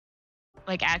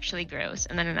like actually gross,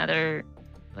 and then another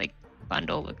like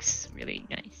bundle looks really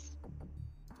nice.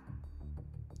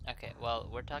 Okay, well,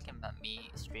 we're talking about me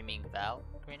streaming Val,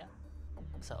 Karina.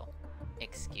 So,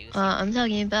 excuse me. I'm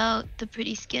talking about the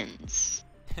pretty skins.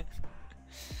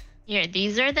 Here,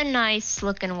 these are the nice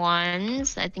looking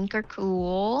ones. I think are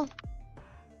cool.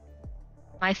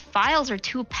 My files are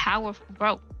too powerful,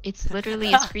 bro. It's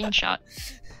literally a screenshot.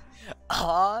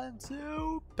 I'm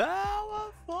too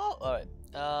powerful. Alright,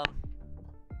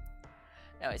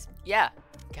 anyways, yeah,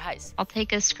 guys. I'll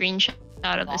take a screenshot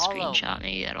of the Follow screenshot. me.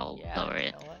 Maybe that'll Yeah, lower you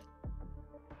it. know what?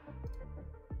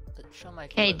 Let's show my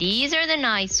Okay, viewers. these are the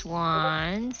nice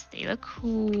ones. They look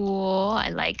cool. I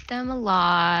like them a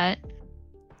lot.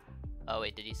 Oh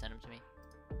wait, did you send them to me?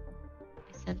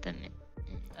 I sent them in.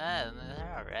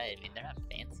 They're alright. I mean, they're not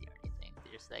fancy or anything.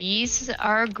 They're just like... These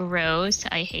are gross.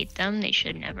 I hate them. They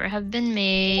should never have been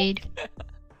made.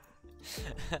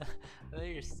 Oh,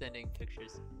 you're sending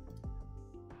pictures.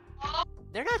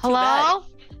 They're not Hello?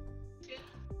 too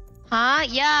bad. Huh?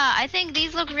 Yeah, I think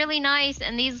these look really nice,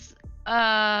 and these,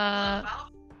 yeah,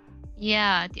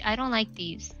 I don't like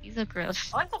these. These look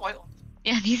gross. I like the white one.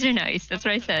 Yeah, these are nice. That's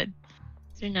what I said.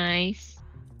 These are nice.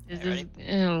 This Are you is.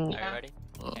 ready? Ew. Are you ready?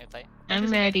 Can we play? I'm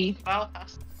ready. Battle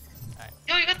pass. Alright.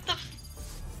 Yo, you got the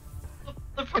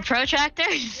The protractor?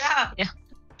 Yeah. Yeah.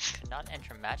 Cannot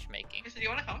enter matchmaking. Okay, so do you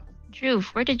wanna come? Drew,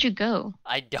 where did you go?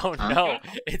 I don't Huh? know.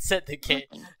 It said the game.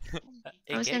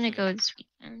 I was gonna go this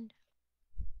weekend.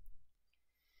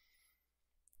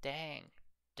 Dang.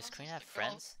 Does Karina have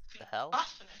friends? The hell?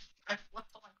 Last finish. I left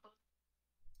all my clothes.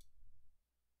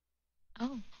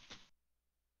 Oh.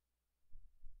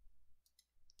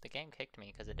 The game kicked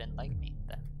me because it didn't like me.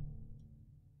 Then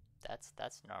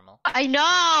that's normal. I know!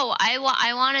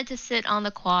 I wanted to sit on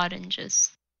the quad and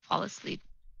just fall asleep.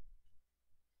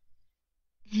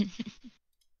 I'm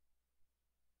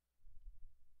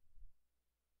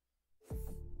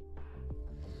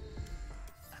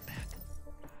back.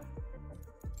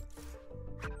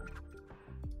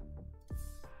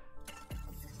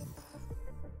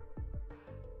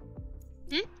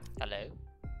 Hello?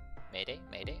 Mayday?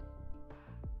 Mayday?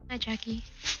 Hi, Jackie.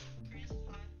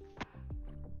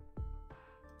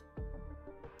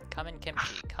 Come in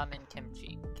kimchi. Come in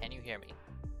kimchi. Can you hear me?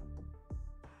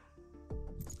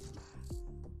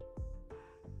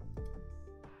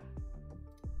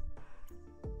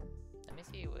 Let me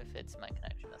see if it's my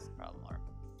connection that's the problem or...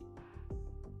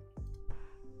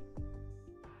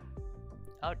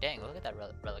 Oh dang, look at that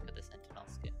relic of the Sentinel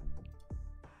skin.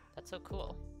 That's so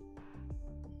cool.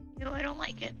 No, I don't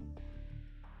like it.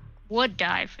 Would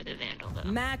die for the Vandal though.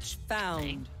 Match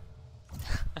found.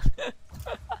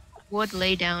 Would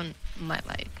lay down my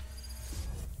life.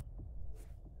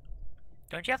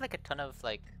 Don't you have like a ton of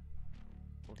like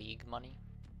league money?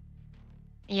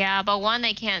 Yeah, but one,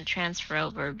 they can't transfer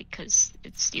over because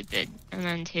it's stupid, and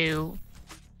then two,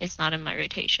 it's not in my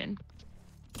rotation.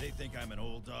 They think I'm an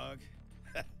old dog?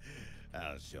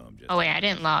 I'll show them just Oh wait, I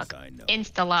didn't log. I know.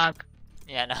 Insta log.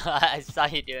 Yeah, no, I saw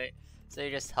you do it. So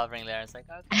you're just hovering there. It's like,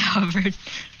 I okay. hovered.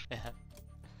 Yeah.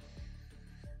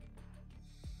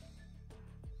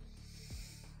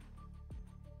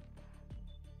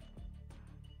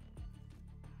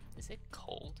 Is it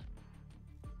cold?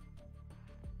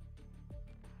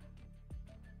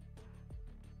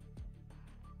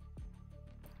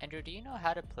 Andrew, do you know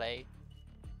how to play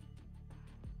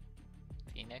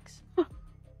Phoenix? Oh,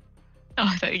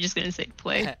 I thought you were just gonna say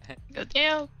play. Go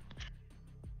down.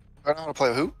 I don't know how to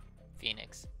play who?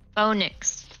 Phoenix.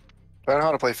 Phoenix. I don't know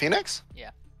how to play Phoenix?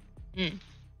 Yeah.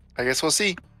 I guess we'll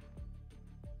see.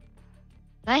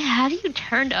 I have you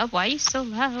turned up. Why are you so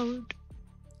loud?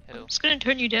 Who? I'm just gonna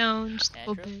turn you down just a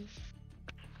little Andrew?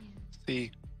 bit.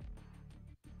 See.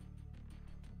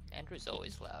 Andrew's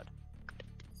always loud.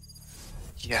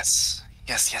 Yes.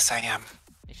 Yes, yes, I am.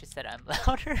 You should said I'm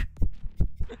louder.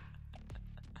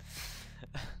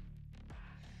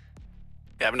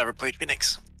 Yeah, I've never played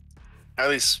Phoenix. At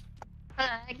least,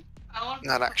 Hi.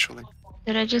 not actually.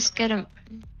 Did I just get a?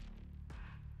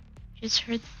 Just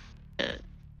heard the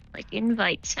like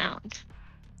invite sound.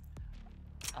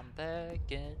 I'm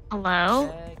begging.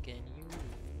 Hello? Begging you.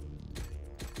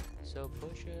 So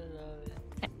push your love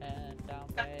and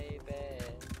down, baby.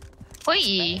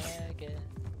 Oi. Begging,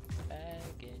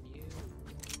 begging you.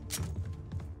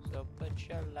 So put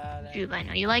your love. Drew, I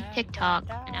know you like TikTok,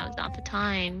 and now is not the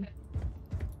time.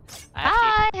 I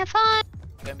actually, Bye. Have fun.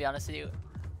 I'm gonna be honest with you.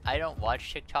 I don't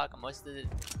watch TikTok. Most of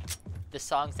the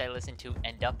songs I listen to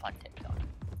end up on TikTok.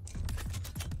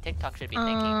 TikTok should be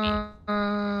thanking me.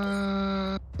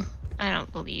 I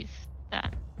don't believe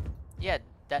that. Yeah,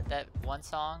 that one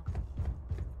song.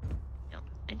 No,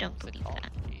 I don't What's it believe called?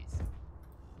 that. Jeez.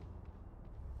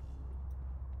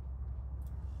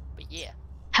 But yeah,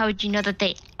 How would you know that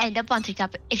they end up on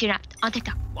TikTok if you're not on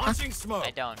TikTok? Launching smoke.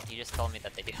 I don't. You just told me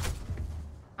that they do.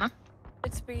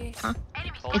 It's B. Told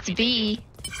It's me they do. B.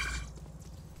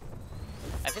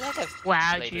 I feel like I've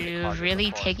Wow, played with a Drew, conga really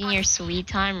before. taking your sweet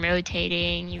time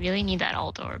rotating. You really need that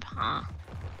alt orb, huh?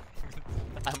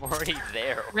 I'm already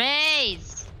there.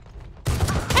 Raise!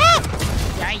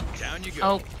 Yikes. Down you go.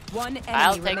 Oh, One enemy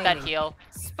I'll take remaining. that heal.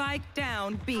 Spike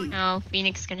down B. no,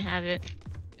 Phoenix can have it.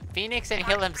 Phoenix and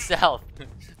heal himself.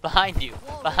 Behind you.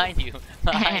 Behind you.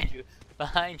 Behind you.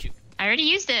 Behind you. I already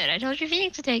used it. I told you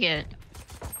Phoenix to take it.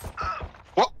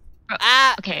 What?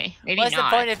 Ah! Okay, maybe What's not.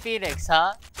 the point of Phoenix,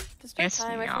 huh? Just by Guess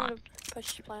time, I not. can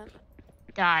push plant.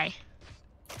 Die.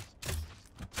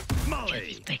 Drew's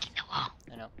Molly. breaking the wall.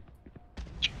 I know.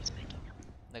 Drew's breaking the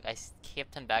wall. Look, I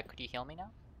kept him back. Could you heal me now?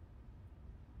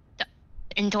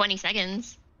 In 20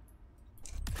 seconds.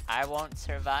 I won't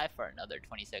survive for another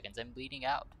 20 seconds. I'm bleeding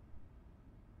out.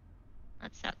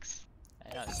 That sucks.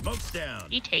 I know. Smoke's down.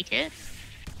 Did you take it?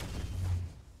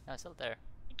 No, it's still there.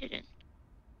 You didn't.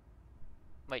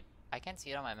 Wait, I can't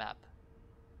see it on my map.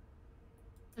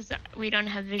 'Cause we don't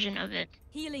have vision of it.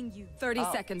 Healing you. 30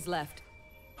 Oh. seconds left.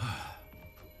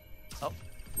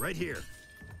 Right here.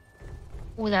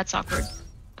 Oh, that's awkward.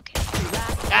 Okay.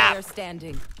 Last Ah. player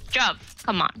standing. Jump.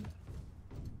 Come on.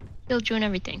 Killed you and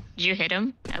everything. Did you hit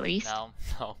him, at least? No,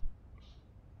 no.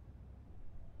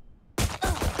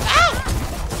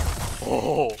 Ah!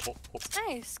 Oh!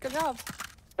 Nice, good job.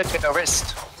 Look at the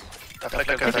wrist. I feel like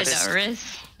I got Look a at wrist. that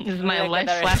wrist. This is my Look at life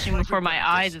that flashing before my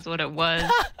eyes is what it was.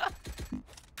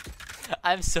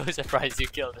 I'm so surprised you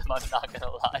killed him, I'm not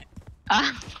gonna lie.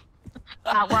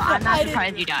 Well, I'm not I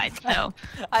surprised didn't- you died, so.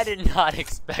 I did not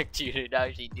expect you to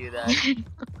actually do that.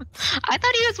 I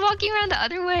thought he was walking around the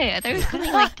other way. I thought he was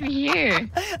coming like through here.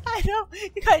 I know,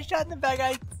 you got shot in the back,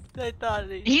 I thought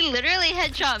he... He literally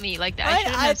headshot me. Like, I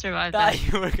shouldn't have survived thought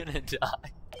that. you were gonna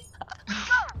die.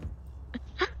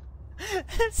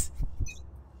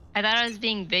 I thought I was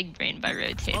being big brained by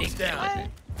rotating, Smoke's but it down.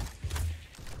 wasn't.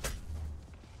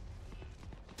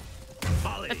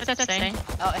 Molly. What's that say?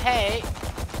 Oh, hey!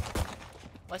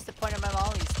 What's the point of my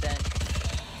mollies then?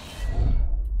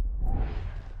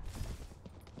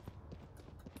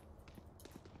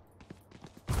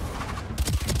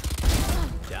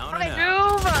 Down and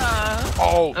out.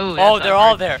 Oh, Oh, oh, that's they're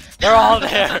all awkward. there. They're all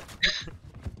there.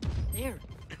 There.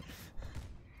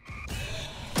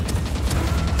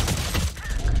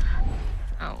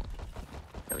 Oh,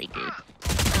 really good.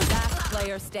 Last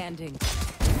player standing.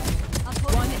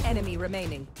 One enemy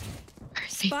remaining. Where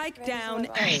is he? Spike down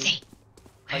Where is A. he?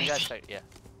 Oh, Where you is guys he? start, yeah.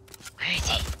 Where is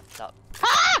he? Top,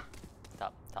 Ah!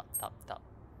 top, top, top, top.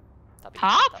 Top?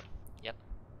 Top? Yep.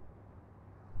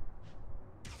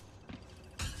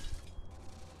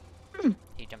 Hmm.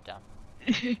 He jumped down.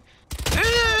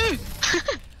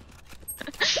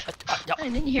 I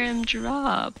didn't hear him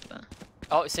drop.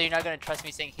 Oh, so you're not gonna trust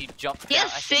me saying he jumped He down?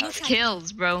 has I see how 6 it is.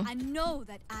 kills, bro. I know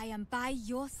that I am by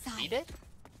your He side. did?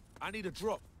 I need a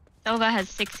drop. Nova has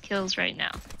 6 kills right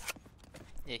now.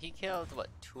 Yeah, he killed, what,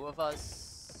 2 of us?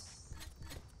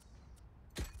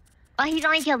 Well, he's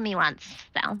only killed me once,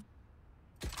 so.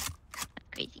 That's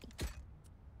crazy.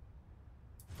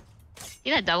 See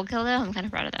that double kill though? I'm kind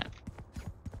of proud of that.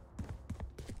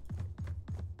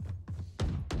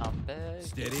 I'm begging,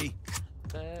 Steady.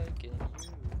 begging you.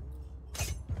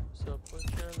 So put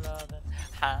your loving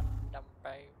hand on me.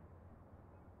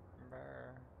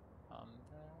 I'm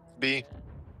B. begging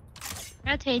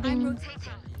Rotating. rotating.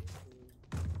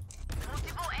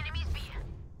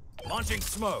 Launching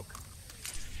smoke.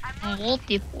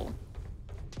 Multiple.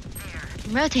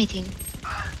 Rotating.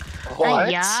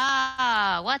 What?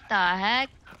 Yeah. What the heck?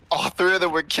 All 3 of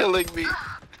them were killing me.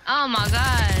 Oh my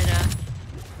god.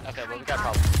 Okay, well, we got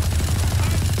problems.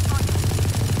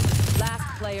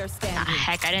 Last player Ah, standing.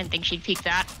 heck, I didn't think she'd peek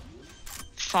that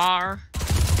far.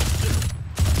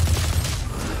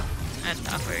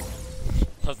 That's awkward.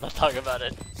 Let's not talk about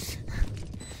it.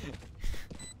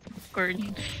 Awkward.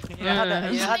 You know how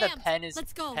the Champ, pen is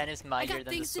let's go. pen is I mightier got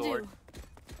than the things to sword? do.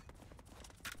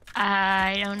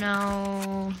 I don't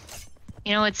know.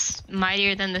 You know what's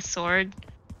mightier than the sword?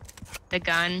 The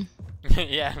gun.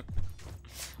 Yeah.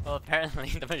 Well, apparently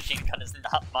the machine gun is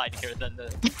not mightier than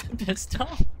the pistol.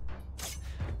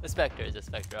 The Spectre is a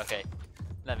Spectre. Okay,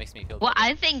 that makes me feel. Well, better.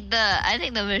 I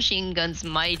think the machine gun's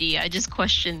mighty. I just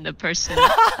question the person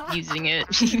using it.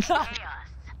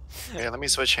 Yeah, let me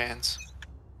switch hands.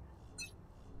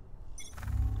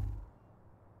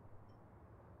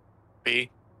 B.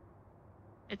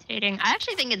 Rotating. I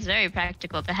actually think it's very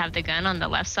practical to have the gun on the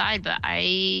left side, but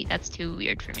that's too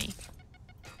weird for me.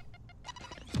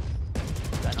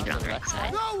 Keep it on the right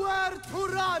side. Nowhere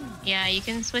to run. Yeah, you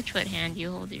can switch what hand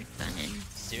you hold your gun in.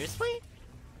 Seriously?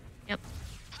 Yep.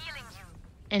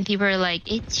 And people are like,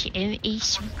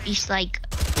 it's like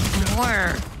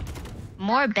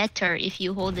more better if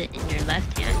you hold it in your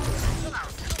left hand.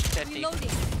 50.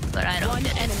 But I don't One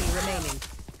get it. enemy remaining.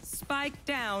 Spike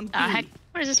down. B. Heck,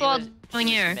 what is this He wall was- doing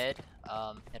he was here? Mid.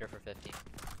 Hit her for 50.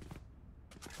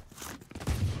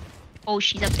 Oh,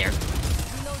 she's up there.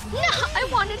 No, I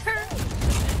wanted her.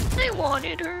 I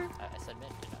wanted her. I said mid,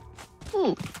 didn't I?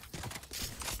 Ooh.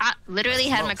 I literally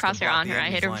had my Smokes to crosshair block on the her. I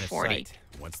hit enemy's her line for of 40. sight.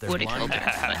 Once they're Would have killed blinded,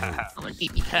 her. But someone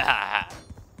beat me.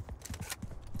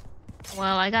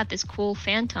 Well, I got this cool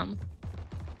phantom.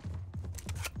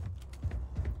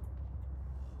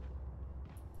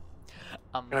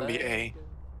 I'm Gonna be A.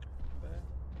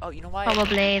 Oh, you know why?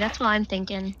 Probably. That's what I'm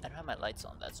thinking. I don't have my lights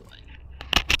on, that's why.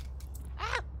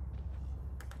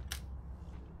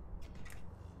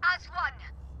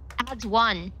 Adds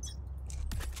one.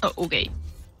 Oh, okay.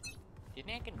 Do you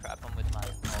think I can trap him with my...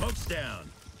 Smoke's down.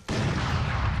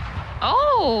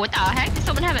 Oh, what the heck? Does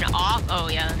someone have an off? Oh,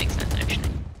 yeah, that makes sense, actually.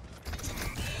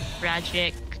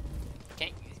 Tragic. Can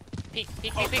you... Peek,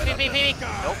 peek, peek, peek, peek, peek, peek.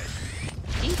 Nope.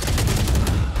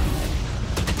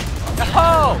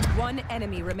 Oh! One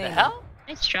enemy The remaining. hell?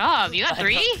 Nice job. You got I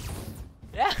 3?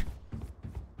 Yeah.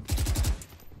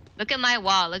 Look at my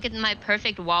wall. Look at my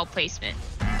perfect wall placement.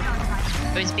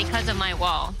 It was because of my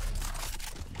wall.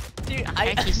 Dude, I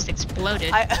actually just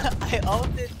exploded. I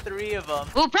ulted 3 of them.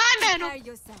 Ooh, Prime Man! Prepare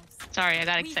yourselves. Sorry, I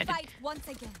got We excited. fight once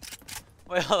again.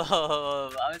 Wait, hold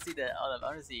on. I wanna see that. Hold on, I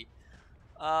wanna see.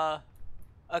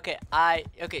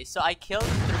 Okay, so I killed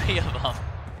 3 of them.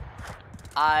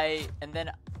 I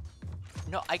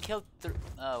killed 3.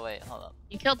 Oh wait, hold up.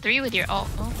 You killed 3 with your ult.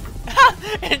 Oh.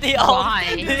 And the ult,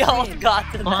 Why? the ult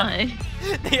got to them. Why?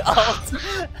 The ult.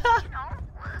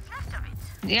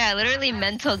 Yeah, literally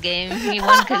mental game. You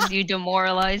won because you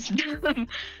demoralized them.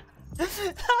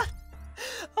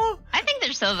 Oh, I think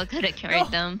their Silva could have carried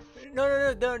them.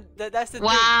 no, that's the thing.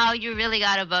 Wow, you really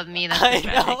got above me. That's I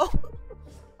pathetic. know.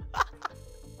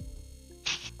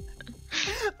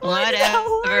 Why did that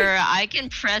Whatever. work? I can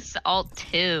press Alt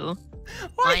 2.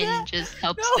 Why Mine that- just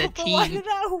helps no, the but why team. did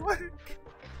that work?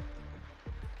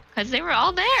 Because they were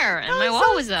all there and That my was wall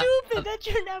so was up. stupid. That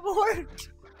should never worked.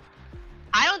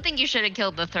 I don't think you should have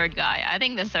killed the third guy. I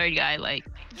think the third guy, like,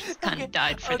 just kind of Okay,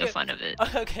 died for the okay. fun of it.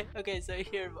 Okay, so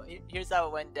here's how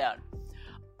it went down.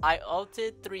 I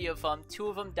ulted 3 of them, 2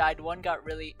 of them died, 1 got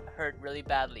really hurt really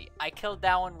badly. I killed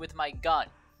that one with my gun.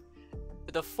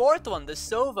 The 4th one, the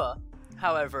Sova,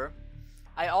 however,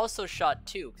 I also shot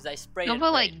 2 because I sprayed it. Nova,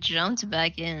 like, jumped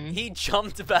back in. He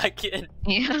jumped back in,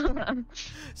 Yeah.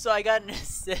 so I got an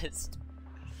assist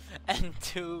and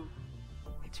 2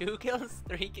 kills,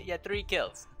 3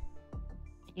 kills,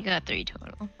 You got 3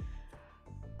 total.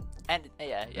 and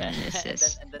yeah, And an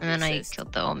assist. and And the then I assist.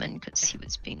 killed the Omen because he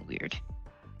was being weird.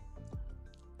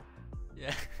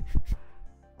 Yeah.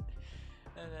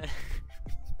 And then,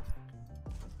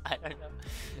 I don't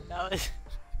know.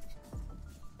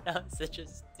 That was such a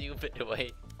stupid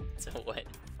way to win.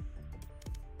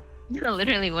 You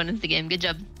literally won the game. Good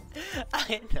job.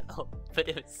 I know, but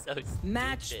it was so stupid.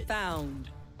 Match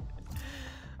found.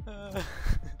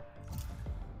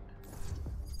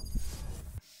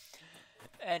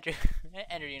 Andrew,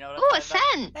 you know what Ooh, I'm talking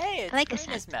Ascent! about? Hey, it's I like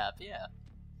Karina's Ascent. map, yeah.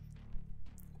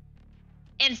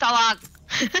 Insta-lock!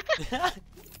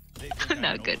 They think I'm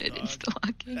not an good old at dog.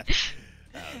 insta-locking.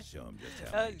 I'll show 'em just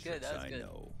how That many was good, tricks that was I good.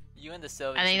 know. You and the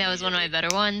Soviets. I think that was one of my better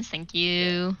ones. Thank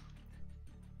you.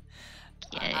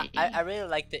 Yay. I really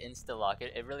liked the insta lock.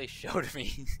 It really showed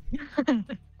me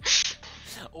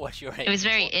what you were. It was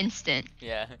very aiming for. instant.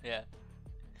 Yeah.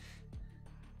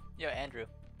 Yo, Andrew.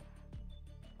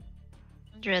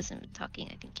 Andrew hasn't been talking.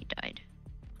 I think he died.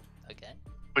 Okay.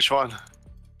 Which one?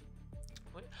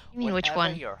 You mean which Whatever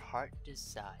one? your heart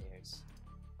desires.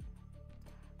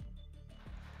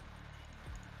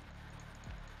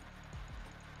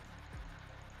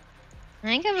 I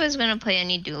think if I was gonna play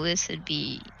any duelist, it'd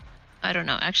be, I don't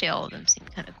know. Actually, all of them seem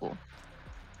kind of cool.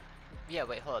 Yeah,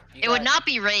 wait, hold up. You It would got- not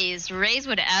be Raze. Raze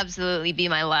would absolutely be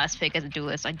my last pick as a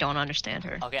duelist. I don't understand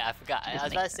her. Okay, I forgot. I Doesn't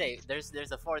was make about to say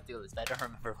there's a 4th duelist. I don't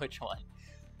remember which one.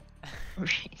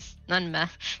 Raze. None ma-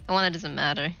 The one that doesn't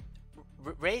matter.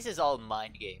 Raze is all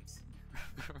mind games.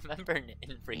 Remember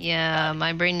in freaking Yeah, God.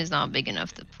 my brain is not big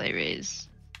enough to play Raze.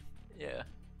 Yeah.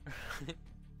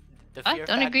 The I fear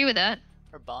don't agree with that.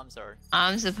 Her bombs are.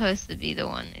 I'm supposed to be the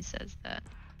one who says that.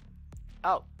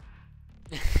 Oh.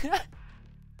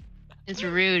 It's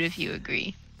rude if you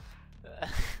agree.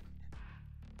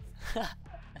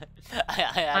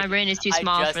 My brain is too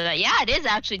small for that. Yeah, it is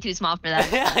actually too small for that.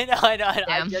 I know. I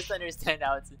Damn. just understood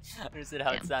how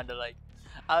it sounded like.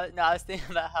 I was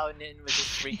thinking about how Nin was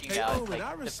just freaking out, like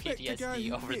the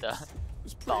PTSD over the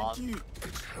bomb.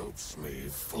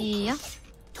 Yeah.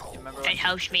 Remember It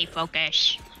helps me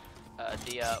focus.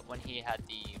 when he had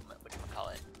the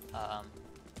whatchamacallit,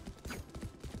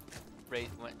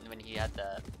 when he had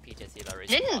the PTSD about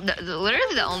racing.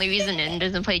 Literally the only reason Nin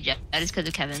doesn't play Jet is because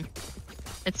of Kevin.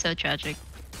 It's so tragic.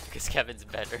 Because Kevin's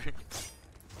better.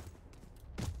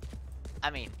 I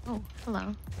mean, Oh,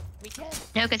 hello. we can.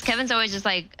 No, because Kevin's always just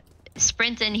like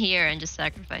sprint in here and just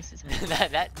sacrifices him.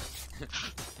 that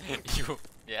And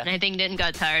yeah. I think Nin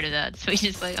got tired of that, so he's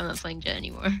just like, I'm not playing Jet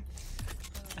anymore.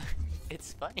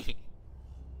 It's funny.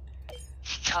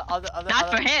 Not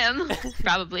for him,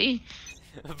 probably.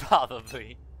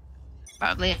 Probably.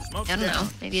 Probably. I don't know.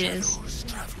 Maybe it is.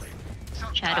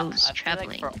 Shadows I feel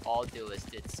traveling. like for all duelists,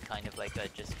 it's kind of like a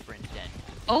just sprint in.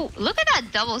 Oh, look at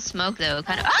that double smoke though.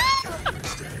 Kind of. Ah!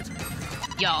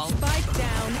 Y'all. Spike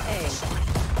down A.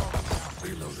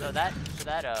 So that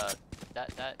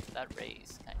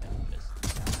raise kind of just.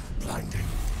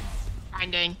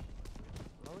 Blinding.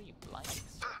 Oh, you blind.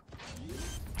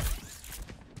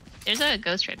 There's a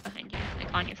ghost right behind you,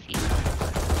 like on your feet.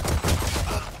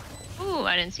 Ooh,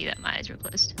 I didn't see that. My eyes were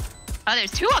closed. Oh,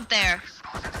 there's two up there.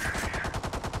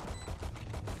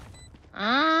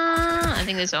 I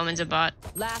think this Omen's a bot.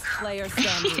 Last player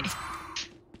standing.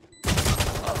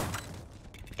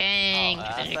 Dang. Oh,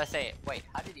 I was gonna say, wait,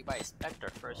 how did he buy a Spectre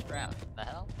first round? The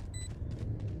hell?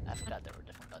 I forgot there were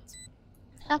different guns.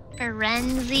 Up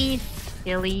Renzi,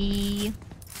 silly.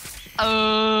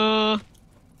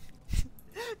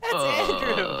 That's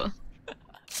Andrew!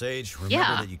 Sage, remember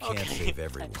Yeah. that you can't Okay. save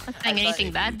everyone. Not saying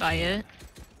anything bad by it.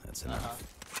 That's enough.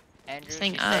 Andrew,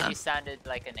 Saying you said up. you sounded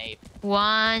like an ape.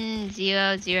 1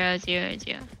 0 0 0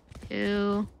 0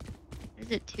 2.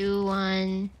 Is it 2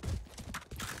 1?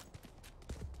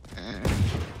 I'm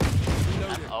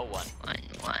 0-1. 1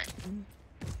 1.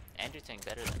 Andrew's doing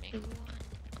better than me. 2 1.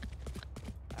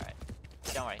 Alright.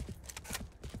 Don't worry.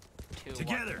 2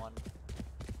 Together. 1 1.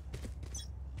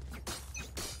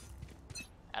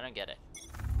 I don't get it.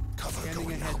 Cover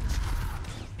going out.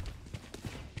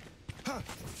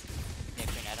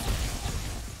 Nathan, I don't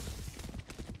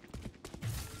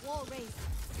Wall raised.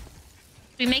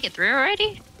 Did we make it through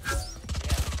already? Yeah.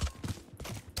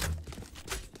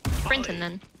 Sprinting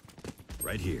then.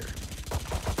 Right here.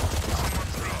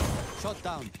 Shot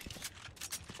down.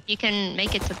 You can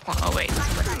make it to point. Oh wait.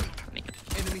 Make it.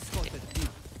 Enemy spotted. Mid.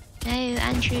 No,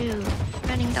 Andrew.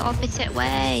 Running the opposite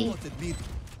way. Spotted mid.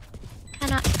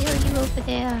 Cannot feel you over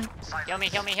there. Heal me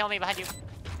behind you.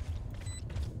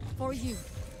 For you.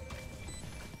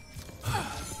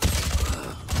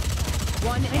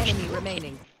 One enemy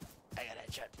remaining. I got a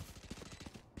headshot.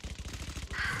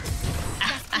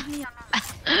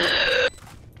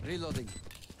 Reloading.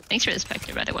 Thanks for the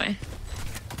Spectre, by the way.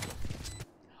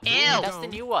 Ew. That's the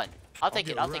new one. I'll take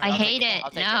it. I'll take it. I I'll take hate it.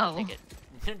 I'll take No. I'll take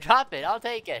it. Drop it. I'll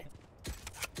take it.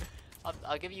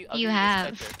 I'll give you. I'll You give have.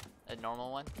 You the Spectre. A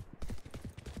normal one.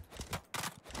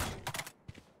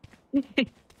 I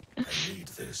need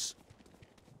this.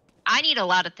 I need a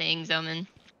lot of things, Omen.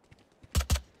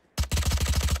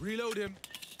 Reload him.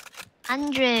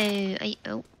 Andrew.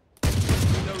 Oh.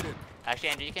 Reloaded. Actually,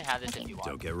 Andrew, you can have this if you want.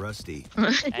 Don't get rusty.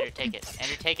 Andrew, take it.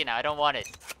 Andrew, take it now. I don't want it.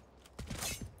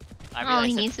 I Oh, realize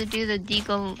he that needs to do the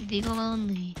deagle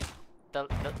only. the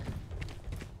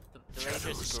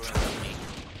laser's screwing with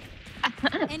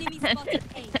me. Enemy spotted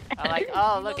A. I'm like,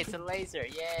 oh look, it's a laser.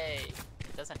 Yay.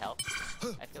 It doesn't help.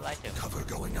 I feel like it. Cover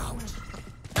going out.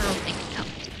 I don't think it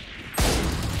helped.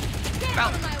 Get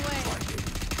out of my way.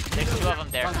 There's two of them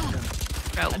there.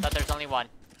 Bro. I thought there's only one.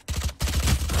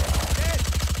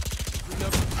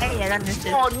 Hey, I got missed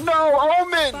it. Oh no,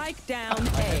 Omen! Spike down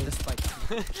I A. had the spike.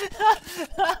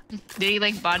 Did he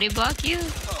like body block you?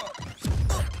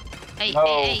 Hey, No.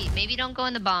 hey, maybe don't go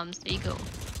in the bombs. There you go.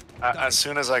 As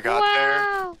soon as I got there,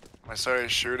 Wow. I started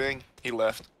shooting. He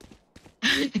left,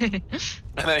 and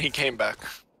then he came back.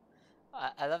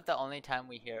 I love the only time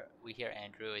we hear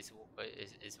Andrew is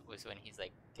when he's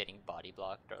like getting body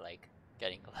blocked or like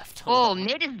getting left Oh, alone.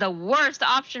 mid is the worst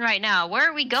option right now. Where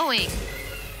are we going?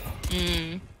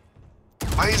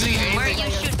 Why is he Where are aiming?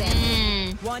 you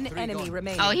shooting? One enemy gone.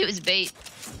 remaining. Oh, he was bait.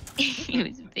 He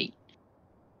was bait.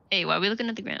 Hey, why are we looking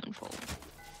at the ground for?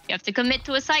 You have to commit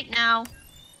to a site now.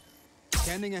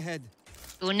 Scanning ahead.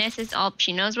 Goodness is up.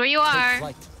 She knows where you Take are.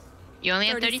 flight. You only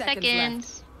have 30 30 seconds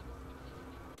seconds.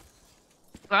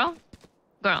 Girl?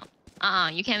 Girl.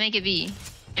 You can't make it B. You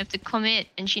have to commit,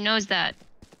 and she knows that.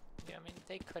 Yeah, I mean,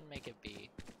 they could make it B.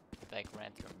 Like,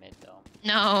 ran through mid, though.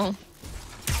 No.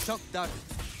 Shock dart.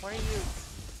 What are you?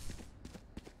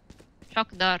 Shock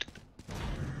dart.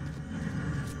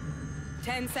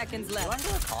 10 seconds You want left. to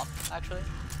do a comp, actually?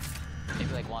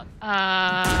 Maybe like one.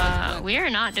 We are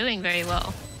not doing very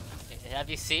well. Have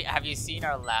you seen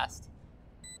our last?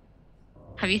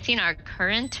 Have you seen our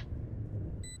current?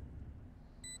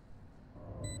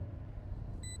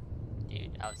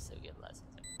 Dude, I was so good last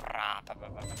season.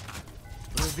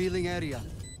 Revealing area.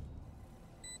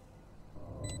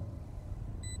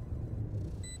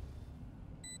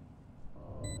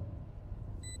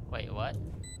 Wait, what?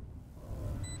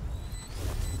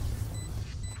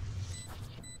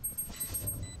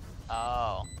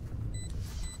 Oh.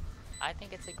 I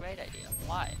think it's a great idea.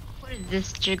 Why? What is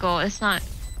this jiggle? It's not.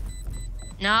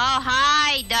 No,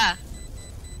 hide!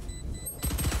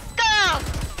 Go!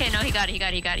 Okay, no, he got it, he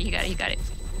got it, he got it, he got it, he got it.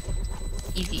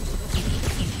 Easy, easy,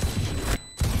 easy.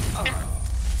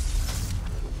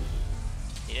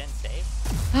 He didn't save?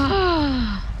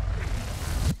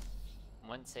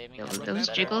 One saving Yo, has looked those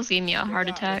better. jiggles gave me a heart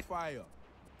attack.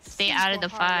 Stay out of the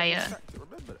fire.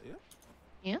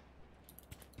 Yeah?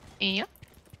 Yeah?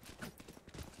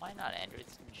 Why not, Andrew?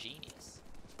 It's genius.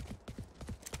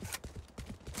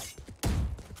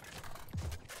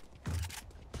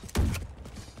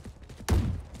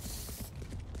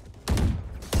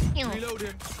 Pew, Reload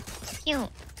him. pew,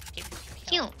 Pew,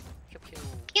 pew, pew, pew.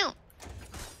 pew,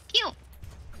 pew,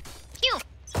 pew,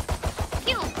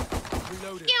 pew,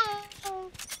 Reload him.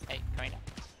 pew, Hey, Karina.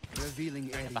 Revealing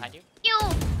Karina, area. behind you. pew.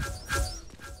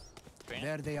 Karina.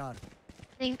 There they are.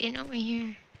 I think in over here.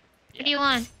 What Yeah. do you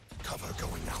want? Cover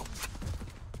going out.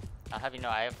 I'll have you know,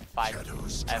 I have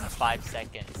 5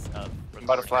 seconds of I'm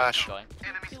about to flash. going.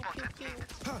 Pew, pew, pew.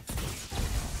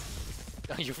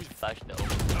 Oh, you flashed though.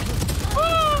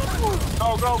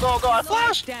 Go, go, go, go! I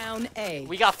flashed! Down A.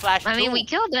 We got flashed I mean, too. we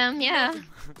killed them, yeah.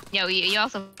 Yeah, you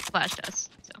also flashed us,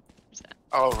 so there's that.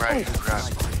 Oh, right. Crap.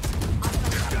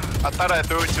 I thought I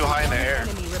threw it too high in the air.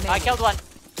 Enemy remaining. I killed one.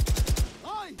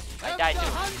 I died the too.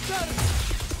 hunter.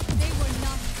 They were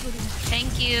not good enough.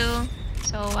 Thank you.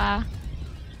 So,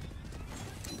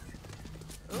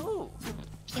 Ooh.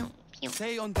 pew, pew.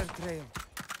 Stay on their trail.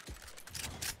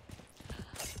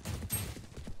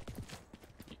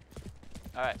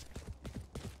 Alright.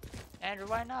 Andrew,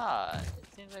 why not?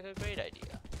 It seems like a great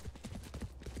idea.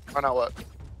 Why not what?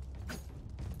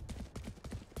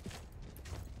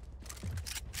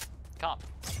 Comp.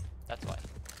 That's why.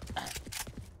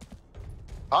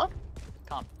 Huh?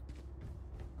 Comp.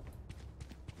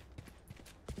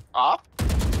 Off?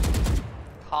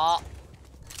 Comp.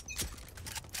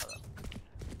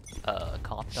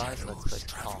 Comp guys, let's put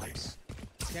comps.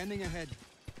 Scanning ahead.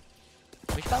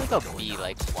 We should probably go B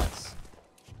like once.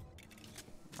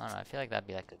 I don't know, I feel like that'd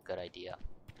be like a good idea.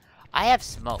 I have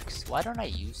smokes, why don't I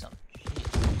use them?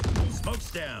 Jeez.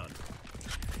 Smoke's down.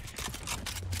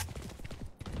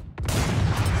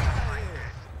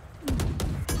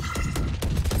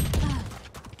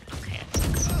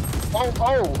 Oh,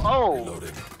 oh, oh!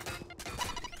 Reloading.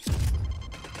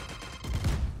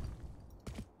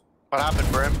 What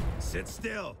happened, Brim? Sit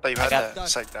still. Thought you I had got- that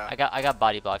psyched out. I got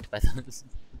body blocked by this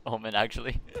Omen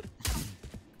actually.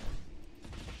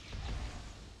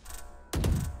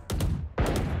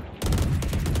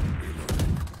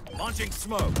 Launching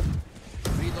smoke.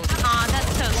 Reload. Aw,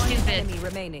 that's so One stupid. enemy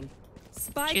remaining.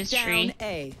 Spike Choose down tree.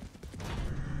 A.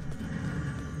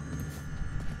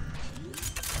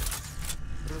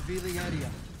 Revealing area.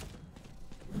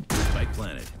 Spike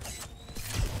planted.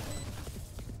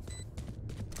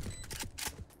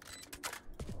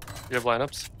 You have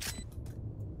lineups?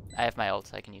 I have my ult,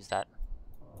 so I can use that.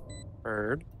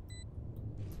 Bird.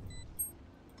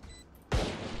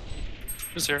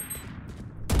 Who's here?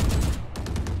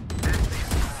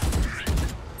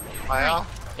 Maya?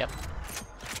 Yep.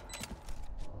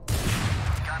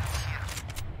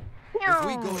 If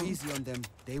we go easy on them,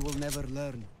 they will never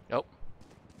learn. Nope.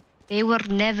 They will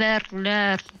never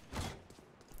learn.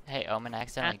 Hey, Omen, I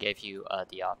accidentally gave you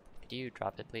the op. Could you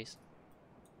drop it, please?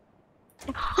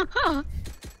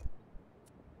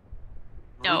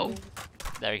 No.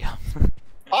 There you go.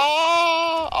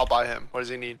 Oh! I'll buy him. What does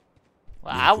he need?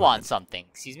 Well, I want something.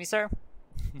 Excuse me, sir?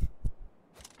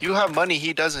 You have money,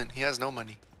 he doesn't. He has no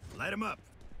money. Light him up.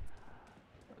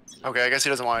 Okay, I guess he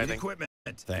doesn't want Need anything. equipment.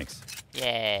 Thanks.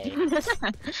 Yay.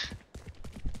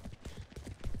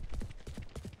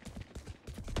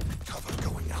 Cover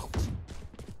going out.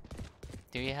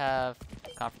 Do you have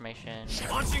confirmation?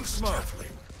 Launching smoke.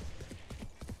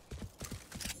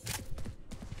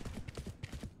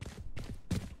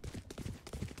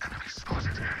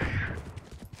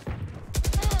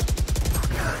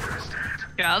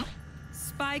 job.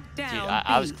 Spike Dude, down.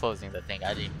 I was B. closing the thing. I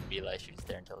didn't even realize she was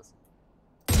there until.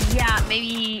 Yeah,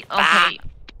 maybe. Okay.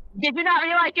 Did you not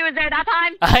realize she was there that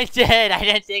time? I did. I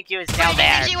didn't think she was still Where do you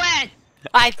there. think she went?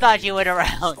 I thought she went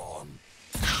around.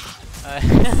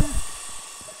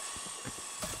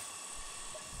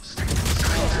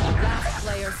 Last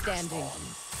player standing.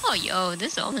 Oh, yo,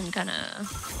 this omen kinda.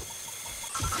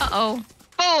 Uh-oh.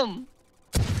 Boom!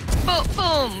 Boom,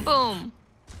 boom, boom.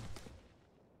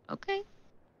 Okay.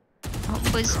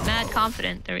 I was mad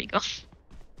confident. There we go.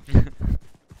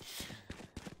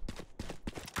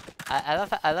 I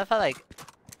love how like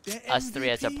The us three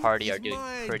as a MVP party is are doing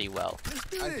mine. pretty well. Let's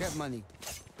do I this. have money.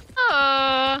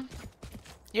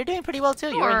 You're doing pretty well too.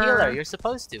 You're a Sure. healer. You're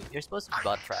supposed to. You're supposed to be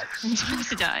butt frag. I'm supposed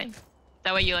to die.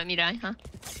 That way you let me die, huh?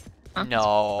 Huh?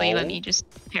 No. Way you let me just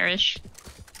perish.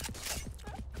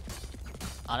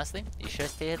 Honestly, you should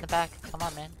have stayed in the back. Come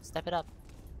on, man. Step it up.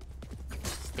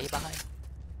 Stay behind.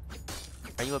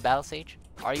 Are you a battle sage?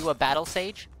 Are you a battle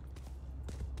sage?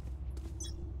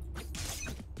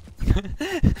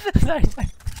 sorry.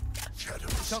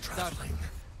 Shock dart.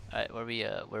 Alright, where we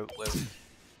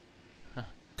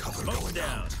Smoke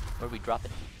down. where we drop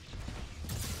it?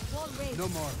 Wall raised. No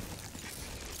more.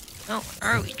 Oh,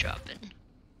 are we dropping?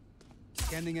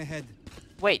 Scanning ahead.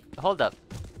 Wait, hold up.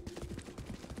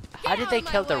 How did out they of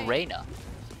my kill the way. Reyna?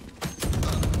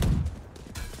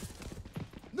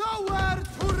 Nowhere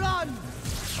to run.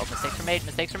 Oh, mistakes were made.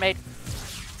 Mistakes were made.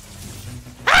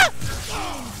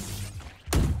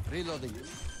 Reloading.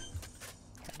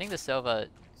 I think the Sova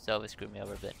screwed me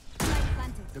over a bit. Spike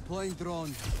planted. Deploying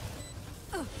drone.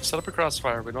 Set up a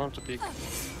crossfire. We don't have to peek.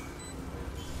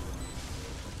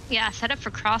 Yeah, set up for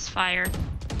crossfire.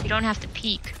 You don't have to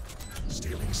peek.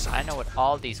 Stealing I sight. know what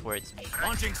all these words mean.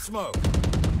 Launching smoke.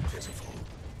 Pitiful.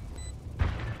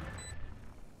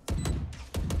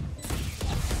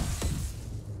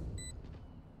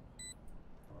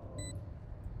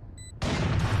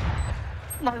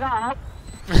 Oh my god.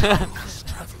 Just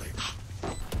traveling.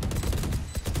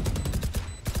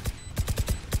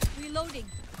 Reloading.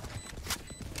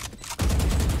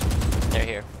 They're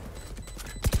here.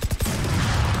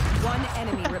 One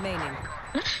enemy remaining.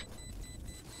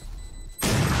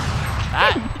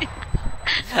 Ah!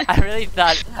 I really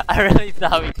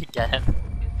thought we could get him.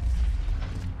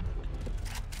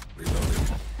 Reloading.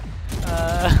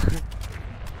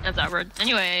 That's awkward.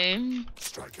 Anyway.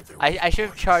 Strike if they I should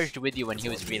have charged with you when he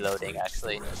was reloading,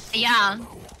 actually. Yeah.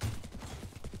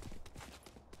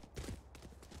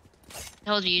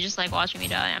 Told you, you just like watching me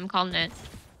die. I'm calling it.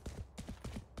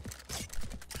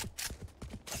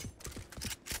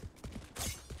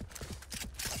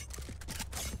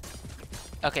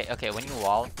 Okay, when you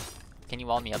wall, can you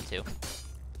wall me up too?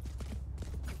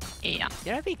 Yeah.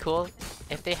 You know, it'd be cool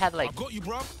if they had like I've got you,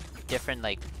 bro. different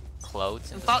like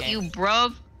clothes in this Fuck game. you,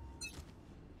 bruv.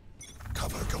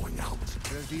 Cover going out.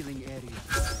 Revealing area.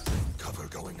 Cover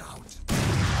going out.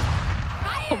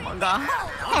 Oh my god.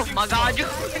 Oh my god, you're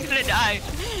gonna die.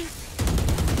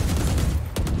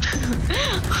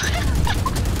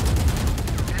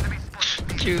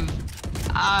 True.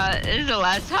 This is the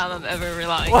last time I'm ever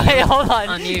relying Wait, hold on.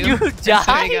 on you. You I swear to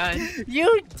died? God.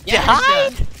 You Yes,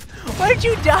 died? Where'd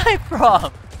you die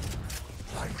from?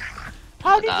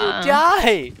 How did you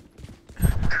die?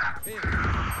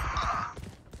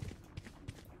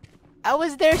 I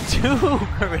was there too,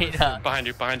 Carina. Behind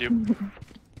you, behind you.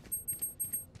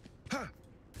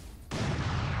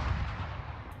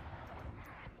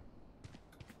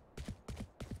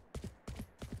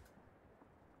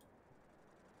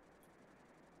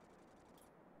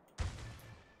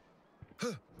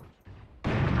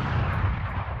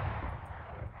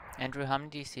 Andrew, how many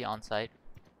do you see on site?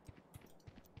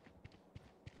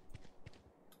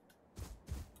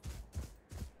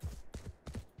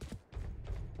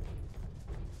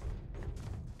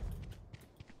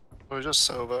 It was just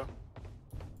Sova.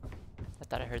 I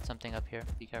thought I heard something up here.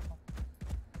 Be careful.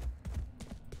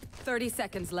 30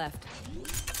 seconds left.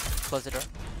 Close the door.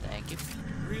 Thank you.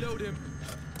 Reload him.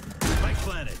 Spike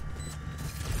planted.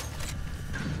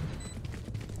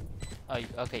 Oh,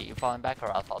 okay. You falling back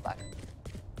or I'll fall back?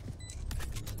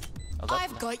 Oh,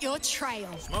 that's I've got your trail.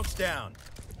 Smoke's down.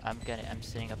 I'm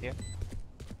sitting up here.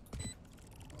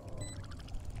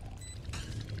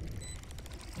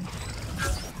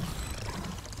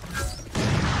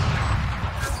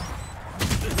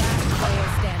 Player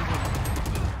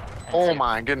standing. Oh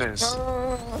my goodness.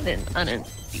 I didn't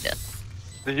see that.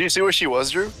 Did you see where she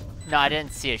was, Drew? No, I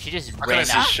didn't see it. She just I ran couldn't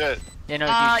see out. shit. You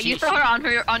know, dude, You saw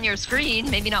her on your screen,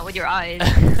 maybe not with your eyes.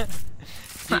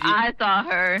 Dude, I saw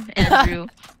her, Andrew.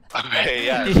 Okay,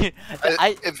 yeah.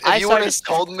 I If I you saw would it- have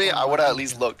told me, I would have at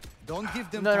least looked. Don't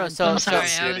give them No, time. so- I'm so- sorry,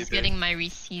 see I was anything. getting my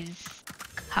Reese's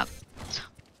cup.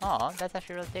 Oh, that's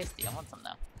actually really tasty. I want some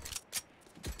now.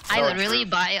 I So literally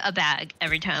true. buy a bag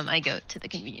every time I go to the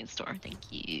convenience store. Thank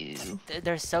you.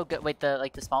 They're so good. Wait, the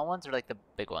small ones or like the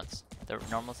big ones? The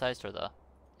normal sized or the?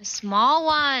 The small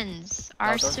ones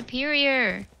are those-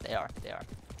 superior. They are.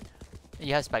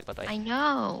 You have spike, by the way. I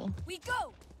know. We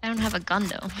go. I don't have a gun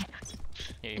though.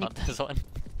 Here, you want this one?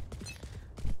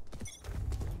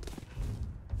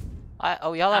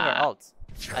 Oh, y'all have our ults.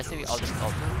 I see we all just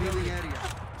ult. Revealing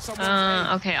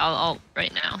area. Okay, I'll ult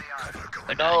right now.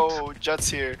 But No, Jet's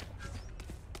here.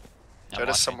 I'm Jet is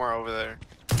watching. somewhere over there.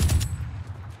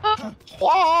 Oh.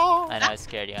 Whoa! I know, I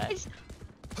scared you guys.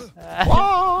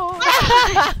 Whoa!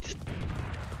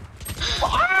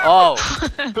 Oh!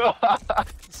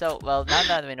 So, well, now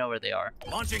that we know where they are.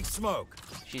 Launching smoke.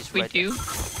 She's We right do. Go.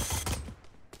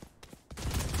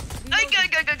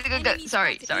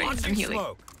 Sorry, I'm Launching healing.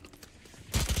 smoke.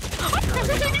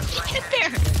 Get there.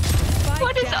 Spike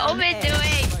What is down Omen A.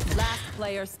 doing? Last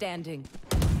player standing.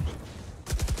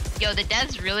 Yo, the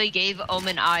devs really gave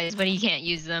Omen eyes, but he can't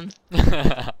use them.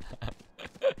 I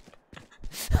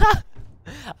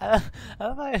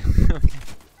love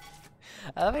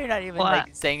how you're not even What? like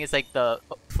saying it's like the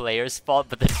player's fault,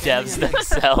 but the devs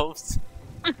themselves.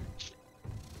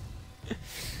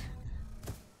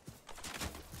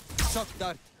 Shock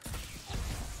dart.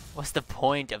 What's the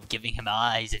point of giving him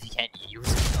eyes if you can't use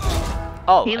them?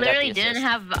 Oh, He I got literally the didn't assist.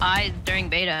 have eyes during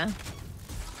beta.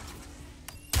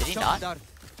 Did he Shock not? dart.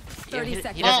 Yeah, 30 he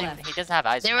seconds doesn't. left. He doesn't have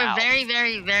eyes They were now.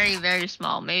 very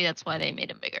small. Maybe that's why they made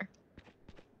him bigger.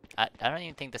 I don't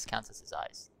even think this counts as his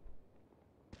eyes.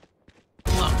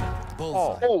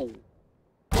 Bullseye. Oh!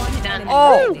 One Then- enemy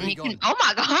Oh! remaining. And you can, oh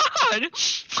my god!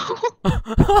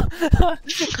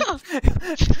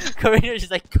 Karina's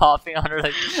just like coughing on her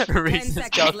like Reese's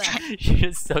seconds cup. left. She's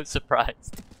just so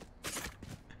surprised.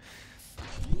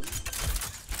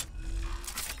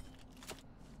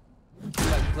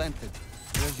 Flag planted.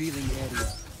 Revealing area.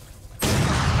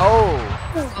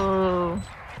 Oh! Oh.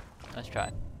 Let's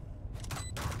try.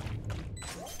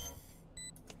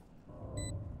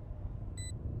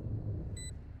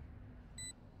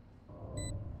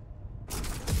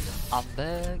 I'm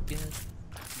begging.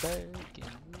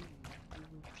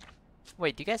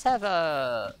 Wait, do you guys have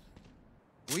a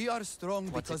We are strong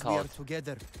What's it because we are called?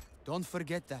 together. Don't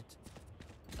forget that.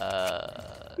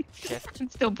 shift? I'm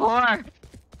still poor.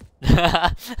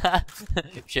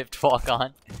 Shift walk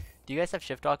on. Do you guys have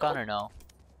shift walk on or no?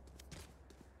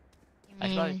 I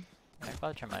should probably, I should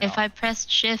probably turn mine If off. I press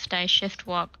shift, I shift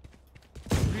walk.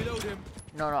 Reload him.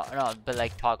 No, but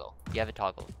like toggle. You have a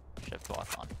toggle. Shift walk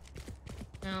on.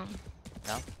 No.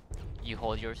 No? You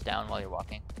hold yours down while you're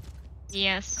walking.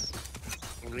 Yes.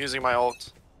 I'm using my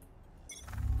ult.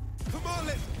 Come on,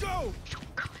 let's go.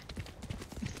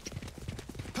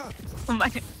 Oh my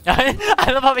god.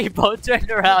 I love how we both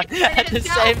turned around at the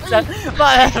same time.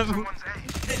 But,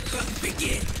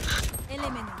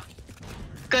 Eliminate.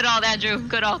 Good ult, Andrew.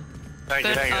 Good ult. Thank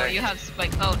you, Good. thank you, Oh, thank you you. have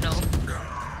spike. Oh no.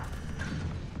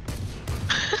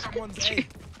 Someone's A.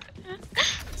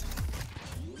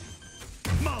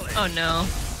 Mullet. Oh no.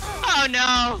 Oh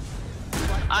no.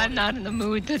 I'm not in the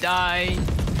mood to die.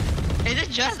 Is it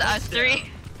just us three?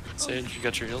 Sage, you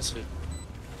got your heals here.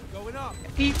 Going up.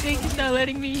 He's not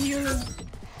letting me heal him.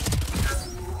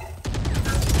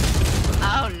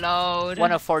 Oh lord.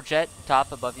 104 jet,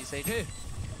 top above you, Sage.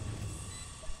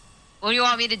 What do you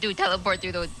want me to do? Teleport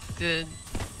through the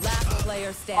Last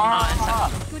player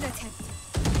standing. Good attempt.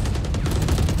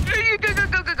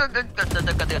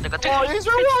 Oh, use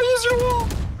your wall, use your wall!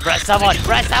 Press someone!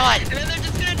 Press someone! And then they're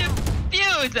just gonna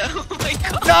defuse. Oh my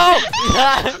god. No!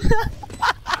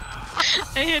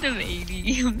 I hit him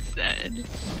 80. I'm sad.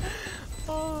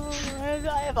 Oh, I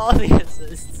have all the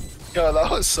assists. Yo, that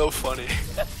was so funny.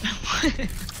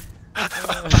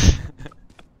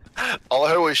 All I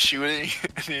heard was shooting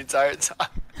the entire time.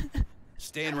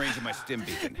 Stay in range of my stim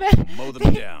beacon. Man. Mow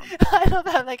them down. I love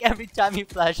how like every time he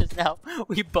flashes now,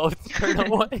 we both turn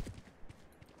away.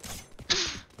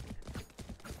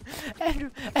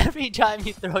 And every time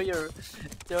you throw your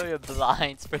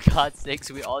blinds, for God's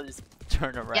sakes, we all just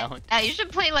turn around. Yeah, you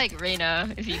should play like Reyna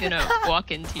if you're gonna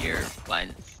walk into your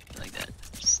blinds like that.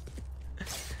 Just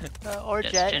Or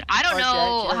just Jet. gen- I don't or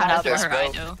know Jet, you how to have throw this, her bro.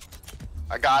 eye though.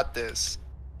 I got this.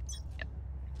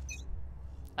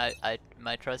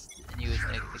 My trust in you is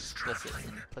explicit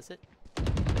and implicit.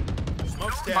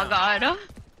 Smoke's Oh my down. god.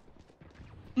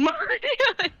 Mario.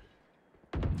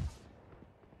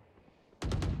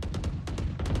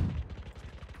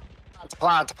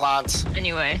 Plant.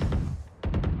 Anyway.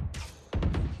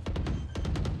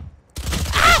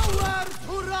 Nowhere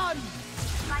to run!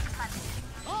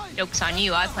 Joke's on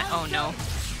you. I plan. Oh no.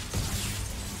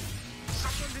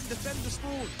 Someone defend the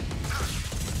spoon.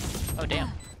 Oh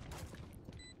damn.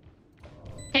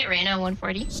 Hit Reyna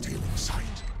 140. Stealing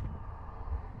sight.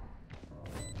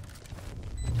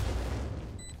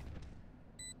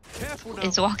 Careful now.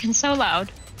 It's walking so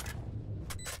loud.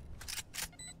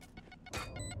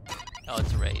 Oh,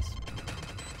 it's Raze.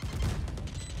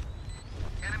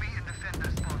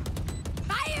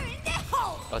 Fire in the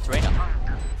hole! Oh, it's Reyna.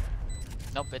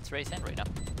 Nope, it's Raze and Reyna.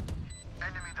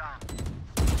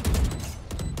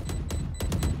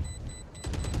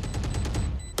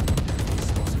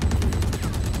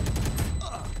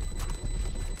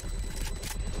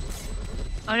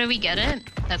 Oh, did we get it?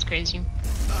 That's crazy.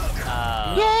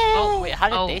 Oh, wait,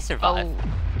 how did they survive?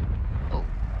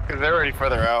 Because they're already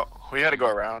further out. We had to go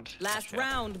around. Last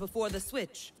round before the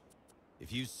switch.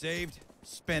 If you saved,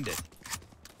 spend it.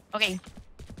 Okay.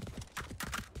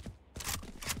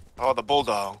 Oh, the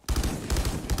bulldog.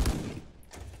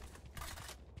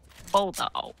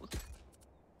 Bulldog.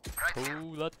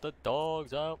 Who let the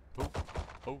dogs out? Oh,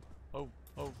 oh, oh,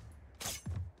 oh.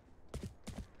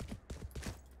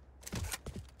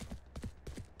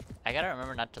 I gotta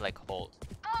remember not to like hold.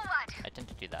 I tend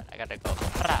to do that. I gotta go.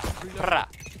 Pra, pra,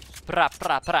 pra,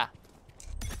 pra, pra.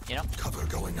 You know? Cover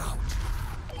going out.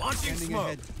 Launching Standing smoke.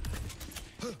 ahead.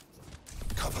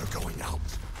 Cover going out.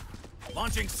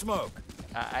 Launching smoke.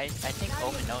 I think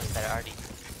Omen knows that already.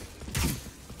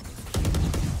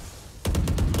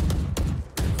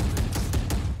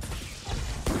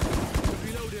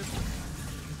 Reload him.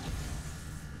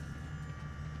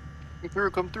 Come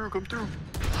through, come through, come through.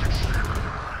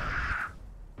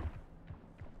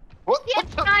 What? Yeah,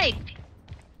 spike.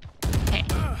 Okay,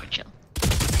 chill.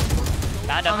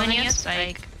 Found him. Coming in,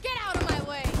 spike. Get out of my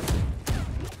way!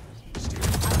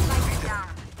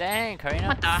 Dang, Carina.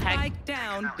 What the heck? Spike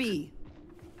down B.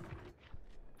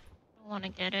 I want to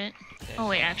get it. Oh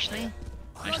wait, actually.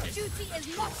 Your duty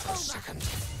is not over!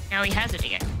 Now he has it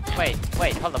again. Wait,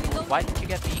 hold up. Why didn't you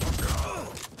get me?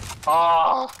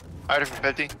 Oh, I had it for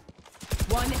 50.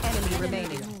 One enemy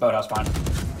remaining. Boathouse spawn.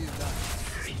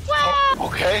 Oh,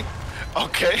 okay.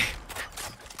 Okay.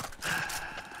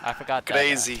 I forgot that.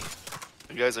 Crazy.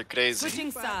 You guys are crazy. Switching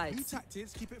New sides.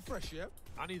 tactics, keep it fresh, yeah?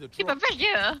 I need a Keep drop. it fresh,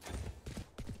 yeah.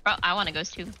 Bro, I want to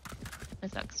ghost too.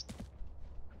 That sucks.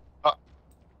 Oh.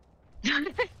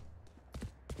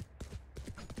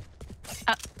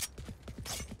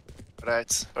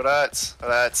 Right.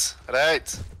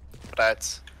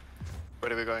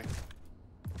 Where are we going?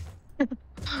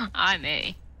 I'm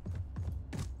A.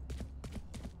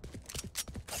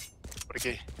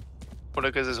 Okay.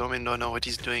 Because this woman don't know what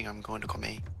he's doing, I'm going to come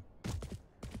A.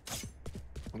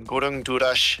 I'm going to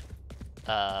rush.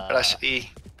 Rush A.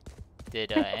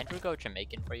 Did Andrew go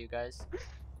Jamaican for you guys?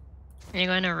 You're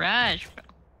going to rush, bro.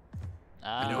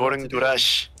 I'm going to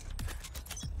rush.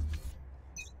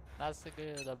 That's a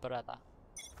good brother.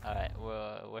 Alright,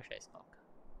 where should I smoke?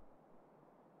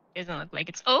 Doesn't look like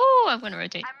it's. Oh, I'm going to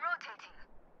rotate.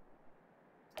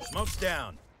 Smoke's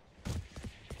down.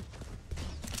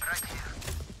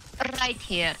 Right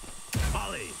here.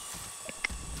 Molly.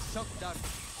 Shock dart.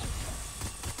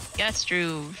 Yes,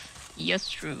 Drew. Yes,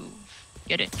 Drew.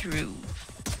 Get it through.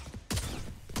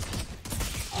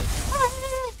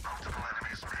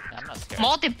 I'm not scared.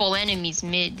 Multiple enemies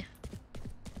mid.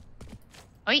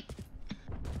 Wait.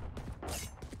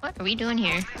 What are we doing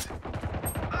here?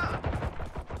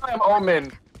 I'm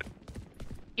Omen.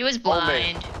 He was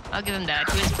blind. I'll give him that.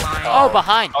 He was blind. Oh,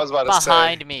 behind! I was about to say.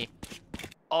 Behind me.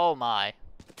 Oh my.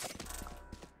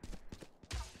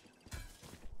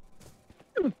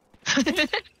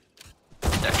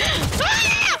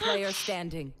 Player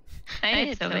standing. I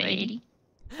hit Silva 80.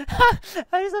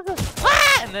 I just have to.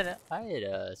 And then I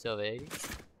hit Silva 80.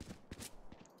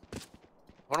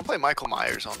 I want to play Michael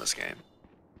Myers on this game.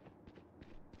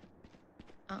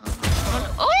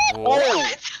 Oh!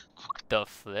 Oh! The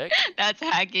flick? That's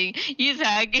hacking. He's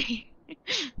hacking.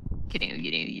 Kidding.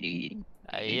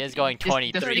 He is going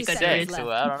Just the 23-6, seconds so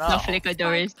left. I don't know. The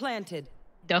flickadores. Spike planted.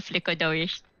 The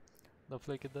flickadores. The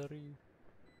flickadary.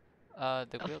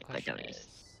 The real question flickadores. is.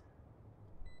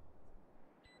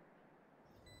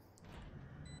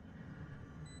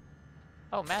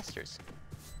 Oh, Masters.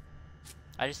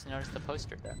 I just noticed the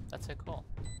poster there. That's so cool.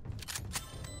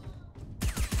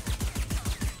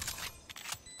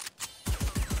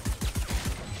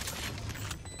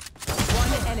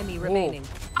 One enemy remaining.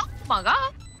 Oh my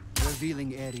god.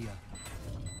 Revealing area.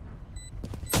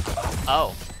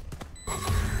 Oh.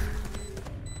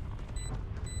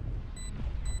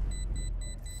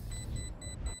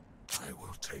 I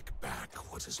will take back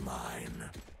what is mine.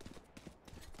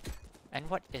 And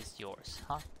what is yours,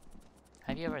 huh?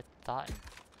 Have you ever thought?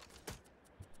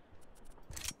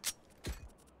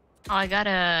 Oh, I got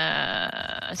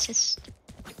a assist.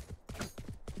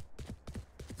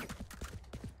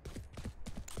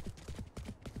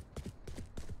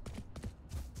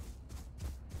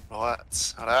 Alright.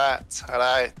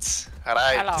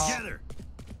 Hello. Together.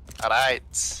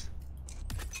 Alright.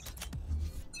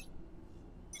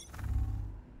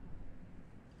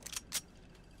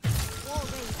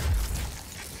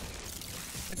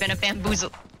 We're gonna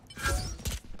bamboozle.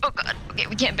 Oh god. Okay,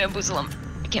 we can't bamboozle him.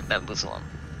 We can't bamboozle him.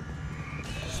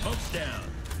 Smoke's down.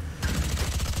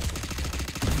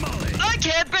 Molly. I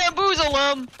can't bamboozle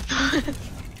them!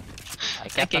 I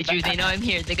kept Okay, the Drew, they know I'm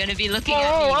here. They're gonna be looking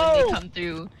at Whoa, me when whoa. they come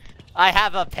through. I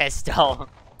have a pistol.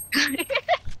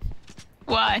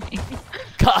 Why?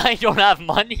 I don't have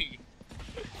money.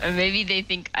 Or maybe they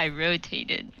think I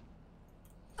rotated.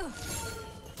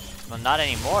 Well, not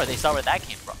anymore. They saw where that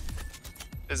came from.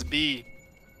 It's B.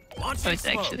 Launching Oh, it's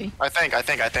Oh, smoke. actually. I think. No,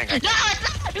 it's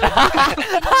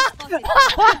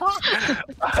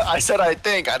I said I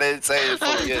think. I didn't say it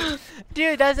fully yet.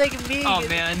 Dude, that's like me. not. Oh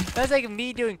man. That's like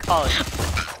me doing college.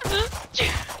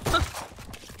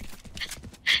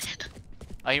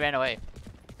 Oh, he ran away.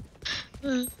 I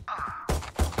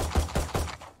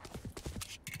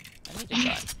need to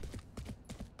try.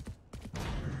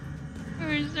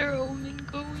 Where's their omen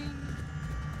going?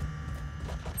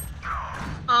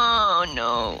 Oh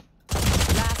no.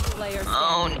 Last player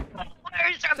Oh standing. no.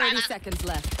 Where's their 30 omen? seconds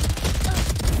left.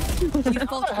 You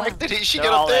fought How well. did she They're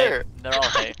get all up there? A. They're all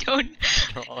A. Don't.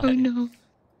 They're all Oh A. no.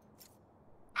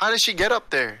 How did she get up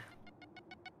there?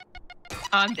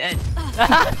 I'm dead.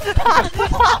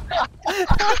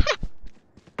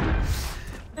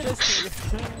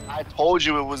 I told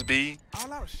you it was B.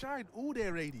 I'll outshine all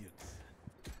their radiance.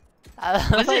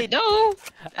 Was it? No.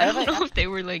 I I don't love know if they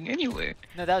were like anywhere.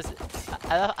 No, that was.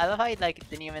 I love how he like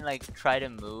didn't even like try to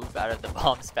move out of the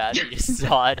bomb pad. He just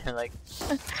saw it and like.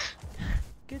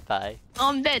 Goodbye. Oh,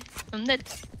 I'm dead. I'm dead.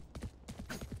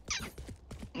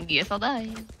 Guess I'll die.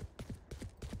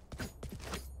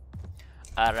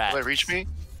 Alright. Will it reach me?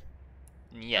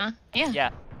 Yeah. Huh? Yeah. Yeah.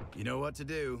 You know what to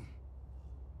do.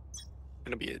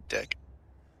 Gonna be a dick.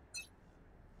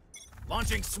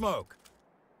 Launching smoke.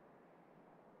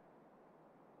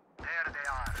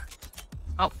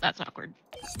 Oh, that's awkward.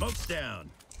 Smoke's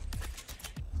down.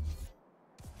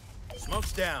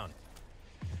 Smoke's down.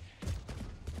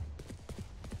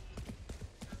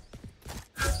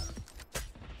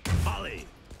 Molly.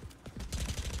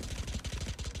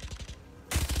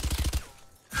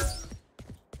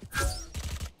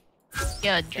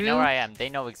 Yeah, They Drew. know where I am. They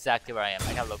know exactly where I am.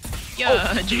 I got look.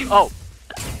 Yeah, Drew. Oh.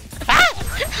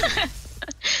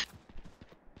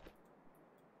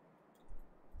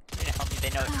 They help me. They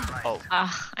know. Oh.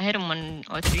 Ah, I hit him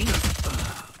 103.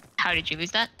 How did you lose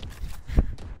that?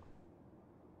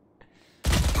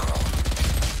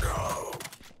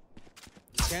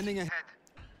 Standing ahead.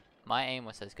 My aim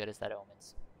was as good as that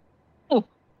omen's. Oh.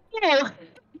 Yeah.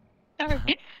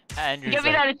 Sorry. Andrew's Give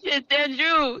me like, that assist,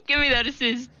 Andrew. Give me that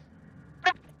assist.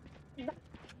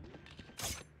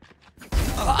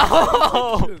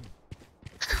 Oh!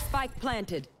 Spike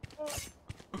planted.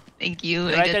 Thank you.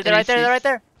 They're I right get there. that They're right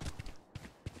there. They're right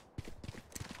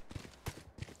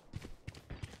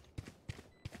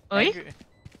assist. there.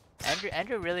 Oi?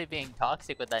 Andrew really being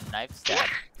toxic with that knife stab.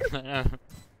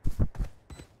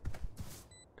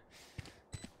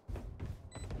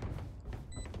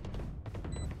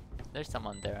 There's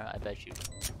someone there, I bet you.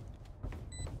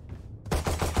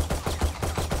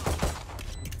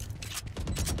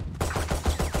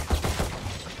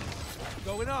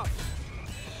 Going up.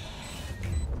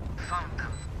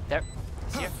 There.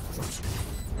 He's here.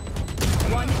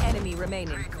 One enemy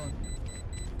remaining.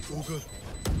 All good.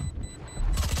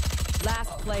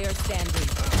 Last player standing.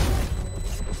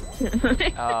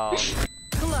 Oh.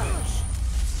 Clutch.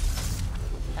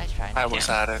 Nice try. I almost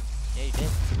had it. Yeah, you did.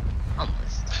 Almost.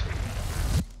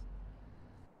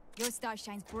 Your star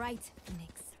shines bright,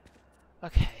 Phoenix.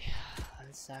 Okay.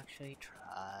 Let's actually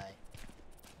try.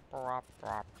 Bra,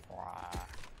 bra, bra.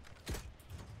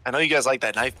 I know you guys like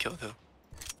that knife kill though.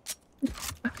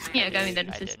 Yeah, got me that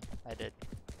I assist. did. I did.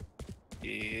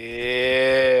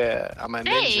 Yeah, I'm a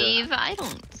ninja. Save? I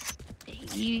don't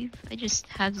save. I just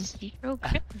have 0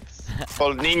 kills.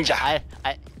 Full ninja.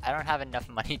 I don't have enough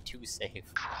money to save.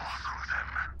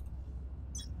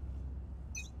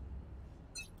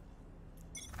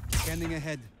 Standing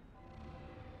ahead.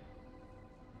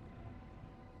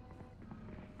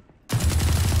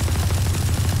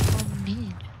 Oh,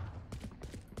 man.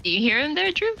 Do you hear him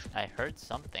there, Drew? I heard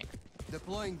something.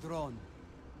 Deploying drone.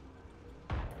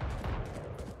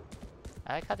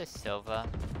 I like how the Silva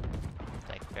is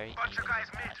like very evenly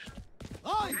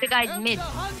matched. The guy's mid.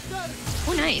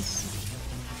 Oh, nice.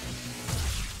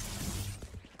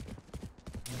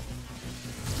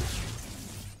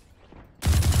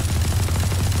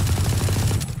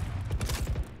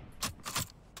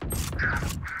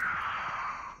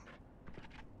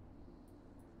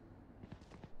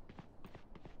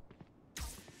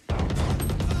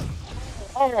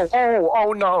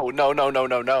 Oh no, no, no, no,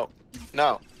 no, no.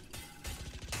 No.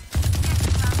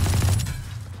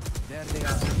 There they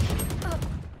are.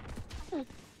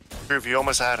 Groove, you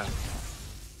almost had him.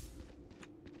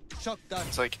 Shock done.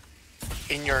 It's like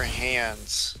in your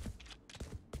hands.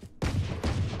 Ooh,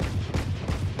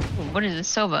 what is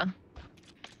this, Sova?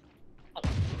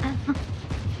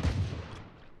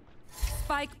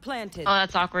 Spike planted. Oh,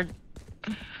 that's awkward.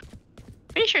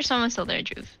 Pretty sure someone's still there,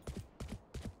 Juve.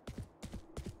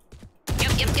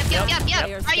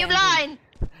 Yep. Are you blind?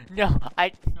 No,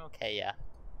 okay, yeah.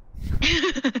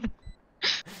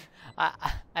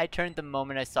 I turned the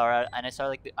moment I saw her, and I saw her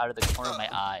like out of the corner of my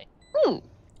eye. Ooh.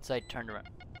 So I turned around.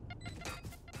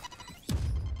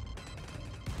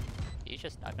 He's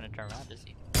just not gonna turn around, is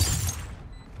he?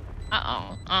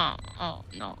 Uh-oh. Oh,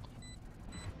 no.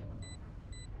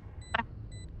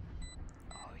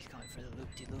 Oh, he's going for the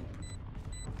loop-de-loop.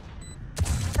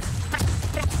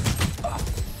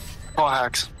 Oh,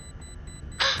 hacks.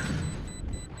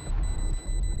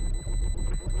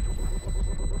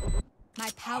 My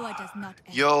power does not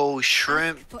end. Yo,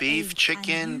 shrimp, Ask for beef, aid, and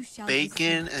chicken, you shall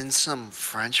bacon, receive. and some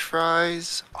French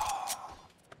fries. Oh,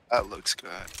 that looks good.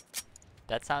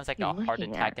 That sounds like You're a heart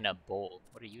looking attack at- in a bowl.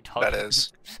 What are you talking That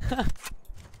is.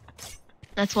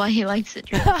 That's why he likes it,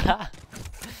 Drew. about?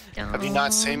 Have you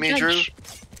not seen me, Don't Drew? judge.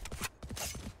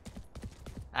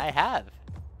 I have.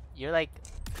 You're like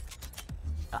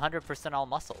 100% all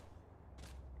muscle.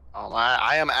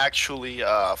 I am actually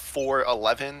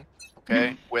 4'11",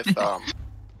 okay, with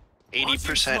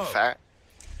 80% fat.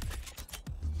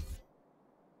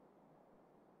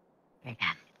 I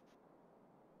don't.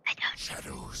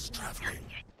 Shadows traveling.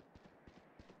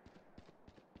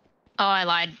 Oh, I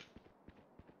lied.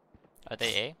 Are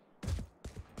they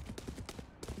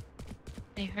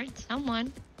A? I heard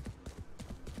someone.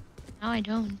 No, I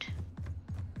don't.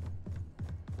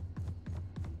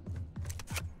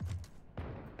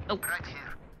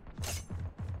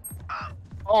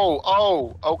 Oh.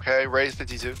 Oh, okay, raise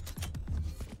 52.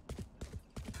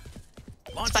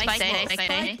 Spike day.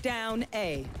 Spike down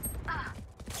A.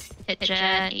 Hit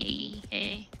jet.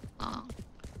 A. Long.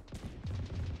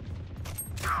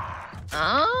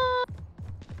 Oh.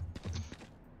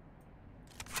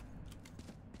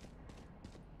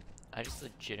 I just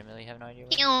legitimately have no idea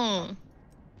what. Pew.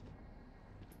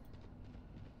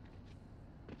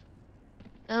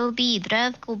 Go B,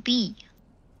 Drev. Go B.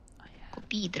 Oh, yeah. Go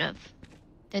B, Drev.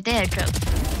 They're there,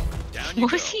 Drev. Down you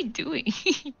What go. is he doing?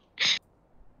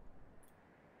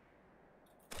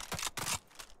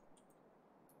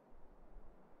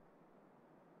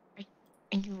 Are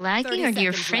you lagging 30 or do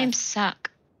your seconds frames left.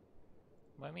 suck?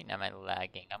 What do you mean am I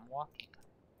lagging? I'm walking.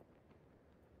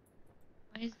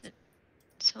 Why is it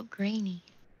so grainy?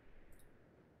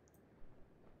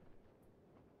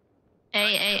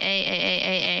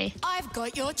 A. I've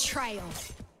got your trail.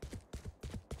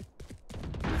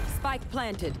 Spike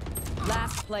planted.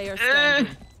 Last player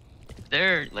standing.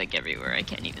 They're like everywhere. I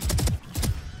can't even.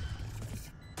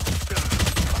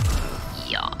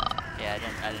 Yeah. Yeah,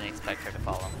 I didn't expect her to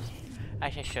follow.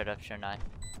 Actually, I should have, shouldn't I?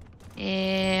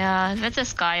 Yeah, that's a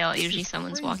sky. This Usually is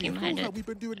someone's crazy. walking It behind feels it. like we've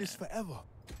been doing this forever.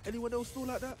 Anyone else feel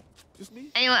like that? Just me?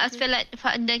 Anyone else feel like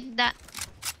that?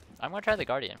 I'm gonna try the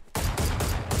Guardian.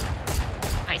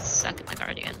 I suck at the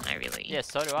Guardian. I really. Yeah,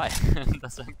 so do I.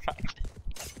 That's what I'm trying.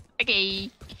 Okay.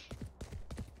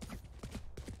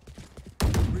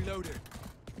 Reloading.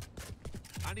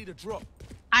 I need a drop.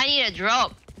 I need a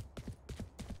drop.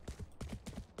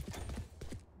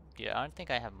 Yeah, I don't think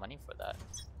I have money for that.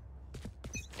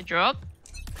 A drop?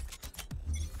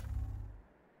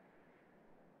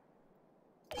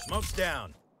 Smoke's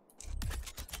down.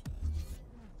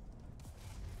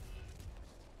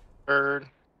 Bird.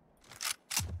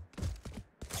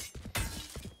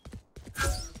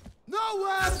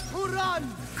 Nowhere to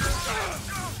run!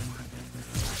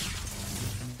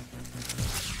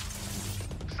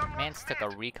 Mans took a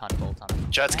recon bolt on me.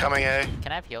 Jet's coming A.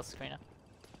 Can I have heals, Karina?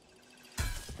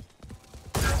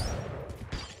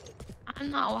 I'm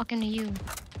not walking to you.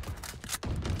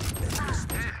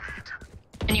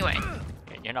 Anyway.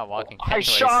 You're not walking. I anyways.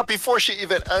 shot before she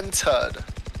even entered.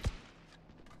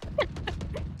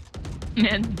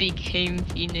 Man became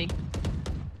Phoenix.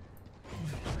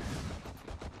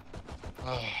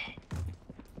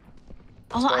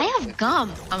 Oh, I have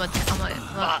gum. I'm gonna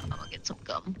get some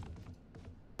gum.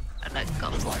 I like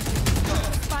gum.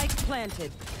 Spike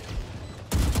planted.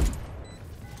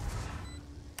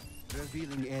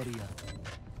 Revealing area.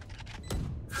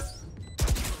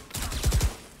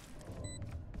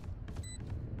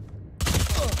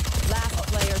 Last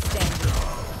player standing.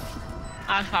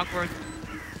 That's awkward.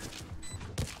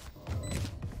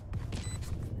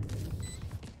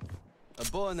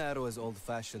 A bow and arrow is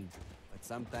old-fashioned, but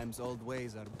sometimes old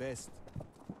ways are best.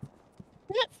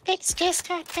 It's just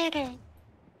got better.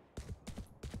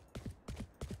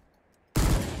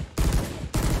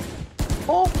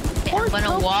 Okay, I'm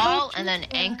gonna wall and then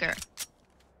anchor.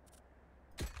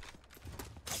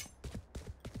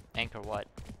 Anchor what?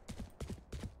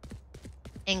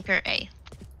 Anchor A.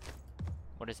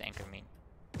 What does anchor mean?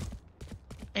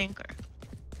 Anchor.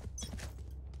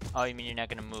 Oh, you mean you're not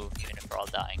gonna move even if we're all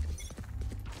dying?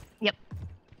 Yep.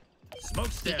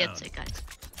 Smoke's He down. gets it, guys.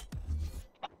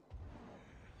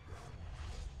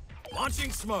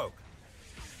 Launching smoke.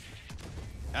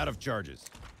 Out of charges.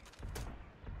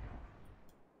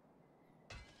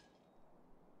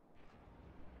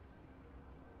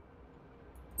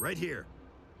 Right here.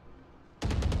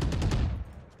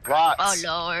 Rats. Oh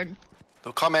lord.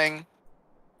 They're coming.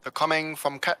 They're coming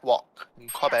from catwalk in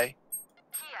Kobe.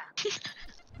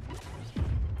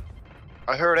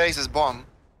 I heard Ace's bomb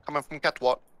coming from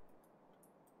catwalk.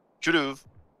 Juduv.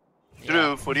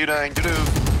 Juduv, what are you doing? Juduv.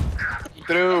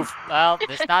 Juduv. Well,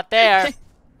 it's not there.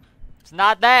 It's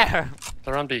not there.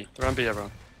 They're on B,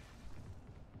 everyone.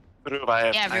 Juduv, I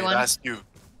everyone. asked you.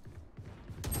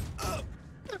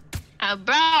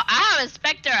 Bro, I have a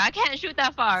Spectre. I can't shoot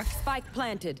that far. Spike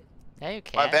planted. Yeah, you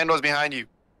My can. Vandal's behind you.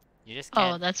 You just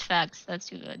Oh, can't. that's facts. That's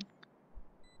too good.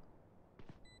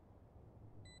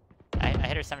 I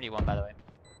hit her 71, by the way.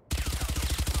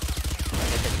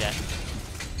 Hit the jet.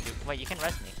 Wait, you can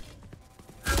rest me.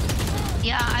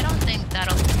 Yeah, I don't think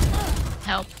that'll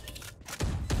help.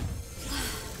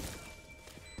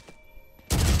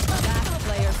 Last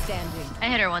player standing. I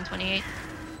hit her 128.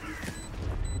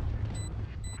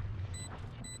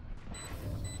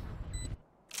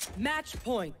 Match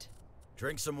point.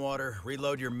 Drink some water,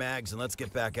 reload your mags, and let's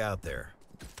get back out there.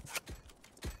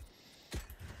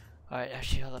 Alright,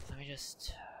 actually, hold up. Let me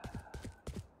just...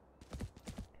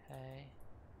 Okay.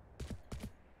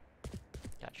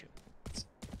 Got you.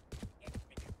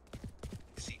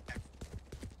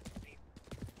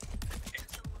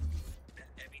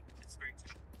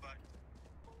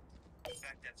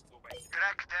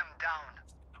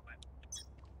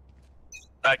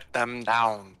 Track them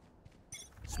down.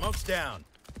 Smoke's down.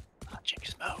 Launching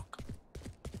smoke.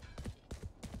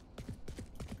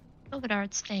 Look at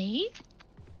Art Steve.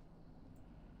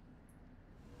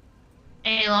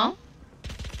 Hello?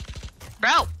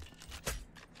 Bro!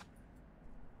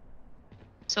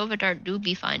 Silverdart do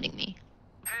be finding me.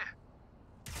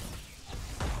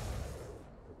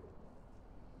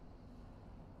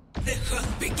 The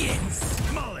hunt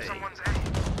begins. Molly.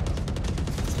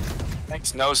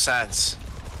 Makes no sense.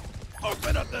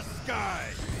 Open up the sky.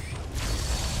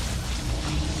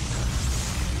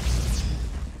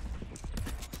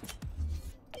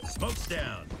 Smoke's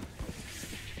down.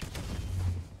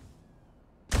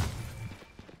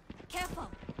 Careful.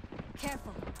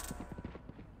 Careful.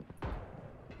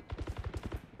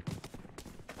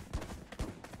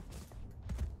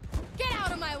 Get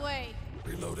out of my way.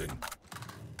 Reloading.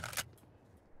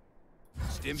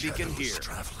 Stim beacon here.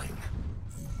 Traveling.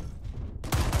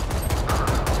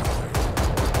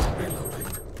 Reloading.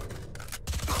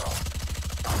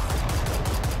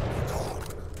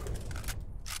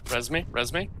 Res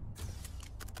me.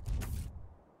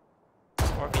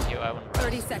 4v2, I wouldn't rest.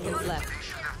 30 seconds left.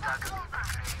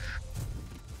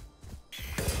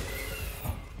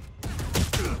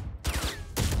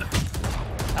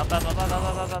 Up.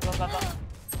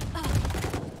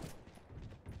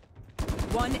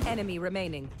 One enemy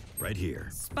remaining. Right here.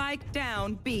 Spike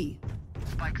down B.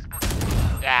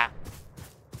 Yeah.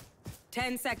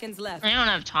 10 seconds left. I don't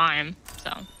have time,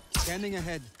 so. Scanning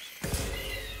ahead.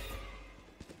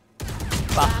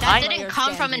 That Behind didn't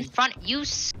come from in front. You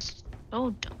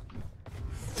so dumb.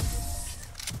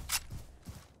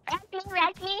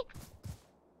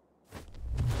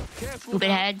 Careful. Stupid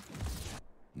head.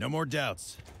 No more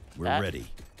doubts. We're That- ready.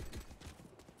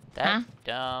 that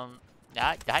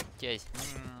that just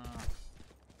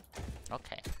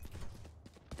okay.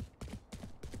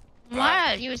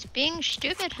 What? He was being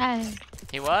stupid head.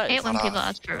 He was. I hate when Hold people on.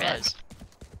 ask for He res. was.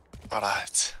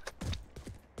 Alright.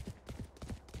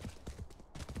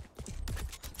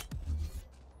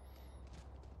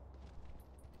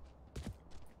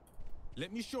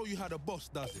 Let me show you how the boss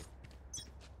does it.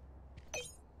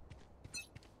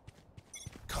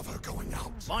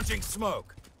 Launching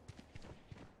smoke.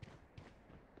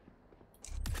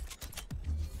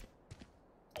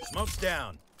 Smoke's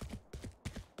down.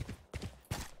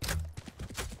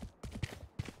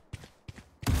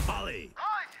 Molly.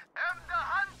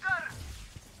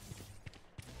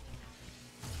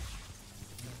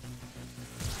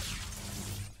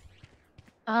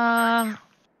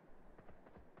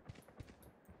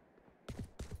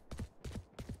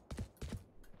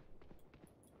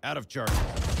 Out of charge.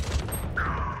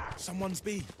 Someone's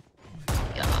B.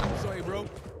 Yeah. Sorry, bro.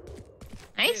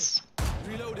 Nice.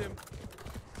 Reload him.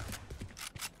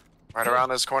 Right around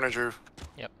this corner, Drew.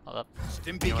 Yep, hold up.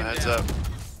 Stim Give beacon a heads down. up.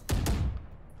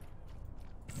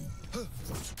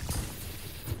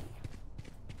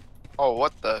 Oh,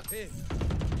 what the? Here.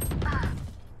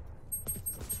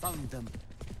 Found them.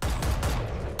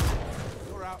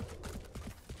 You're out.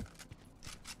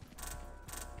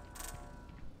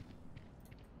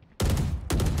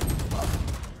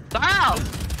 Wow.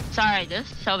 Sorry,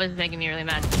 this Sova is making me really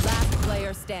mad. Last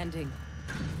player standing.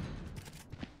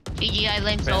 GG, I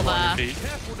lane Bam on your Sova. feet.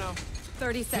 Careful now.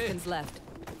 30 seconds left.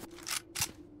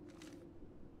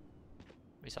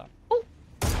 We saw.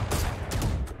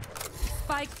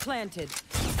 Spike planted.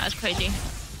 That's crazy.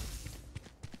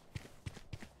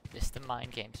 It's the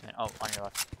mind games, man. Oh, on your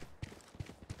left.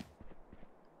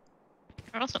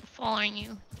 They're also following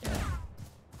you. Yeah.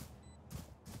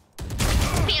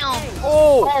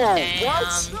 Oh, Damn. what?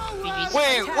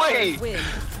 GG. Wait. Win.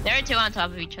 They're two on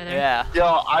top of each other. Yeah.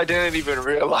 Yo, I didn't even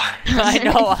realize. I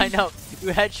know. You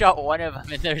headshot one of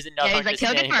them, and there's another Yeah, one he's like, just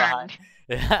kill standing behind.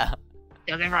 confirmed. Yeah.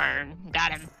 Kill confirmed.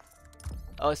 Got him.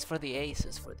 Oh, it's for the ace.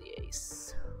 It's for the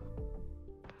ace.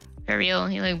 For real,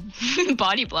 he like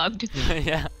body blocked.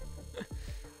 Yeah.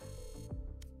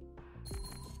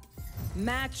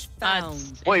 Match found.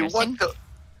 That's Wait, interesting. what the?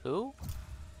 Who?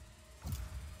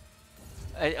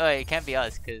 It can't be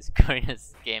us, cause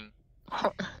Carina's game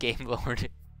lord,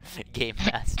 game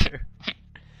master.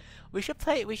 We should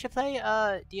play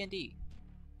D&D.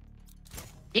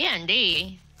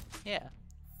 D&D. Yeah.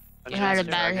 We had a Dungeons and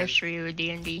bad Dragons. history with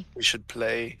D&D. We should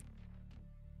play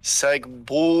Seg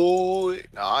Boy.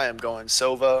 No, I am going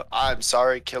Sova. I'm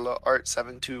sorry, Killer Art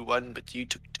 721, but you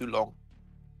took too long.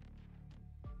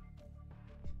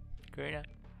 Carina.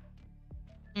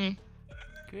 Hmm.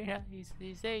 Carina, he's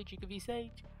Sage. You could be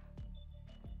Sage.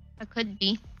 I could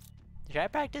be. Should I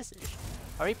practice?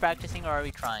 Are we practicing or are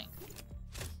we trying?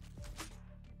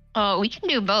 Oh, we can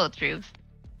do both, Drew.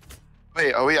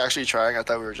 Wait, are we actually trying? I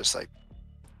thought we were just like.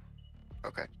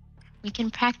 Okay. We can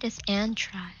practice and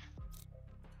try.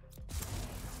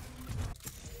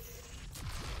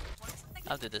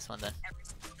 I'll do this one then.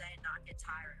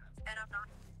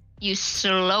 You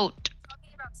sloat.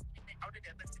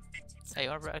 Hey, you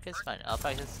wanna practice? Fine, I'll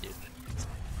practice too.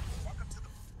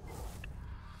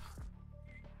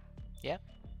 Yeah?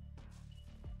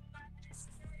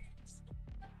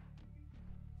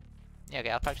 Yeah, okay,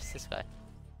 I'll practice this guy.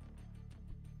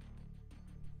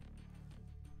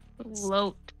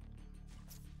 Sloat.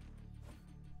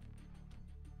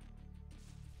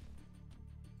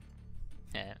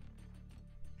 Yeah.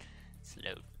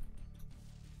 Slow.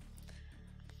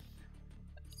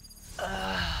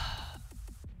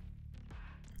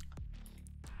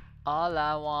 All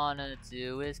I wanna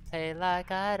do is play like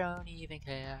I don't even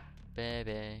care,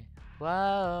 baby.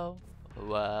 Whoa,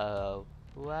 whoa,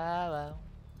 whoa.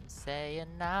 I'm saying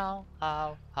now,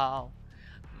 how,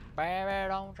 baby,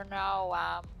 don't you know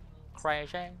I'm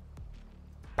crazy?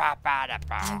 Ba ba da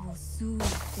I ba. will soothe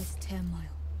this turmoil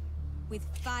with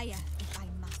fire if I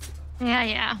must.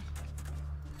 Yeah.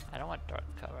 I don't want dark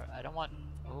cover. I don't want.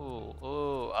 Ooh,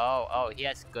 oh. He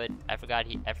has good. I forgot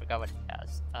what he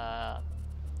has.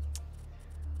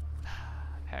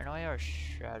 Paranoia or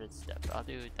Shrouded Step? I'll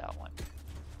do that one.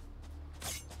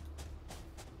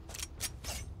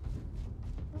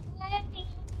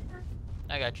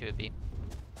 I got you, B.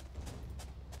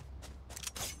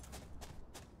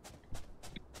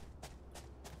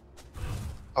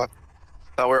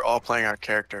 Thought we're all playing our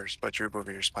characters, but Drew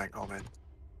over here's playing Omen.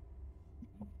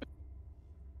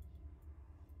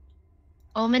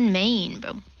 Omen main,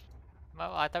 bro.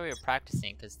 Well, I thought we were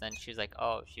practicing because then she was like,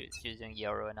 oh, she was doing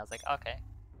Yoru, and I was like, okay.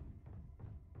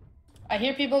 I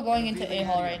hear people going into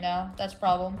A-hall right now. That's a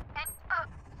problem.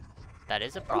 That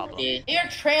is a problem. They're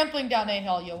trampling down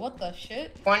A-hall, yo. What the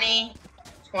shit? 20,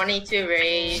 22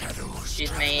 raid. She's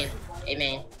main. A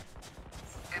main.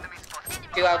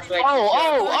 2 out switch.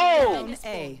 Oh! Down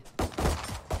A.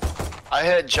 I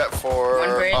hit Jet for. 1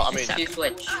 bridge, I mean, 2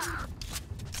 switch.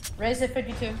 Raise at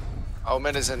 52.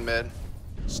 Omen is in mid.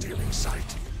 Stealing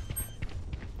sight.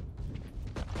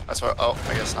 That's what. Oh,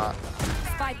 I guess not.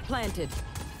 Spike planted.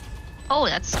 Oh,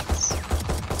 that sucks.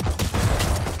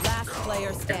 Last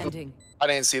player standing. I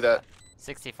didn't see that.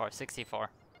 64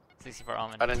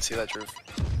 Omen. I didn't see that, Drew.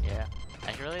 Yeah.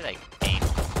 I should really like aim.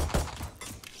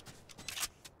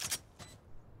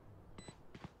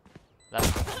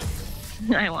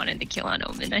 I wanted to kill on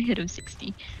Omen. I hit him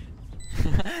 60.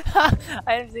 I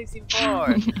am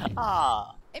 64.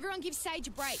 Ah. Everyone give Sage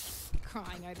a break.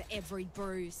 Crying over every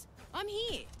bruise. I'm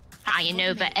here. Crying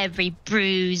over every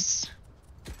bruise.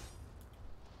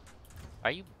 Are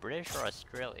you British or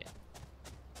Australian?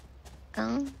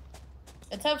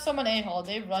 Let's have someone A-hole.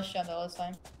 They rushed down the last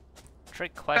time.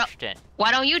 Trick question.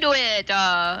 Why don't you do it?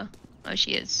 Oh,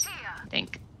 she is. I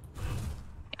think.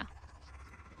 Yeah.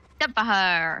 Good for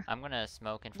her. I'm gonna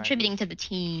smoke in front Contributing to the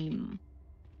team.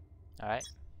 Alright.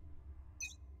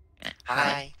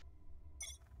 Hi.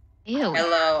 Ew.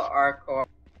 Hello, Arcor.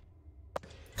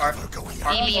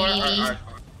 Arcor.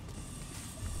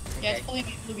 Yeah, it's fully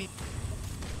B.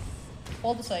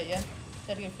 Hold the site, yeah?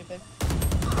 Gotta get big.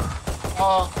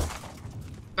 Oh.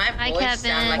 My Hi, voice Kevin.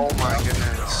 sound like... Oh my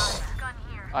goodness.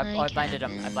 I blinded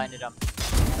him. I blinded him.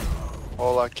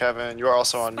 Hola, Kevin. You are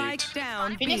also on mute. Spike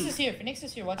down. Phoenix B. is here. Phoenix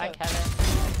is here. Watch Hi, out. Kevin.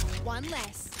 One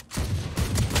less.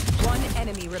 One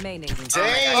enemy remaining.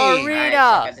 Dang!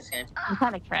 Arena! I'm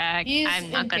kind of cracked. He's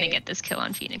I'm not in gonna cave. get this kill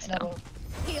on Phoenix though.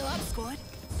 Heal up, squad.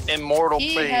 Immortal,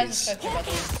 He has a please. spectre, by the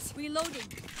way. Reloading.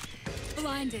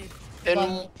 Blinded.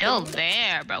 Still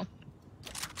there, bro.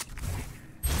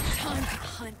 Time to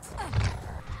hunt.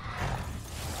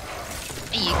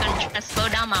 Hey, you gonna try to slow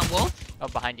down my wolf? Oh,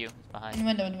 behind you. He's behind. In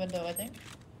window, I think.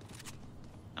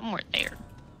 Somewhere there.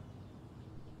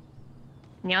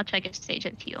 Yeah, I'll check if Sage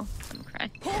has heal. I'm gonna cry.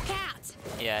 Hawk out.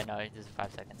 Yeah, no, this is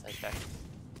 5 seconds. I checked.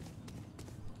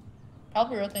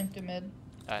 Probably rotating to mid.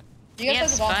 Alright. You guys Yeah,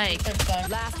 have the bomb Spike. for the first time.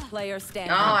 Last player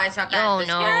standing. No, I suck at this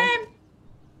game.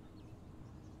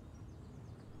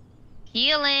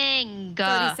 Healing!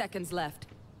 30 seconds left.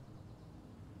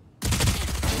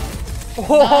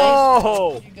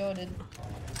 Whoa! Nice. You go, dude.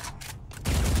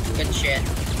 Good shit.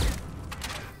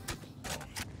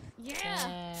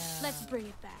 Yeah. Let's bring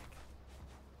it back.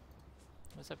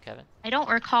 What's up, Kevin? I don't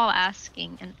recall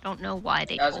asking and don't know why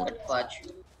they That was a told good clutch.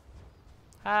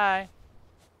 Hi.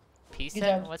 P Good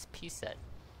set? job. What's P set?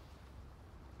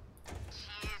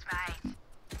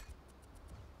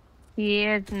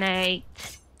 Cheers,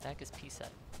 mate. The heck is P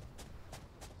set?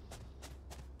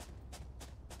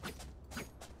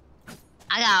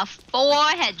 I got 4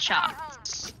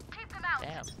 headshots.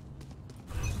 Damn.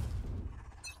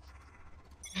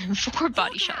 4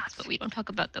 body shots, but we don't talk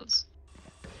about those.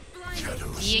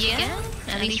 Yeah,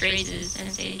 at least raises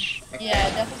and Sage. Yeah,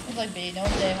 it definitely seems like B. No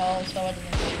one's A-hole, so I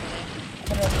didn't see anything.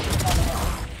 I'm gonna rotate the top of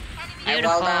I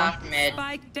walled off mid.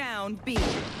 Spike down B. Does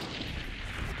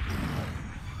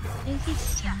he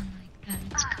sound like that?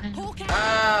 It's kind of...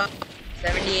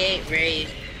 78 raise.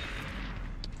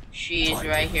 She's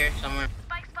right here somewhere.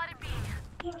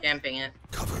 Camping it.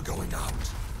 Cover going out.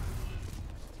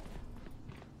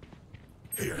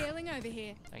 Here. Healing over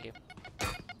here. Thank you.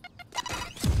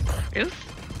 Roof?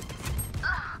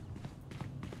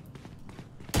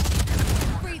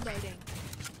 Reloading.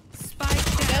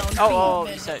 Spike down. Oh,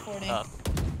 mid, you said. 40.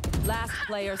 Last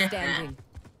player standing.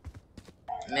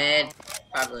 Mid.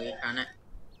 Probably on it.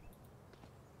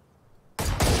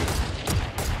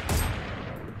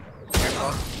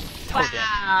 Careful.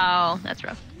 Wow, that's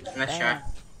rough. Nice shot.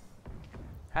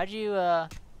 How'd you, I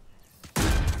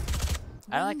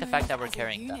don't like the fact that we're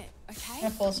carrying them.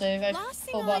 I'm full save. I Last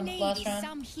thing full I bottom need last is round.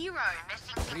 some hero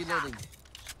messing Reloading.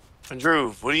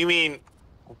 Drew, what do you mean,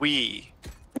 we?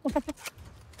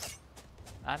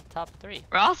 I'm top 3.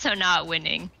 We're also not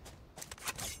winning.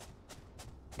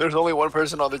 There's only one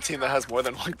person on the team that has more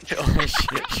than 1 kill.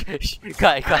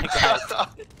 Guy.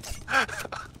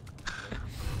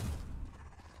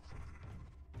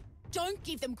 Don't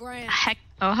give them ground. Heck.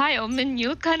 Oh, hi, Omen. You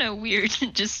look kind of weird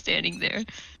just standing there.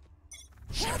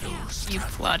 You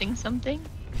plotting something?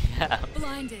 Yeah.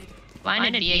 Blinded.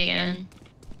 Blinded me again.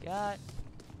 Got.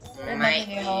 There's Might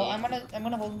nothing A-hole. I'm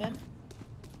gonna hold mid.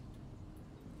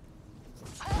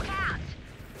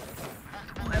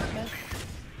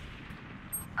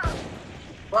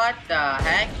 What the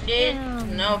heck, dude?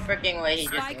 Damn. No freaking way he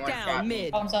just Spike one down shot me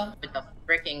mid. Bombs on. with the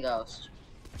freaking ghost.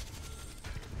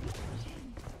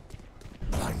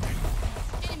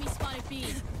 Enemy spotted B.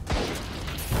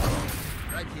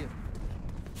 Right here.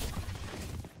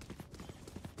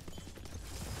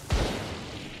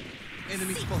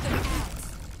 Enemy Seek spotted. them out.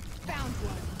 Found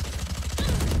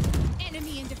one.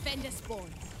 Enemy and defender spawn.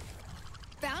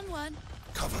 Found one.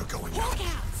 Cover going Walk out.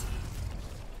 out.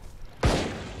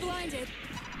 Blinded.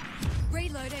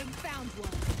 Reloading. Found one.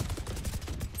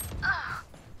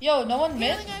 Yo, no one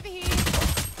mid? Healing over here.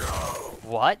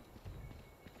 What?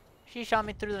 She shot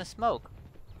me through the smoke.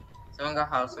 Someone go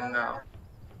house, someone go house.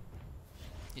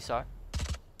 You saw her?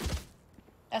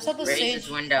 I saw the Raise sage his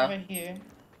window. over here.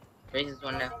 Raise his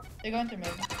window. They're going through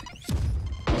mid.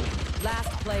 Last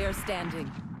player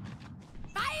standing.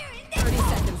 Fire in 30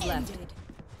 seconds left.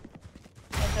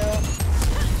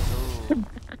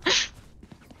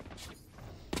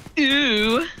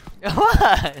 Ooh.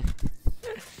 What?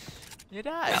 You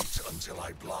died. Until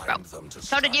I blind them to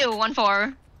So did you.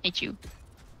 1-4. Hate you.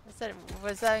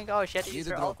 What's that? Oh, she had to use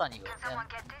Need her a ult on you.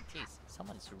 Jeez,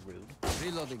 someone's rude.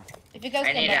 Reloading. If you guys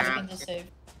I come need back, you a- can just save.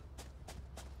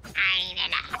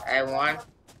 I want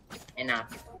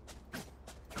enough.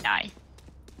 Die.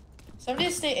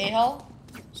 Somebody stay A-hole.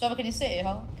 So can you stay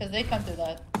A-hole? Because they come through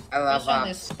that. I love This time they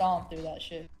ops. stomp through that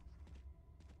shit.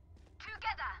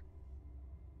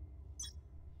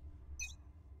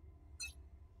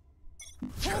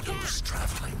 Shadows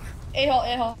traveling. A-hole,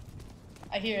 A-hole.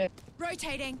 I hear it.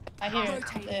 Rotating. I hear it.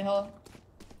 Rotating. A-hole.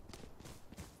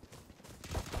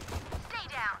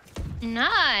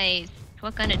 Nice.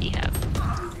 What gun did he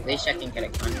have? At least I can get a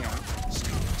gun now.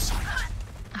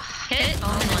 Hit.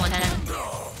 Oh, 110.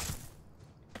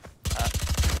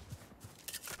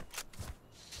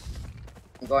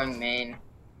 I'm going main.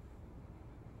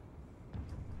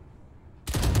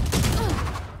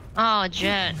 Oh,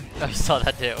 Jet. I saw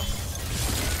that too.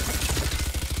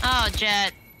 Oh,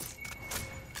 Jet.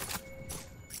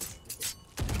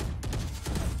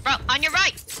 Bro, on your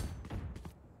right.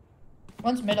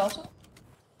 One's mid also.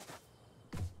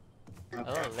 A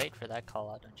little late for that call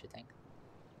out, don't you think?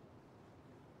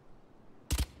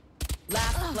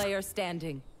 Last player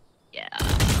standing. Yeah.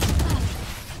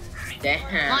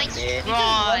 Damn, Nice dude.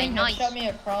 try. Nice. Shot me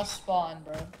across spawn,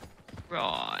 bro.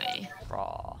 Roy.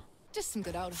 Raw. Just some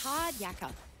good old hard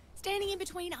yakka. Standing in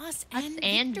between us and,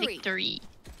 And victory. victory.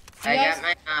 I guys- got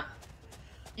my map.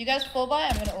 You guys full buy?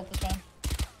 I'm gonna ult this round.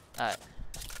 Alright.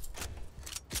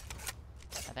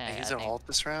 He's gonna ult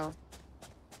this round.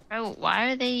 Bro,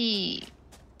 why are they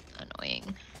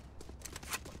annoying?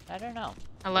 I don't know.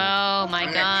 Hello, my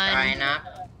I'm gonna try gun. not.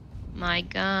 My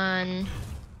gun.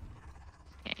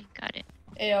 Okay, got it.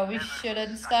 Yeah, we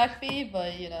shouldn't stack B,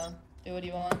 but you know, do what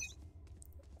you want.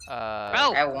 Bro,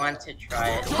 I want to try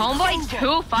it. Homeboy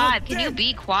 2-5. Can you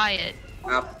be quiet?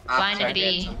 I'll Find it try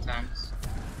B. it sometimes.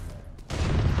 I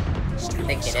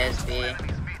think it is B.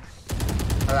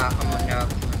 Hold on, come on, no.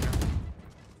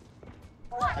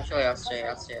 Actually, I'll stay.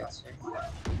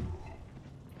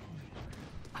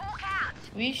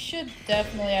 We should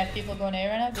definitely have people going A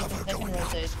right now because they can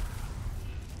rotate.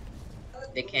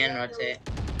 They can rotate.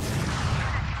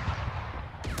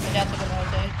 They have to go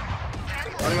rotate.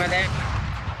 One more there.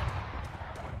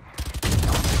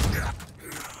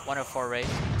 104 rate.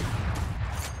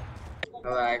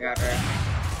 Oh, I got her.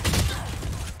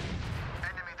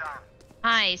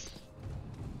 Nice.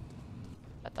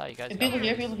 I thought you guys Hey, got people her.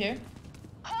 here, people here.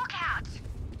 I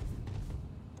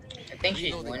think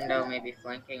she's window, maybe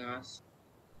flanking us.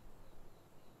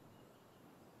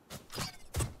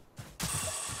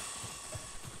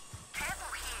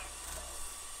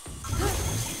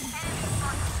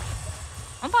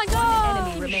 Oh my god.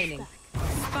 Enemy remaining.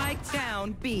 Spike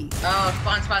down B. Oh,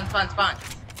 spawn.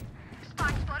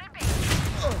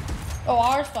 Oh,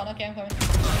 our spawn. Okay, I'm coming.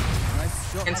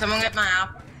 Nice shot. Can someone get my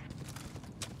app?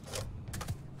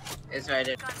 It's right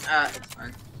there. It's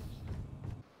fine.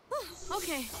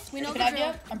 Okay, we know Can the I drill.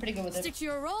 have you? I'm pretty good with Stick it. to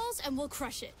your roles and we'll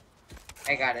crush it.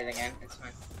 I got it again. It's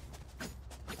fine.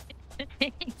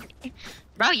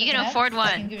 Bro, you can afford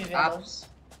I can one. give you vandals.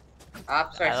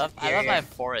 Ops are I love superior. my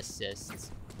 4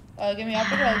 assists. Give me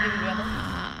upper, I'll give you vandals.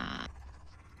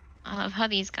 I love how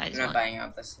these guys I'm not want. buying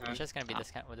up this time. It's just gonna be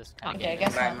this kind with this kind Okay, I of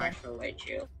guess game. Buy not. Marshall Light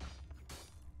Shield.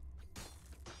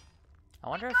 I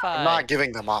wonder if I'm not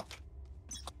giving them up.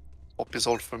 Op is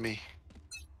old for me.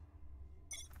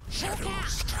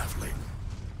 Shadows traveling.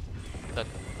 Look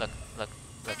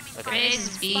at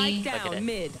Praise it. be. Spike Look at down it.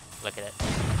 mid. Look at it.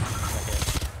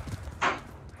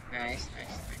 Nice.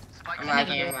 I'm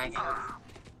lagging.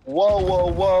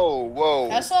 Whoa.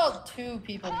 I saw 2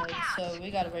 people mid, so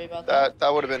we gotta worry about that.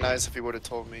 That would have been nice if you would have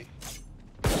told me.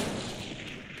 That would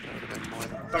have been more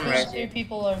than- From There's 3 Resi.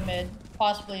 people are mid,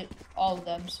 possibly all of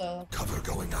them, so. Cover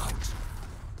going out.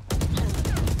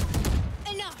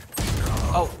 Enough.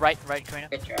 Oh, right, Karina.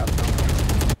 Good job.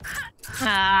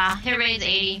 Hit rate is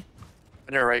 80.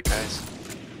 And you're right, guys.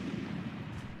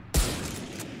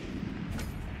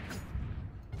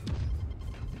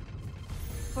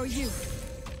 For you.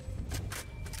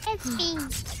 It's me.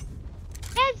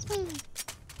 It's me.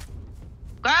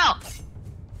 Girl.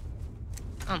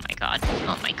 Oh my god.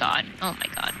 Oh my god. Oh my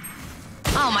god.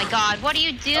 Oh my god, what are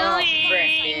you doing? Oh,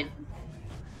 frick, dude.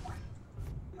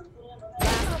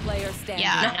 Last player standing.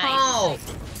 Yeah, No!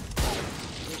 nice.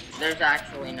 There's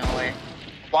actually no way.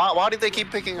 Why did they keep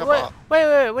picking up?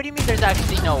 Wait, what do you mean there's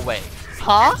actually no way?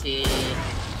 Huh? See?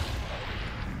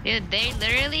 Dude, they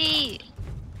literally...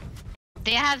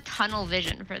 They have tunnel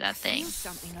vision for that thing.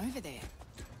 Something over there.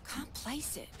 Can't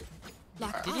place it.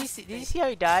 Like Did you see how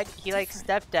he died? He like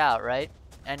stepped out, right?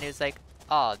 And he was like,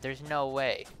 oh, there's no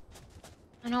way.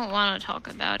 I don't want to talk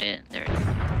about it. They're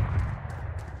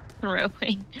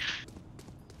throwing.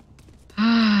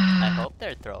 I hope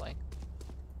they're throwing.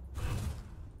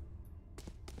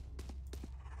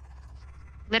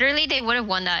 Literally, they would have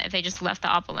won that if they just left the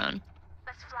op alone.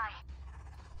 Let's fly.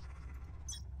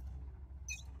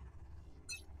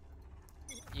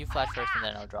 You flash first and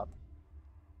then I'll drop.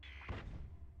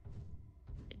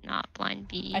 Did not blind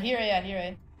B. I hear A, I hear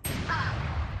A.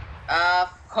 Of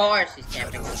course he's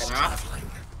camping with them off.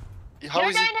 How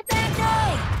is he?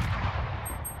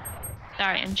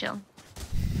 Sorry, I'm chill.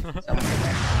 Someone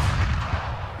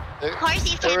Of course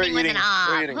he's They were camping with an eating- op.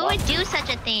 they were eating Who would lunch. do such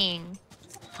a thing?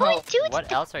 Who would do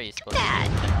What else are you supposed to that?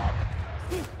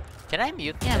 do? Can I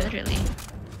mute Yeah, them? literally.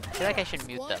 I feel like I should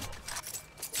mute them.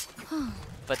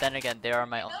 But then again, they are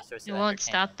my only source It of won't entertainment.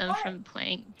 stop them from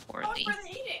playing poorly.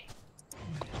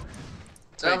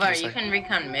 Silver, you can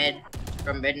recon mid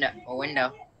from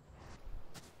window.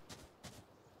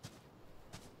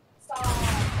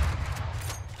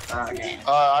 Oh, damn.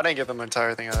 I didn't get the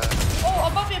entire thing of that. Oh,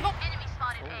 above me, above me.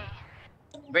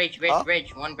 Bridge, Huh?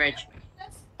 bridge, one bridge.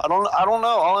 I don't know.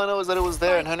 All I know is that it was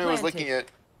there and Henry was Planted. licking it,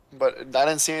 but I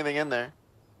didn't see anything in there.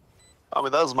 I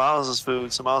mean, that was Miles'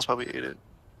 food, so Miles probably ate it.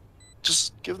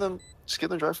 Just give them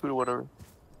dry food or whatever.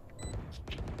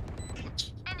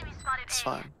 It's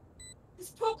fine. This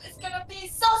poop is gonna be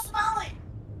so smelly.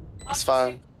 It's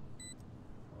fine.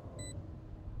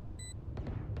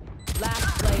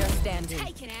 Last player standing.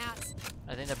 Taken out.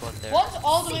 I think they're both there. One's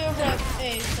all the way over at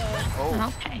A, so.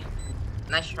 Oh, Okay.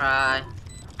 Nice try.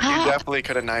 you definitely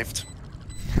could have knifed.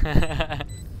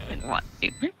 What?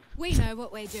 We know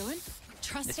what we're doing.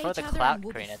 Trust It's each for the other clout, and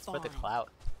we'll be Carina. It's for the fine. clout.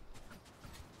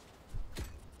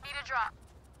 Need a drop.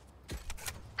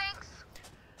 Thanks.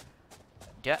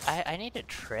 Yeah, I need to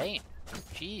train.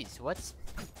 Jeez,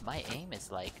 my aim is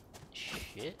like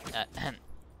shit.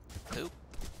 Poop.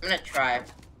 I'm gonna try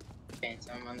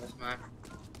Phantom on this map.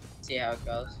 See how it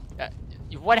goes.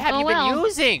 What have you been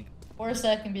using? Or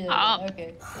that can be the Up.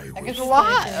 okay. I guess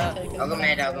What? I'll go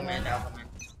mid. I'm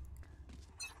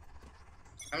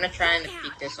gonna try and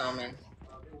peek this omen.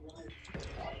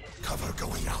 Cover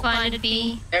going out. Blind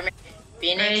B. They're mid.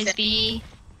 Phoenix. Raise B.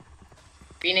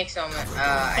 Phoenix omen.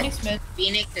 Phoenix mid.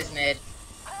 Phoenix is mid.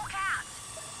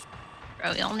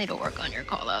 Bro, y'all need to work on your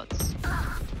callouts.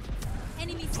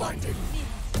 Enemy spotted.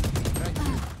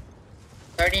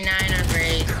 39 on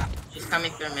raise. She's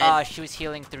coming through mid. She was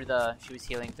healing through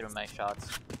my shots.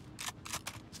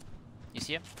 You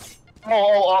see him?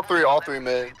 Oh, all three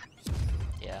mid.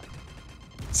 Yeah.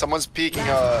 Someone's peeking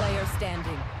Last player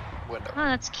standing. window. Oh,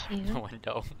 that's cute.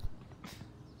 Window.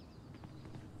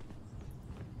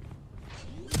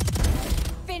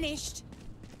 Finished.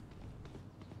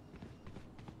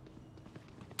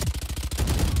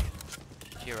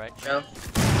 To your right. Joe.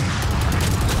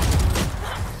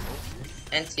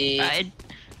 NT. Died.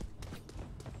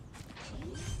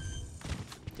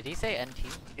 Did he say NT?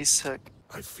 He's sick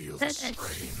I feel the That-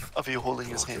 strain. of you holding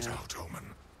his Work it hand. out,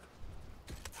 Omen.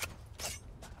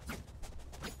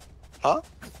 Huh?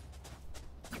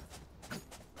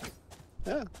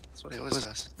 Yeah, that's what he always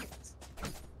says.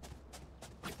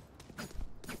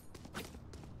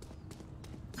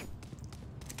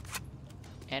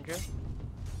 Andrew?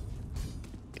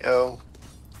 Yo,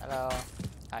 Hello.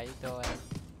 How you doing?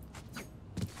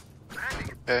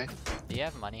 okay. Do you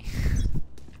have money?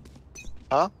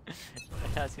 Huh?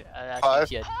 I was asking Five.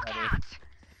 if you had money.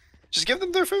 Just give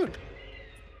them their food.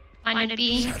 Blind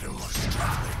B. Shadows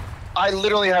traveling. I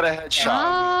literally had a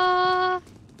headshot.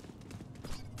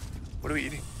 What are we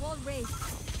eating? Wall raised.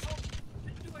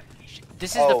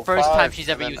 This is the first time she's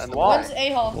ever and used then wall. One's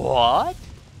A hole. What?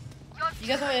 You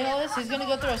guys know what A hole is? He's gonna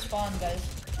go through a spawn, guys.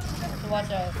 So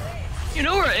watch out. You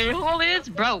know where A-hole is?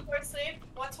 Bro.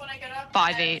 What's when I get up?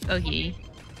 5'8". Okay.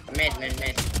 Mid.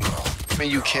 I mean,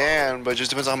 you can, but it just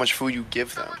depends on how much food you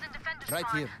give them. Right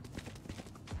here.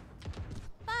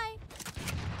 Bye.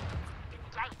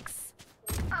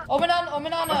 Omen on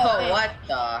Oh, A. what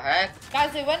the heck?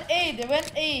 Guys, they went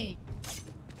A.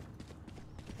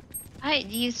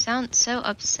 You sound so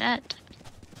upset.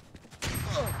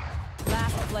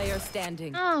 Last player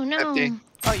standing. Oh no. 50.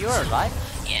 Oh, you're alive?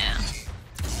 Yeah.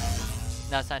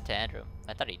 No, it's not to Andrew.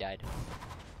 I thought he died.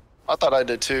 I thought I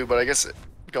did too, but I guess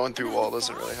going through wall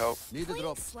doesn't really help. Need a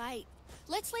drop. Slate.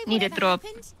 Let's leave Need a whatever drop.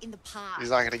 happened in the past. He's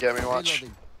not gonna get me much.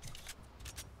 Reloading.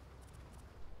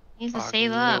 He needs to Fuck,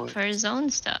 save you up know it. for his own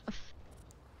stuff.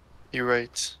 You're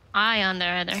right. I, on the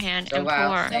other hand, So am wow.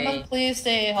 poor. Hey. Someone please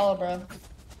stay hollow, bro.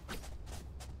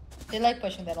 They like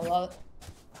pushing that a lot.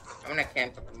 I'm gonna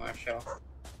camp with the Marshall.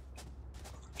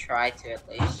 Try to at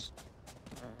least.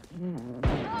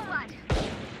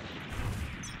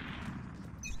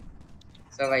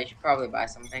 So like, you should probably buy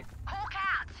something.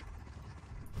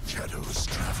 Shadows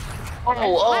traveling.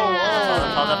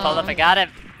 Hold up, I got him.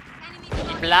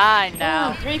 He's blind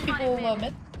now. 3 people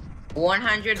mid.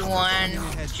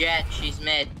 101 Jet, she's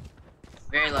mid.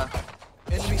 Very low.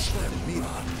 Enemy spotted. Me.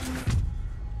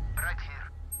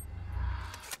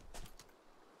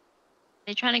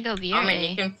 They trying to go B or I mean, you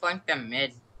A? can flank them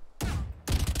mid.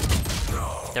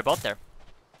 They're both there.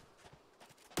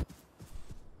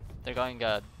 They're going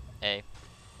A.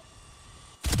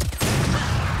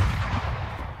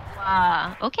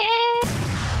 Wow. Okay.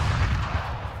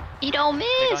 You don't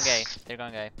miss. They're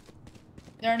going A.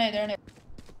 They're in A, they're in A.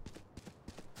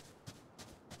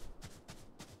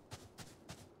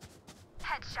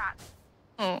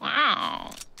 Oh wow.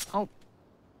 Oh.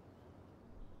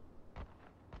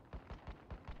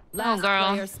 Last girl.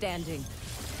 player standing.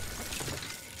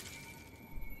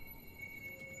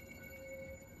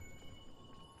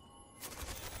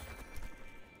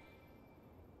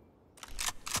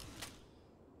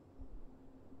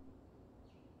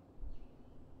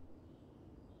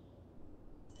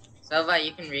 Silva,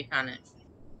 you can recon it.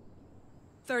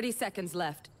 30 seconds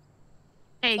left.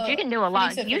 Hey, you can do a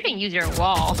lot. Phoenix, You can use your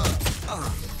wall.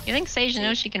 You think Sage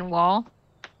knows she can wall?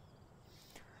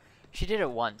 She did it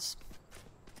once.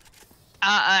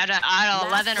 Out of 11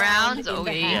 Last round rounds? in the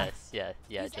Okay. half. Yeah,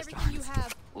 Use just everything you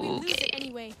have. We lose Okay. it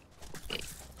anyway.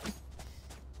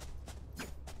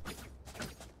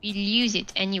 We lose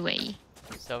it anyway.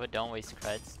 Sova, don't waste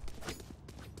creds.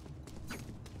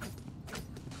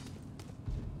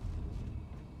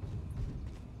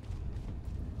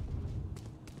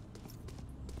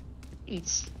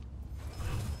 It's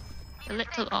a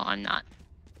little. Oh, I'm not.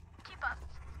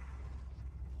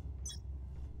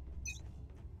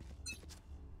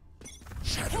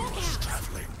 Shadows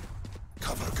traveling.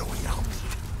 Cover going out.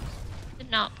 Did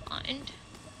not blind.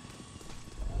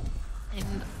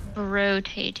 I'm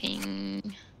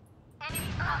rotating.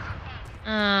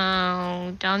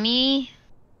 Oh, dummy.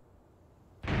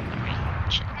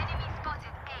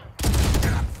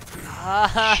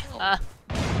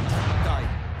 Die.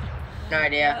 No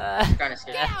idea. Trying to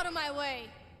see. Get out of my way.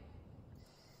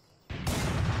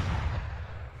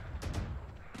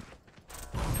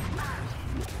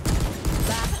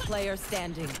 Last player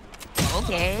standing.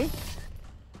 Okay.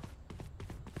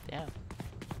 Damn.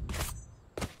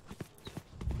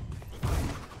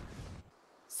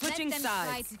 Switching Let them try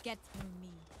sides. to get through me.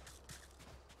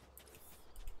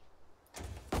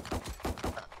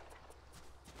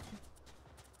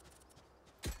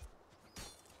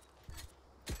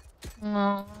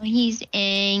 Oh, he's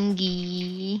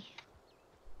angry.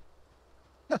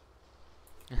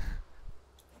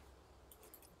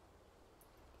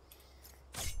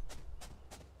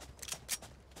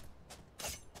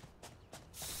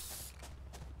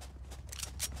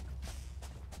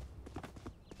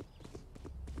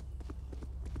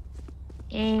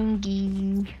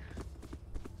 Angry.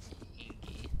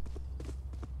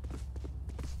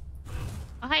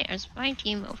 Oh, hi, there's my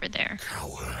team over there.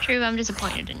 True, I'm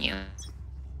disappointed in you.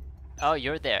 Oh,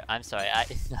 you're there. I'm sorry.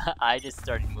 I just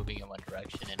started moving in one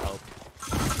direction and hope.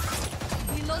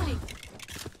 Reloading.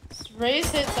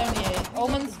 Raze hit 78.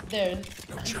 Omen's there. No You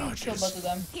can kill charges. both of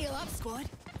them. Heal up, squad.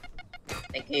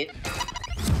 Thank you.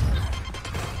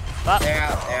 Ah. They're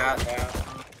out, they're out, they're out.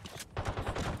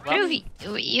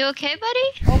 True, you okay,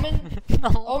 buddy? Omen,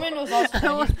 No. Omen was also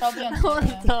there. He's probably on I want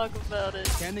to yeah. talk about it.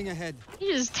 Scanning ahead.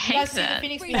 You just You take guys see the that.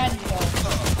 Phoenix behind you,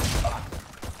 though.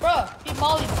 Bro, he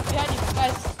mollied behind you,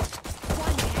 guys.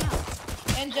 One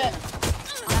down. And Jet.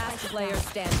 Last player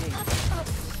standing.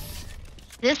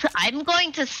 This, I'm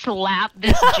going to slap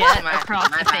this jet across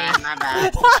my the bad, face. my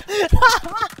bad.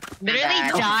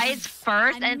 Literally bad. dies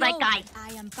first, and it's like, know guys, I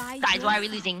am by guys, your why are we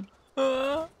losing?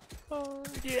 Oh,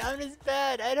 dude, I'm just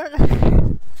bad. I don't know.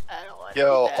 I don't want to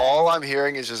Yo, be bad. all I'm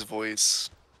hearing is just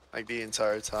voice. Like the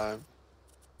entire time.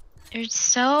 They're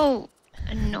so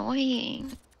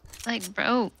annoying. Like,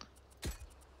 bro.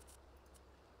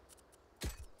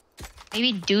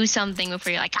 Maybe do something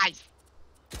before you're like, guys,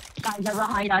 are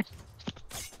behind us.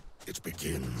 It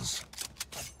begins.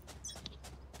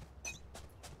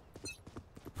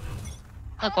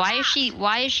 Look, why is she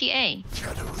A?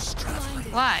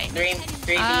 Why? 3B,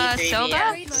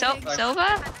 Sova?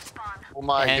 Sova? Oh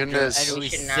my goodness. And we We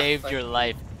should not saved push. your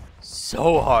life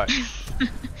so hard.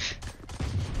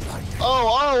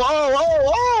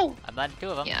 Oh! I'm letting two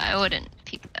of them. Yeah, I wouldn't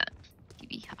peek that. He'd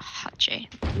be hot J.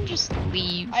 Just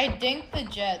leave. I dinked the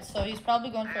jet, so he's probably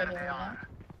going for a hill right now.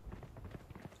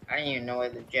 I don't even know where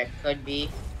the jet could be.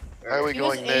 Why are we He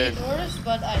was going A mid? doors,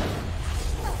 but I.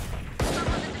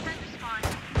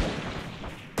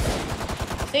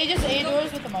 They just A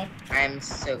doors with the mark. I'm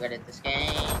so good at this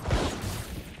game.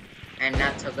 I'm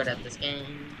not so good at this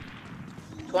game.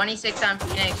 26 on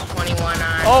Phoenix, 21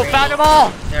 on. Oh, Raid. found them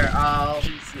all! They're all.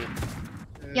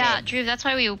 Yeah, mid. Drew, that's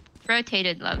why we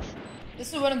rotated, love.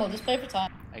 This is winnable. Just play for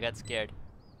time. I got scared.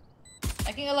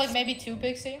 I can get like maybe 2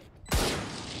 picks here. You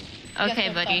guys Okay, play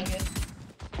for buddy. time,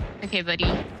 okay? Okay, buddy.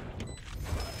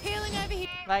 Healing over here.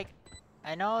 Like,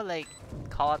 I know like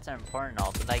callouts are important and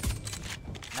all, but like,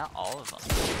 not all of them.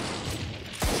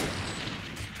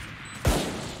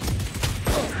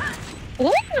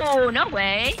 Ooh, no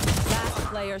way. Last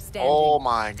player standing. Oh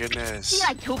my goodness. You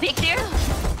got 2 picks here?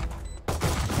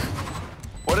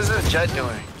 What is this jet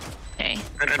doing? Okay.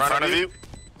 In front of you?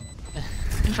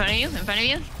 In front of you? In front of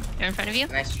you? They're in front of you?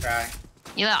 Nice try.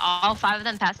 You let all 5 of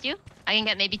them past you? I can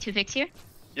get maybe 2 picks here?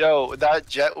 Yo, that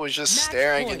jet was just Match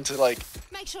staring point. into like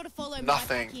Make sure to follow me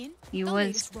Nothing. back in. He They'll lead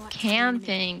was us right to the enemy.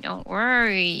 camping, don't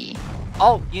worry.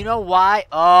 Oh, you know why?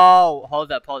 Oh,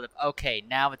 hold up. Okay,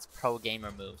 now it's pro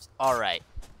gamer moves. Alright.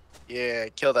 yeah,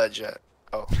 kill that jet.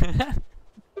 Oh.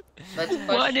 Let's push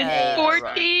 1 in A.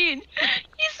 14! He's 1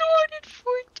 in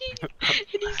 14!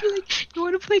 And he's like, you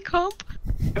wanna play comp?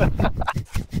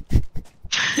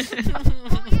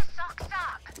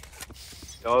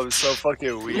 Yo, I'm so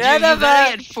fucking weak. Yeah. Dude, you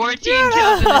better get 14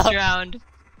 kills in up. this round.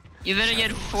 You better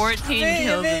get 14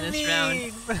 kills in this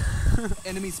round.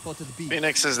 Enemy spotted B.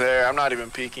 Phoenix is there. I'm not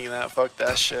even peeking that. Fuck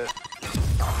that shit.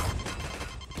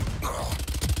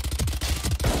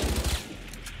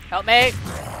 Help me!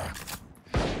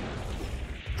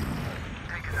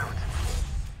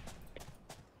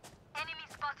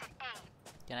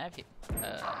 Can I have you? Could I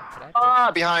have you?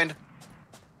 Ah, behind.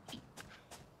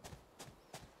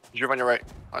 Drew on your right.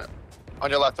 On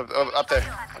your left, up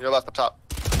there. On your left, up top.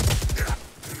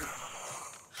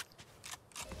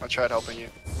 I tried helping you.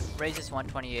 Raze is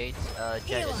 128,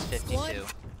 Jet is 52.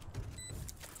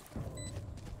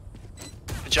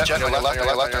 Jet, on your left, on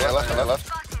your left, on your left, on your left.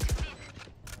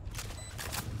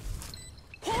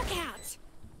 Hawk out.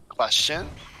 Question.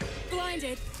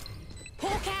 Blinded.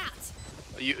 Hawk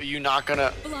out. Are you not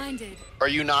gonna, Blinded. are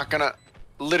you not gonna,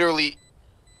 literally,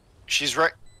 she's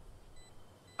right.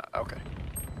 Okay.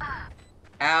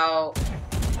 Ow.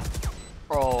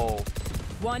 Bro.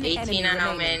 1 18 enemy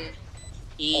on remaining. Omen.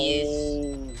 He's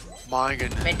Oh my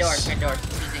goodness. mid doors, mid doors.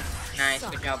 Nice,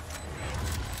 good job.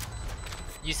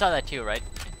 You saw that too, right,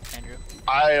 Andrew?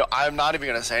 I'm not even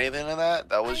gonna say anything to that.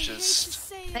 That was just.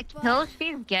 The kills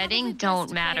she's getting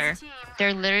don't matter.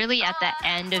 They're literally at the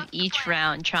end of each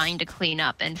round trying to clean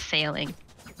up and failing.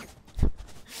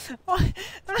 I'm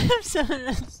so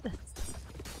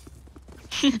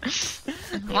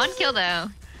One kill though.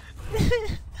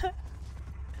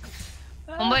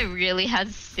 Homeboy really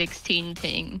has 16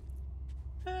 ping.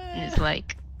 And it's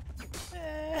like,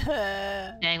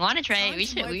 dang, wanna trade? We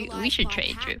should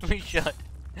trade, Drew. We should.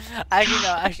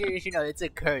 Actually, no, it's a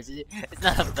curse. It's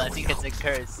not a blessing, it's a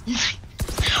curse.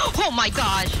 Oh my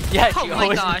gosh! Yeah, Oh she my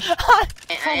always, gosh!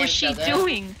 What was she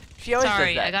doing? She always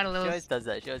Sorry, does that. I got a little. She always does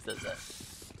that. She always does that.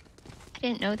 I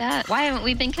didn't know that. Why haven't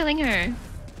we been killing her?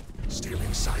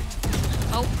 Stealing sight.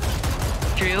 Oh,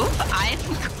 Drew, I'm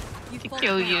going to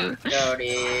kill you. Go,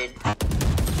 dude.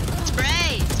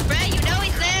 Spray! Spray! You know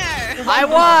he's there! I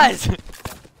was!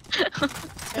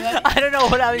 I don't know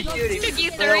what I was shooting. Took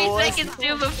you but it 3 was- seconds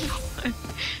to before.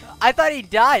 I thought he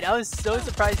died. I was so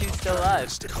surprised he was still alive.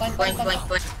 Blink, Blink, blink,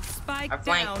 blink. Spike Our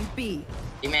flank. down B.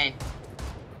 You man.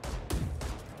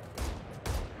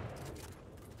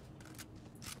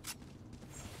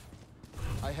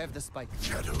 I have the spike.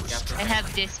 I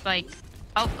have this spike.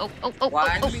 Oh, oh, oh, oh, One,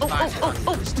 oh, oh, oh, oh,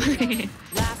 oh.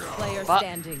 Last player Fuck.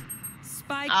 standing.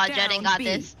 Spike Ah, down Jet ain't got B.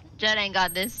 this. Jet ain't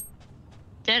got this.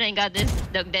 Jet ain't got this.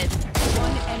 Look, dead.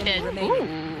 1 enemy Dead. remaining.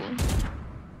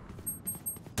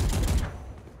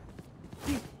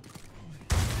 Ooh.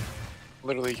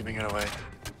 Literally giving it away.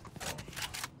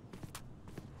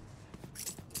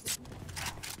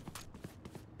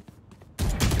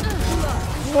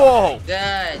 Whoa!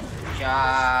 Good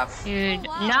job. Dude,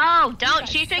 no, don't.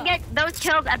 She should get those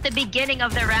kills at the beginning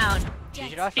of the round. She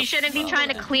should also She shouldn't be trying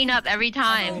to clean up every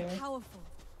time. Powerful.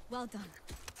 Well done.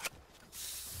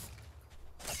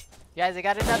 Guys, I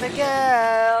got another kill!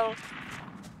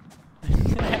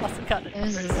 I also got It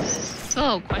was another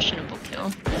so questionable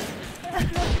kill.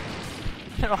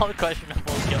 They're all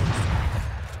questionable kills.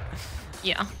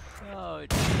 Yeah. Oh,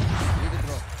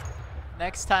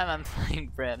 next time I'm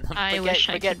playing Brim. I wish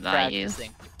I forget could buy you.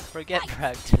 practicing. Forget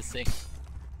practicing.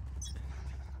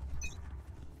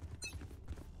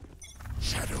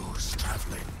 Shadows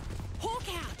traveling. Hawk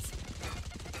out.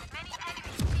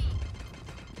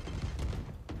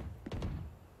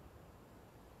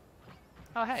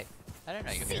 Oh hey, I didn't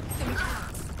know you were here.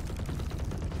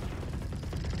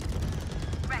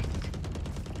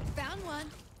 Found one.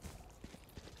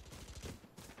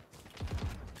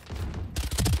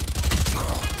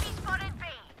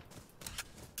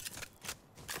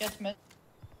 Gets mid.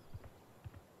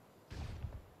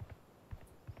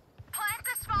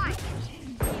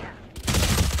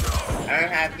 I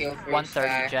don't have heal for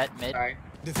 130 jet mid. Sorry.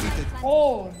 Defeated.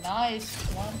 Oh, nice.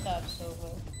 One tap Silva.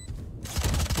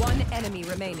 One enemy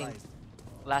remaining.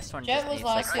 Last one Jet just was needs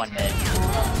last like 1 in minute.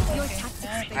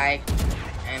 mid. I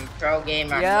am pro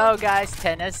gamer. Yo guys,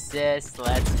 10 assists,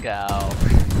 let's go.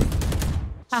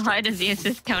 How high does the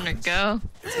assist counter go?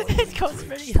 It goes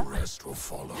pretty high. Rest will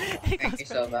follow. It Thank goes you, pretty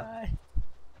Silva. high.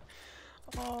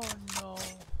 Oh no.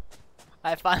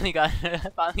 I finally got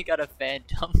a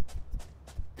phantom.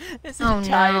 This Oh,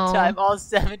 entire no. time, all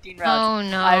 17 rounds.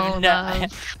 Oh no,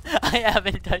 I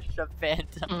haven't touched a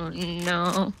phantom. Oh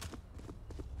no.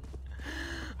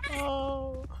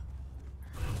 Oh.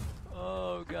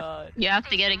 Oh god. You have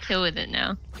to get a kill with it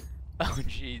now. Oh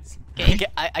jeez. Okay.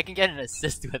 I can get an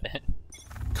assist with it.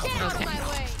 Okay. My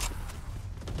way.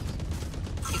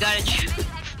 You gotta choose.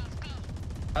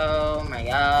 Oh my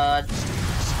god.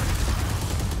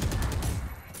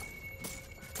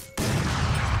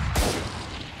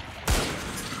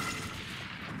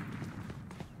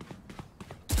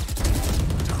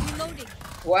 Reloading.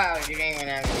 Wow, you didn't even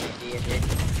have any idea, dude.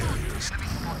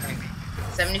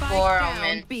 74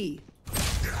 Omen. B.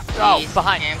 Oh, He's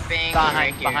behind. camping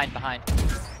right here. Behind.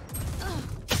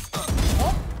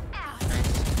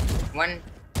 One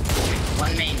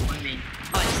main.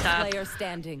 Oh, stop. Player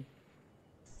standing.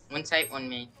 One site, one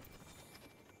main.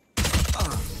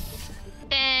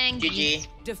 Dang. GG.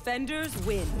 Defenders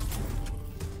win.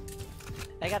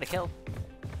 I got a kill.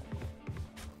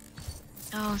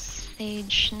 Oh,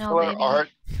 Sage, no Or baby. Art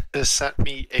has sent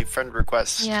me a friend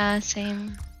request. Yeah,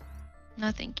 same.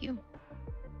 No, thank you.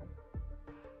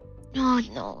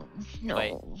 No.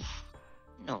 Wait.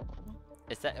 No.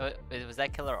 Is that was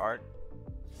that killer art?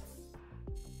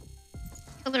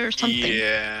 Killer or something.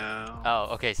 Yeah.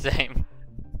 Oh, okay, same.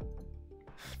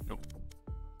 Nope.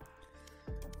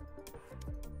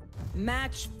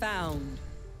 Match found.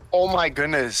 Oh my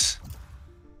goodness.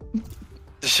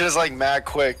 This shit is like mad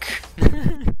quick.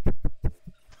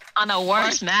 On the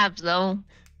worst maps, though.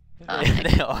 They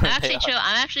are. I'm actually chill.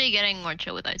 I'm actually getting more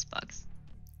chill with Icebox.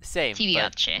 Same. TV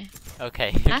but- Ache.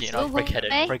 Okay, That's you know, forget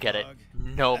okay. it. Forget it.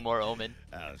 No more Omen.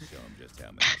 I'll show him just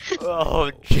how much. Oh,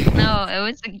 jeez. No, it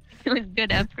was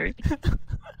good effort.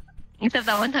 Except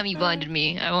that one time you blinded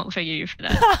me. I won't forgive you for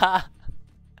that.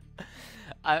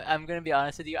 I'm gonna be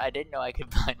honest with you. I didn't know I could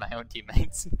blind my own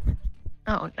teammates.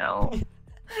 Oh no.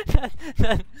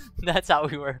 That's how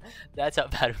we were. That's how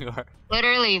bad we were.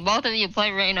 Literally, both of you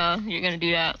play Reyna. You're gonna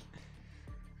do that.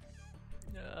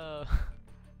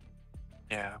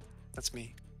 Yeah, that's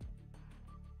me.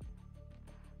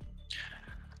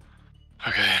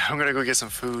 Okay, I'm gonna go get some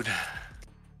food.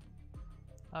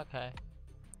 Okay.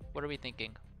 What are we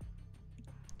thinking?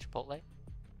 Chipotle?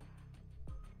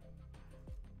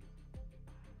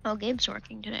 Oh, Gabe's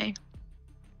working today.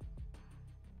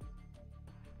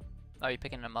 Are you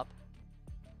picking them up?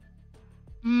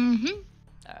 Mm-hmm.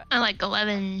 Alright. I like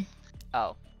 11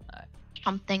 Oh. Alright.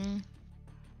 something.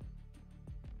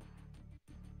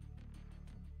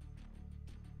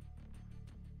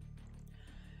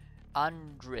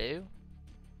 Andrew?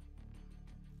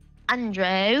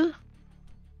 Andrew?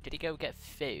 Did he go get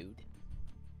food?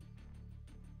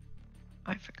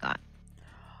 Oh, I forgot.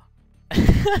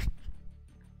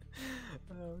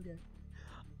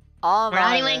 Okay. We're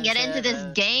not even get into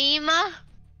this game. Well,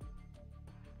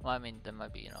 I mean, there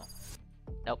might be, you know.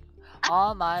 Nope.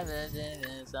 All my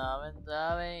reasons are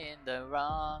in the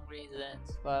wrong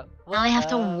reasons. But Now I have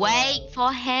to wait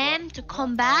for him to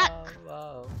come back.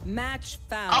 Match Oh,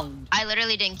 found. I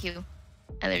literally didn't queue.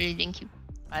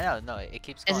 I know, no, it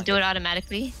keeps Does going. it do it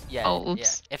automatically? Yeah. Oh, yeah.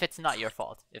 oops. If it's not your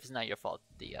fault. If it's not your fault,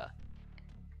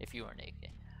 if you were naked.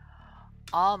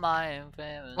 All my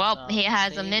infamous Well, he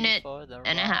has a songs minute for the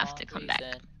and a half wrong to come back.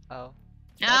 reason. Oh.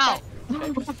 No!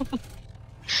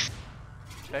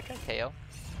 Should I try KO?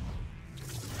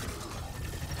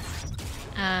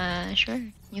 Sure.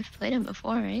 You've played him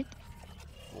before, right?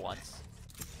 Once.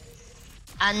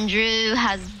 Andrew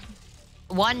has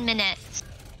 1 minute.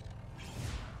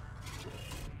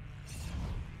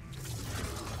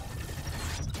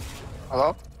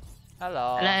 Hello?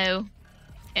 Hello. Hello.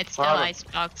 It's still Hello.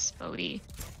 Icebox, but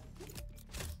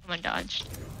someone dodged.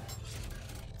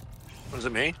 Was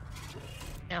it me?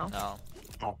 No. No.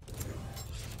 Oh.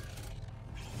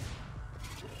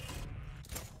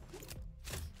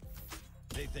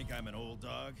 They think I'm an old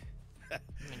dog?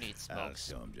 We need I'll smokes.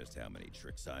 show them just how many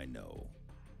tricks I know.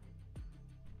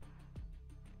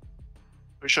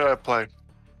 Who should I play?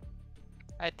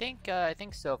 I think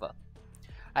Sova.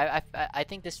 I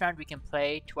think this round we can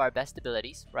play to our best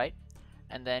abilities, right?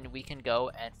 And then we can go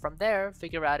and from there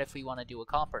figure out if we want to do a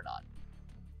comp or not.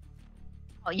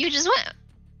 Oh, you just went.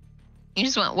 You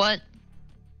just went what?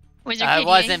 Where's your I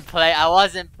wasn't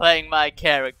playing my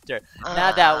character.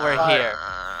 Now that we're here.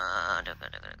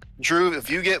 Drew, if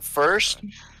you get first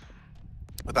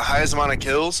with the highest amount of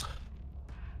kills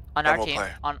On then our we'll team.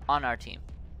 play. On our team.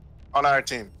 On our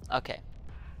team. Okay.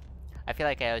 I feel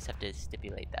like I always have to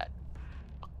stipulate that.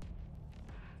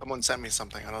 Someone sent me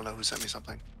something. I don't know who sent me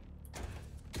something.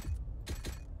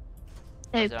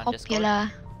 So Is it on Discord?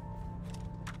 popular.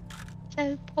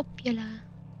 So popular.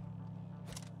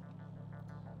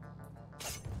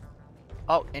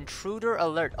 Oh, intruder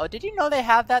alert. Oh, did you know they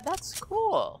have that? That's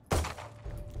cool.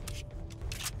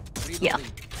 Yeah.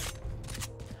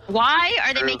 Why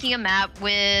are they True. making a map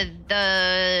with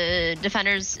the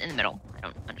defenders in the middle? I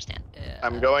don't understand. Yeah.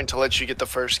 I'm going to let you get the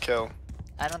first kill.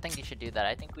 I don't think you should do that.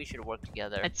 I think we should work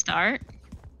together. Let's start.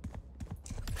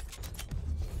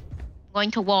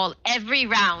 Going to wall every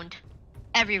round.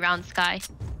 Every round, Sky.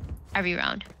 Every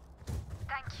round.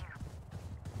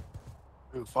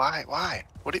 Ooh, why? Why?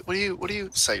 What do you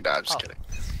say? Nah, I'm just Oh. kidding.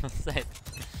 Say-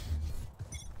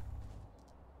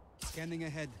 Scanning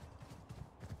ahead.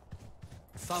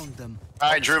 Found them.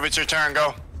 All right, Drew, it's your turn.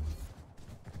 Go.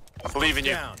 I believe in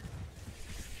you. Down.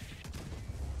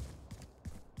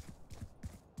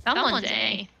 Someone's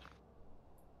A.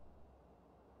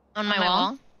 On my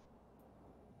wall.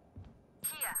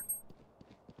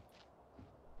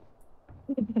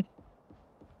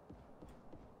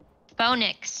 Phoenix.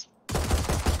 Phoenix.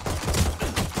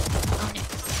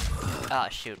 Ah,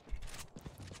 shoot.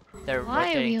 They're Why are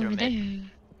rotating we through over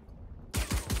mid.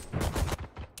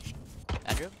 there?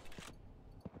 Andrew?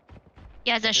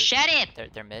 He has a sheriff.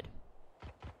 They're mid.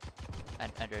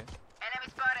 Andrew.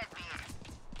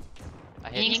 I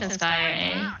hit Phoenix you. and Sky are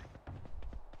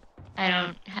A. I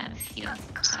don't have you.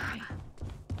 Sorry.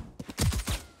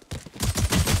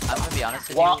 I'm gonna be honest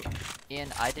with What? you, Ian.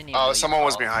 I didn't even. Oh, know you someone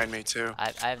was called. behind me too.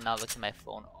 I have not looked at my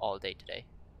phone all day today.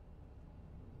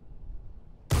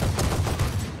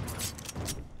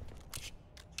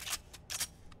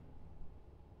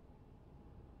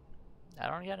 I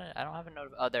don't have a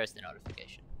oh, there's the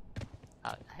notification.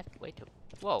 I have to wait to.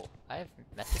 Whoa, I have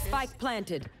messages. Spike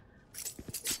planted.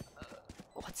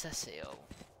 What's SAO?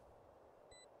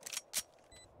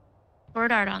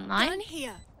 Sword Art Online. Done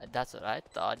here. That's what I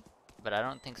thought, but I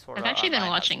don't think Sword I've Art actually been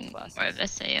Online has watching classes. more of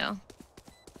SAO.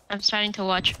 I'm starting to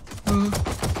watch.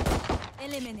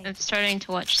 Eliminate. I'm starting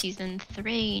to watch season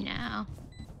 3 now.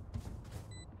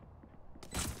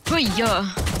 Oh yeah.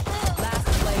 Last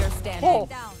player standing.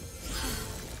 Down.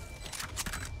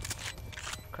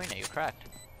 Carina, you cracked.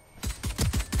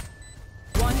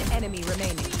 One enemy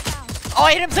remaining. Oh,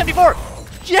 I hit him 74.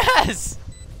 Yes.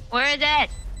 Where is it?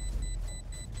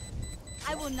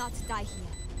 I will not die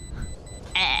here.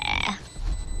 Eh.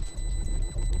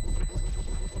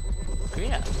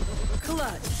 Carina.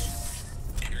 Clutch.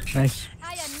 Nice.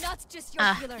 I am not just your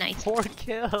Ah, killer. nice. 4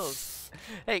 kills.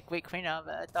 Hey, wait, Carina.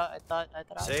 I thought I was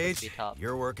supposed to be Sage, top.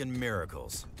 you're working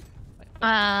miracles.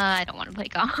 I don't want to play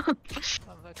golf. Oh,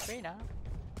 but Carina.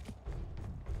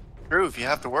 Drew, if you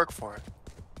have to work for it.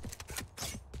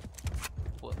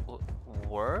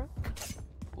 Work?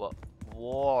 What?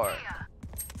 War.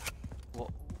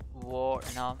 War?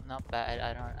 No, not bad.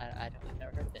 I've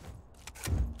never heard of it.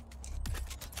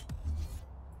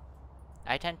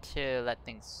 I tend to let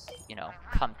things, you know,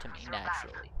 come to me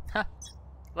naturally. Huh.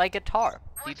 Like guitar.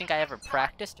 Do you think I ever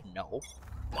practiced? No.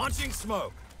 Launching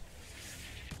smoke.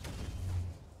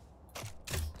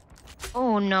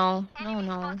 Oh no.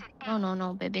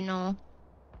 No, baby, no.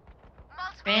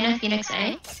 Reyna, Phoenix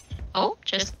A. Oh,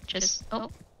 just, oh.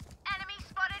 Enemy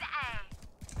spotted A.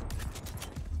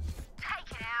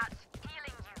 Take it out.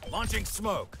 Healing you. Launching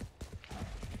smoke.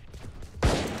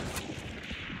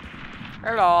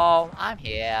 Hello, I'm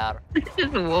here. What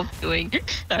is the wolf doing?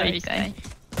 Sorry, Sky.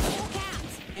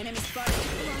 Enemy spotted.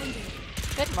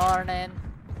 Good morning.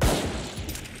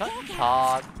 Don't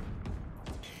talk.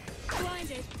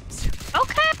 Blinded.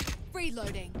 Okay.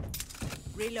 Reloading.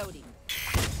 Reloading.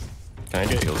 Can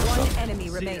I get yours? One enemy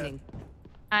remaining.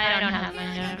 I don't have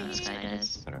one. This guy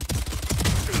does.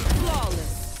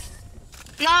 Flawless.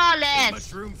 Flawless!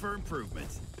 Much room for improvement.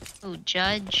 Oh,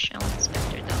 Judge. I want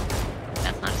Spectre though.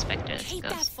 That's not a Spectre, that's a Keep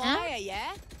that Ghost. fire,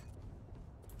 yeah?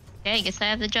 Okay, I guess I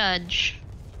have the Judge.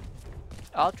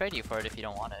 I'll trade you for it if you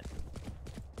don't want it.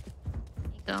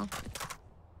 There you go.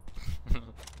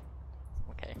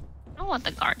 Okay. I don't want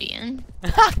the Guardian.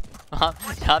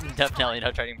 I'm definitely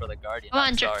not trading for the Guardian. Come on,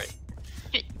 I'm sorry.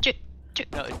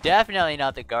 No, definitely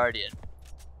not the Guardian.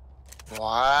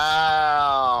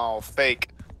 Wow, fake.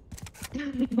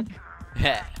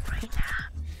 Yeah.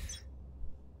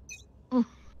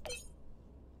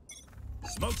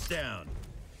 Smoke's down.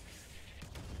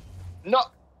 No.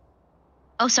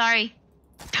 Oh, sorry.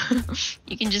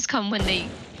 You can just come when they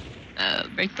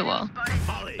break the wall.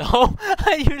 Holly. Oh,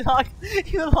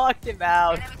 you locked him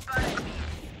out.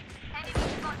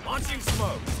 Launching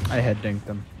smoke. I head dinked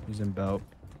him. He's in belt.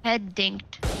 Head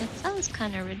dinked. That sounds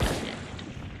kind of redundant.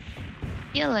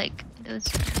 I feel like those.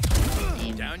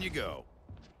 Down you go.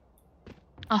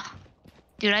 Oh,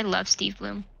 dude, I love Steve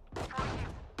Bloom.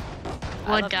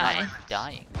 I Would love die. not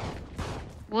dying.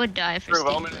 Would die for Prove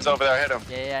Steve Omen's Bloom. over there. Hit him.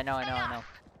 Yeah, I know.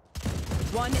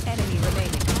 One enemy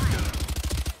remaining.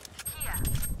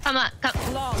 Come on, come.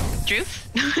 Flawless.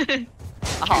 Droof?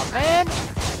 Oh man!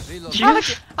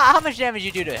 How much damage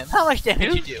you do to him? How much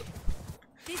damage you do?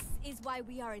 This is why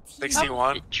we are a team.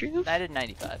 61. Droof? I did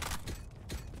 95.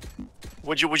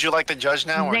 Would you like the Judge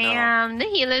now or no? Damn, the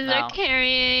healers No. are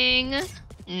carrying.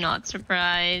 Not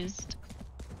surprised.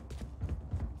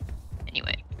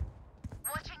 Anyway.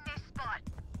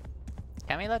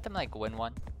 Can we let them like win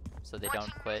one, so they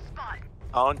don't quit?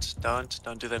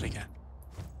 Don't do that again.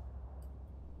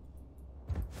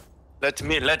 Let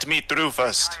me through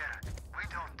first.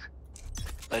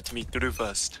 Let me through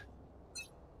first.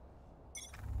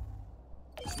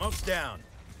 Smoke's down.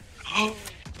 I'm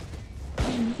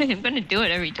gonna do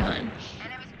it every time.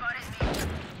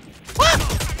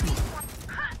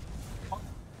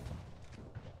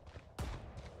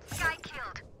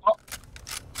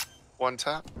 One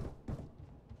tap.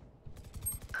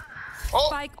 Oh!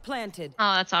 Spike planted.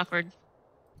 Oh, that's awkward.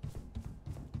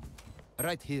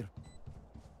 Right here.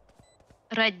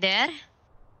 Right there?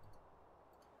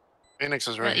 Phoenix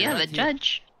is right You here. have a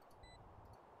Judge.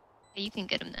 Okay, you can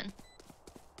get him then.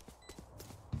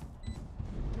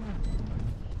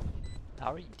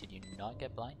 How are you? Did you not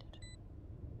get blinded?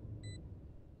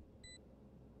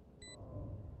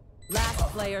 Last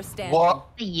player standing. What?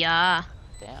 Yeah.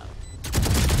 Damn.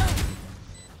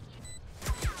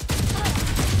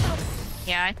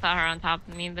 Yeah, I saw her on top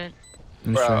of me, but.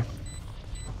 Bro.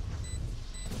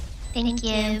 Thank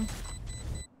you.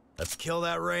 Let's kill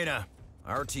that Reyna.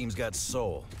 Our team's got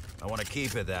soul. I want to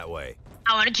keep it that way.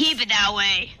 I want to keep it that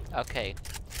way. Okay.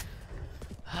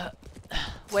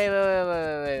 Wait.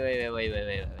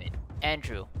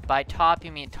 Andrew, by top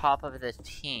you mean top of the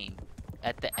team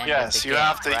at the end Yes, of the you game,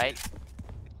 have to. right?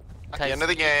 At the end of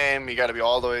the game, you got to be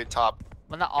all the way top.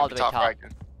 Well, not all the way top.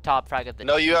 bracket. Top frag of the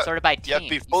No, team. you have, Sorted by team. you have to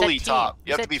be You said fully team. top.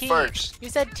 You have said to be team. first. You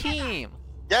said team.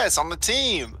 Yes, on the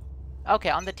team. Okay,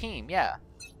 on the team, yeah.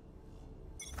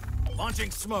 Launching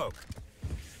smoke.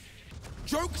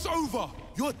 Joke's over.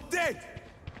 You're dead.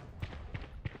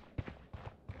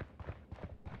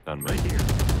 Done right here.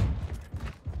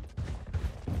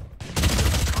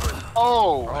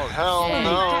 Oh, hell Hey,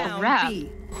 no. crap.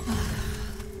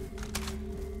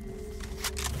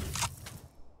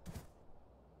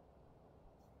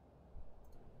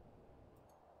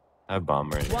 I have bomb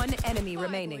right here. One enemy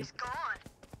remaining.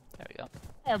 There we go.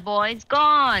 Yeah, boy's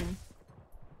gone.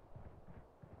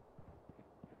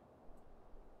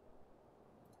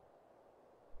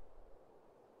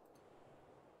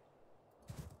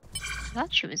 I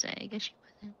thought she was A. I guess she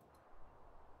wasn't.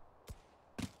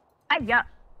 Yeah.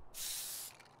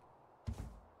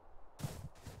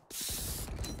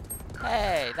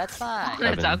 Hey, that's fine.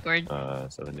 That's awkward.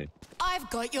 70. I've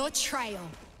got your trail.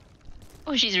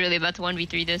 Oh, she's really about to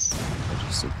 1v3 this.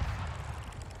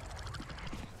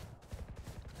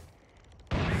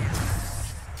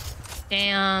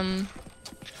 Damn.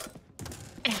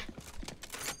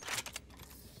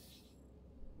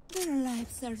 Their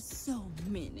lives are so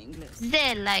meaningless.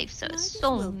 Their lives are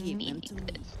so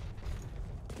meaningless.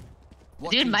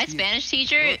 Dude, my Spanish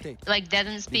teacher like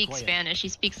doesn't speak Spanish. He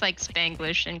speaks like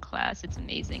Spanglish in class. It's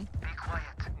amazing.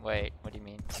 Wait, what do you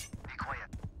mean?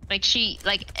 Like she,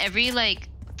 like every like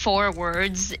 4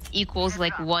 words equals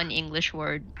like 1 English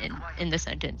word in the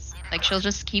sentence. Like she'll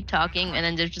just keep talking and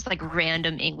then there's just like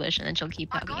random English and then she'll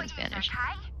keep talking in Spanish.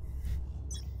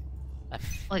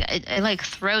 Like it like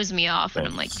throws me off and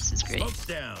I'm like, this is great. Smoke's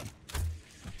down.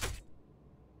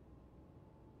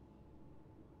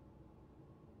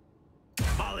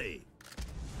 Molly.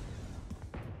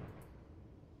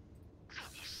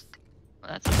 Well,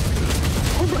 that's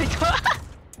oh my god.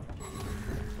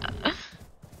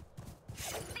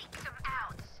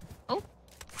 Oh.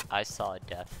 I saw a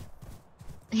death.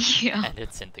 Yeah. And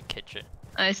it's in the kitchen.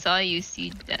 I saw you see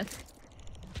death.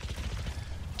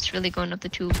 It's really going up the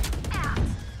tube.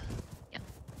 Yeah.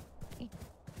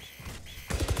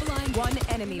 One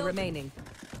enemy remaining.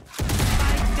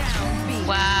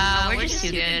 Wow, we're just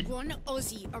too good. One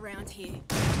Aussie around here.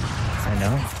 I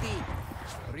know.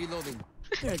 Reloading.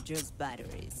 They're just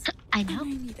batteries. I know. I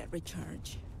need a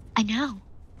recharge. I know.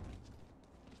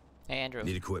 Hey, Andrew.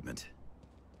 Need equipment.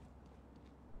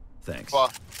 Thanks.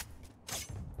 Well,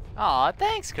 Aw,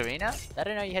 thanks, Karina. I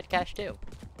didn't know you had cash too.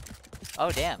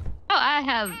 Oh, damn. Oh, I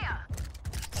have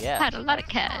Yeah. had a lot of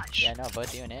cash. Yeah, no,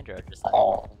 both you and Andrew are just like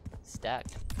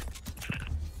stacked.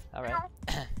 Alright.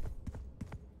 Time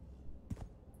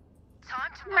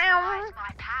to mobilize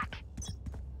my pack.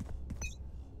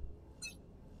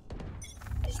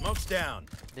 Smoke's down.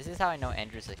 This is how I know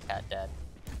Andrew's a cat dad.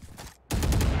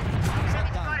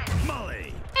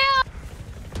 Molly.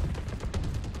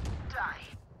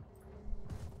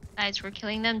 Guys, we're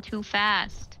killing them too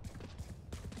fast.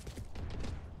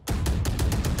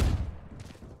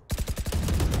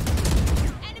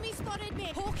 Enemy spotted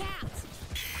me. Hawk out.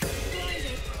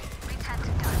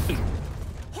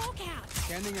 Hawk out.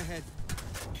 Scanning ahead.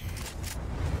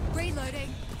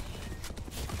 Reloading.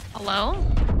 Hello?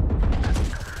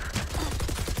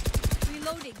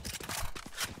 Reloading.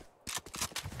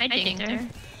 I think there.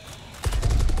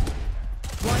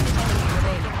 One enemy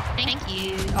remaining. Thank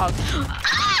you. Oh.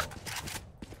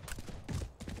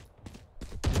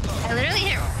 I literally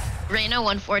hit Reyna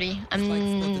 140. I'm so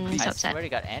I upset. swear to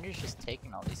God, Andrew's just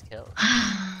taking all these kills.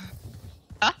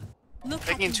 Huh? Look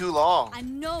taking too long. I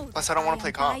know. Plus, I don't want to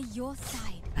play by comp. your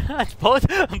side. both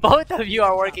of you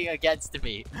are working against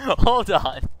me. Hold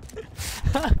on.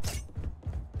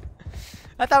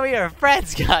 I thought we were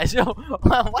friends, guys.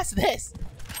 What's this?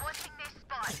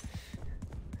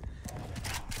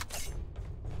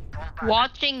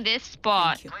 Watching this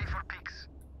spot.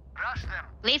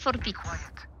 Play for peaks.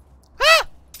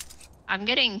 I'm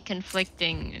getting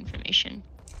conflicting information.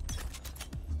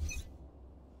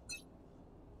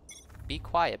 Be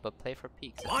quiet, but play for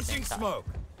peaks. Launching smoke.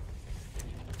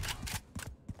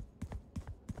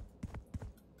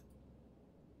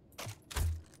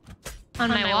 On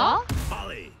my wall?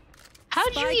 Molly. How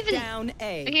did you Spike even? down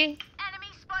A. Okay. Enemy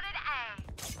spotted A.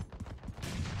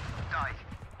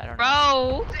 I don't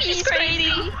know. Bro, he's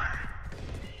crazy.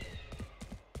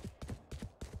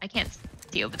 I can't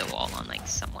see over the wall on like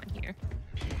someone here.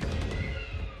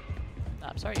 No,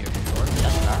 I'm sorry you're short.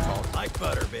 That's not our fault. Like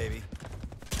butter, baby.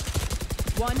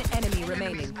 One enemy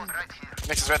remaining.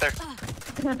 Mix is right there.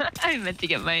 I meant to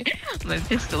get my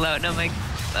pistol out and I'm like,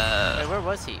 Wait, where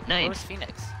was he? Where nice. was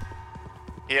Phoenix?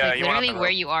 Yeah, like, you want literally where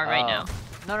you are right now.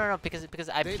 No, because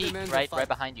I They peeked demand the right fight.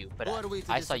 behind you, but Who are we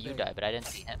to I saw you disobey? die, but I didn't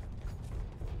see him.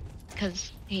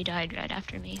 Because he died right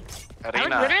after me. I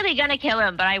Karina. was literally gonna kill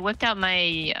him, but I whipped out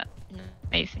my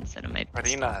knife instead of my pistol.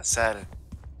 Karina said.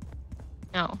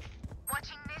 No.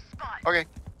 Watching this spot. Okay.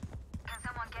 Can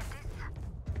someone get this?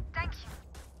 Thank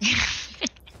you.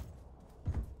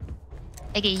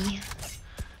 Okay.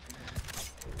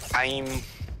 I'm.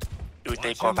 You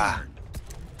take over.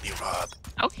 You rob.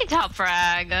 Okay, top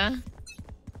frag.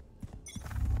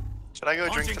 Should I go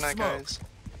drink Launching tonight, smoke. guys?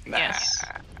 Nah. Yes.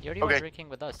 You already Okay. were drinking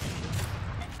with us.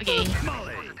 Okay.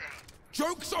 Molly.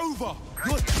 Joke's over.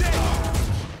 You're dead.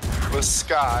 With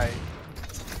Sky.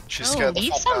 She Oh, scared the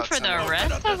leave fuck some out for of the me.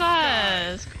 rest of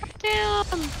us. Damn.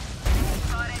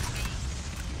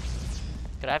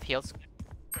 Could I have heals?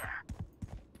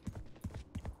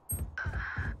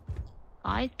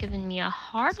 Guy's giving me a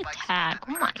heart attack.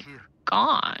 Oh my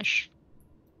gosh.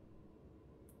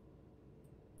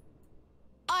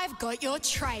 I've got your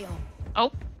trail.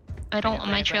 Oh, I don't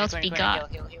want my trail to be got.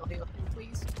 Heal,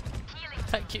 please.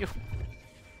 Thank you.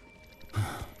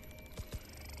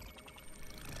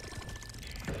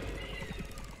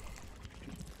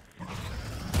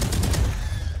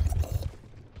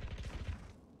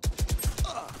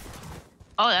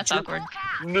 Oh, that's awkward.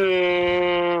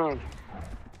 No.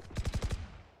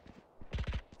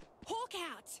 Hawk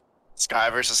out. Sky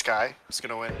versus Sky. Who's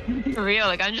gonna win? For real,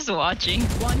 like I'm just watching.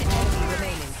 One enemy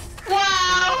remaining.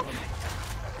 Wow!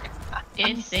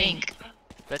 In sync.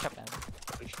 Good job, man.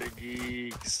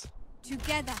 Geeks.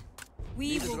 Together,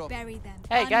 we will bury them.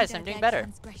 Hey guys, under I'm doing their better.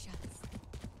 transgressions.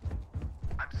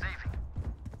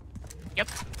 Yep.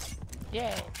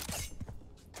 Yay.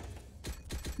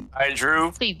 Alright,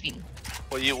 Drew. Sleeping.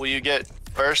 Will you get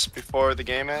first before the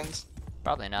game ends?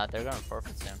 Probably not. They're gonna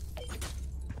forfeit soon.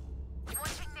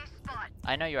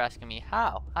 I know you're asking me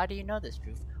how. How do you know this,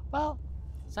 Drew? Well,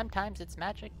 sometimes it's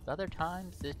magic. Other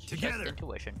times it's just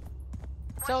intuition.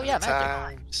 So yeah, magic.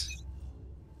 Times.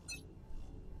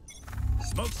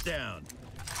 Smoke's down.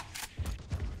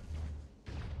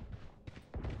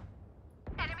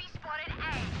 Enemy spotted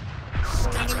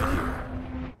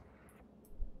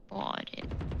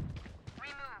Spotted.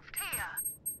 Removed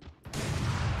here.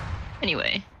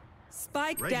 Anyway.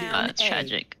 Spike Right down. here. That's A.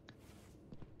 tragic.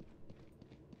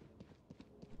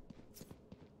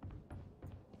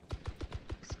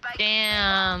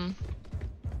 Damn.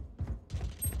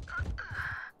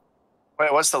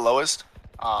 Wait, what's the lowest?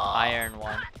 Iron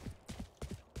 1.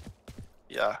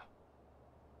 Yeah.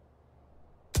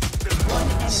 One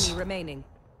enemy remaining.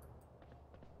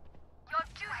 Your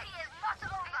duty is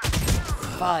not over.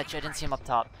 Fudge, I didn't see him up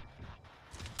top.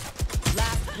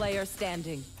 Last player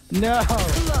standing. No.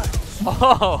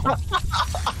 Oh!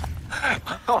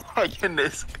 Oh my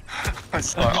goodness. I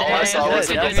saw, all I saw Yeah, was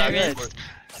good, him go yeah, back good. and forth.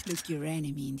 Look your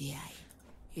enemy in the eye.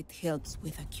 It helps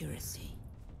with accuracy.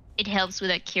 It helps with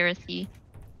accuracy.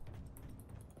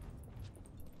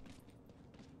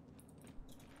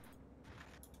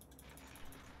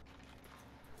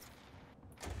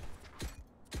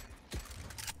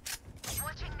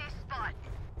 Watching this spot.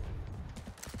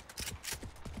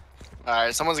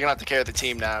 Alright, someone's gonna have to carry the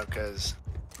team now, because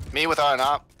me without an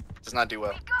op does not do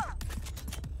well.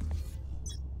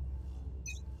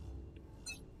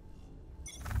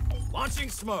 Launching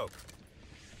smoke.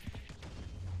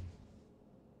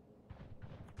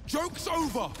 Joke's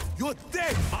over. You're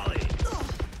dead, Molly.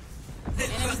 The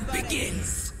hunt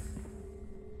begins.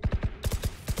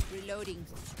 Reloading.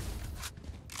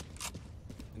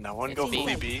 No one It's go B.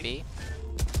 fully B. B.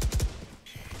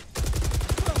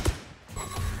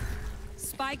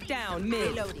 Spike down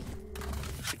mid. Reloading.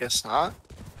 I guess not.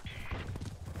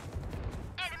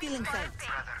 Feeling sight.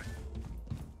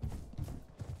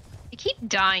 I keep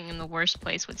dying in the worst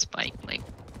place with Spike. Like,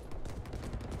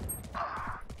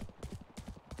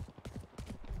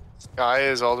 Sky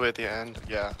is all the way at the end.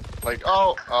 Yeah. Like,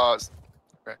 oh,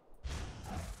 okay.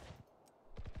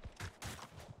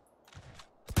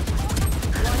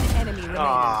 One enemy remaining.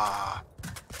 Ah.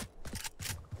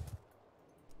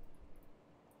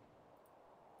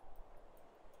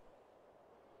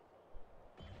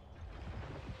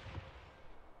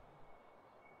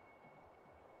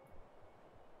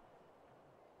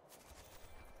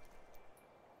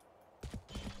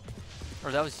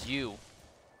 Or that was you.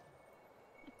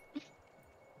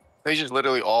 They just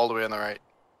literally all the way on the right,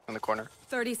 in the corner.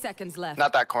 30 seconds left.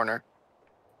 Not that corner.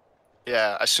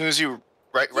 Yeah, as soon as you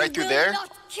right through there,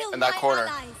 in that corner.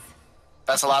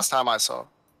 That's the last time I saw.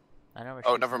 I know where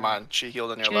Oh, she's never at. mind. She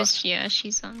healed on your left.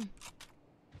 she's One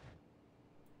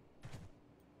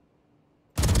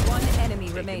enemy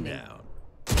Taken remaining. down.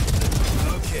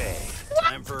 Okay,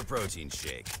 time for a protein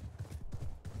shake.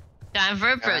 time for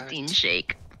a protein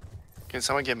shake. Can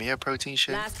someone get me a protein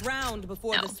shake? Last round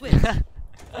before No. the switch.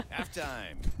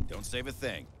 Halftime. Don't save a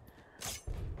thing.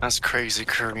 That's crazy,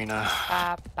 Karina.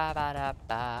 Ba, ba, ba, da,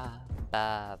 ba,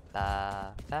 ba,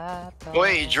 ba, ba, ba,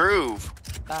 Wait, Drew.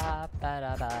 ba, ba,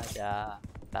 da, ba, da,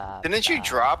 ba, Didn't you ba,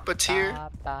 drop a tier?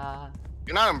 ba, ba.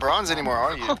 You're not in bronze anymore,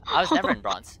 are you? I was never in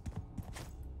bronze.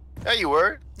 Yeah, you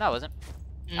were. No, I wasn't.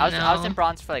 I was in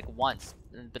bronze for like once,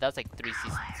 but that was like 3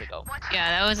 seasons ago.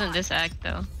 Yeah, that wasn't this act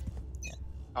though.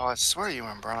 Oh, I swear you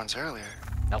were in bronze earlier.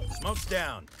 Nope. Smoke's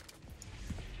down.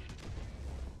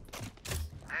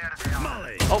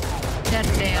 Molly. Oh,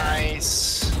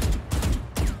 Nice.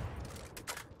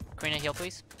 Karina, heal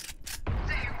please.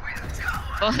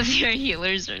 Both of your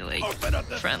healers are like Open up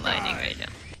the frontlining sky. right now.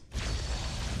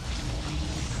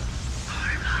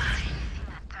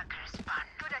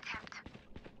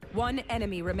 One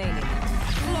enemy remaining.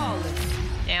 Flawless.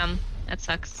 Damn, that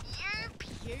sucks.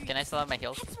 Can I still have my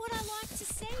heals? That's what I like to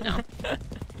see. No.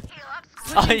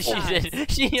 Oh, she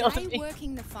did. She healed Today me.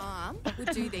 working the farm would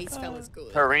do these fellas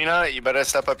good. Karina, you better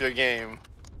step up your game.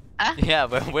 Yeah,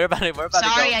 we're about to go.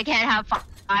 Sorry, I can't have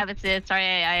 5 assists. Sorry,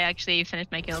 I actually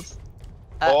finished my kills.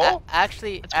 Oh?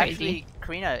 Actually, That's crazy.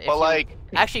 Karina, if But you, like,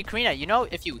 actually, Karina, you know,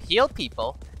 if you heal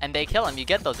people and they kill them, you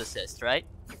get those assists, right?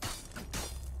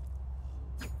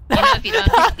 You know, if you don't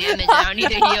take damage, I don't need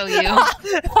to heal you.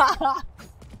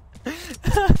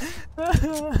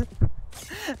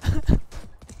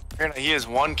 He is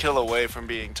 1 kill away from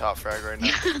being top frag right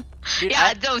now. Dude,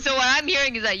 Yeah, so what I'm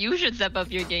hearing is that you should step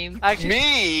up your game. Actually,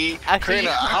 Me? Actually-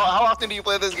 Karina, how often do you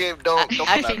play this game? Don't come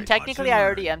at actually, me. technically, I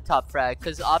already am top frag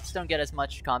because ops don't get as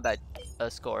much combat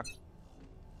score.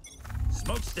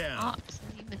 Smoke's down. Ops,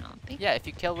 even opping? Yeah, if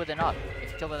you kill with an op,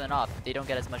 they don't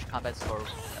get as much combat score.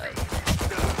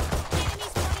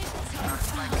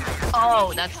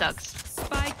 Oh, that sucks.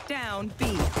 Spike down B.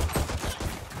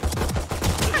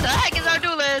 What the heck is our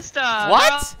duel list?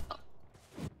 What?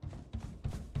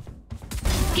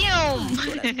 Boom!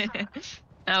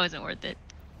 That wasn't worth it.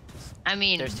 I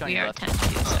mean, There's 20 we are left. 10 to,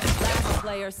 so Last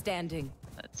player standing.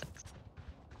 that sucks.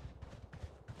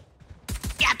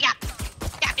 Yap, yap!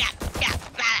 Yap, yap, yap,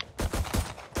 yap,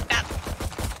 yap.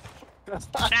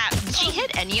 Yap. Did she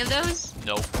hit any of those?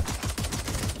 Nope.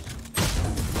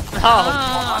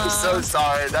 Oh. I'm so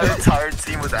sorry. That entire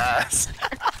team was ass.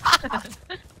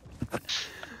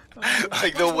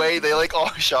 Like the way they like all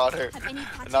shot her, and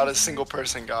not a single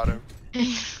person got him.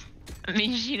 I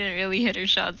mean, she didn't really hit her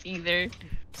shots either.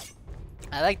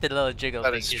 I like the little jiggle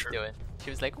That thing is she's true. doing. She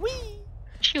was like, wee!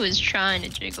 She was trying to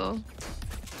jiggle.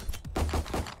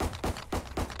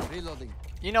 Reloading.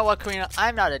 You know what, Karina?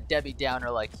 I'm not a Debbie Downer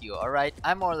like you, alright?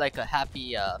 I'm more like a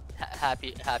happy,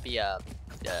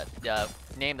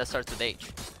 name that starts with H.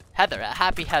 Heather, a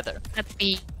happy Heather.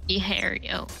 Happy Harry.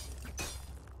 Oh.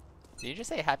 Did you just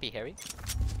say Happy Harry?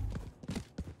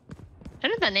 How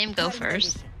did that name go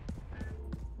first?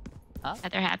 Huh?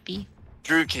 Heather Happy.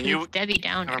 Drew, can you? It's Debbie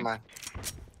Downer. Never mind.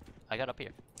 I got up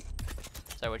here.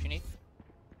 Sorry, what you need?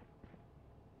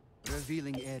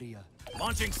 Revealing area.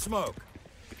 Launching smoke.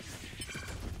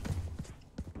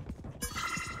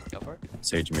 Go for it.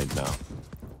 Sage mid now.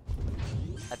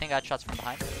 I think I got shots from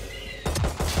behind.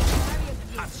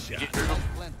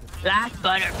 Black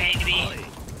butter, baby.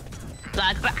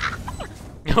 Black butter.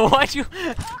 Why'd you?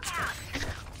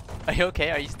 Are you okay?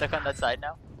 Are you stuck on that side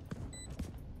now?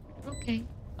 Okay.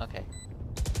 Okay.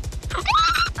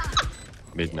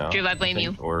 Mid now. Drew, I blame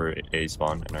think, you. Or A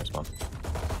spawn and our spawn.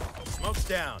 Smoke's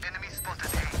down.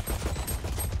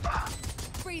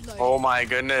 Oh my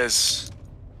goodness.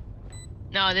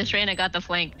 No, this Reyna got the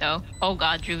flank though. Oh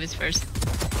god, Drew is first.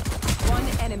 One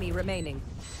enemy remaining.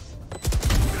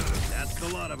 That's a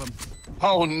lot of them.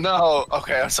 Oh no.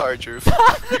 Okay, I'm sorry, Drew.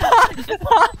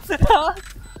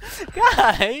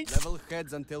 Guys! Level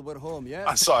heads until we're home, yeah?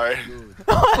 I'm sorry. Good.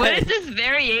 What is this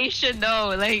variation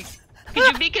though? Like,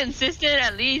 could you be consistent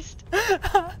at least?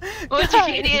 What's your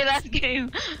KDA last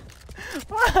game?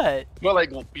 What?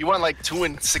 You went like 2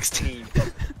 and 16.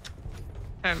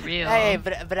 For real. Hey,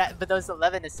 but those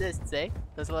 11 assists, eh?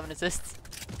 Those 11 assists.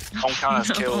 Don't count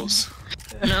as kills.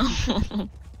 No.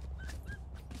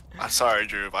 I'm sorry,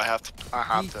 Drew. I have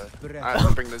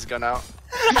to bring this gun out.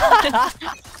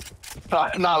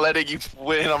 I'm not letting you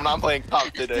win. I'm not playing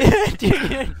top today.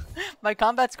 Dude, my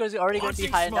combat score is already going to be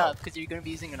Launching high smoke. enough because you're going to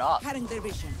be using an op. Cutting their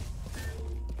vision.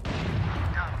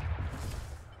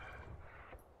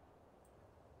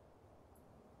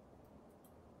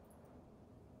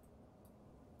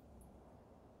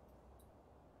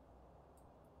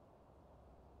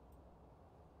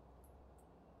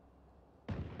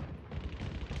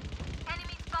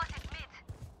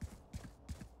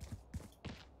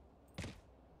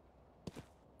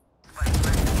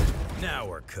 Now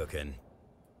we're cooking.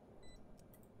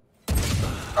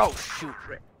 Oh shoot,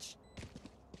 Rich.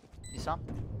 You saw him?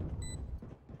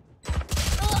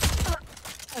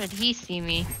 How did he see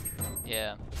me?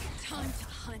 Yeah. Time to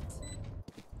hunt.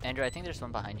 Andrew, I think there's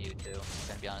one behind you too. I'm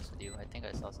gonna be honest with you. I think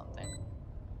I saw something.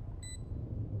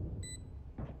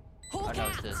 Oh no,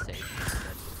 it's the stage.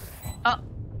 Oh,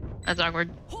 that's awkward.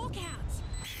 Hawk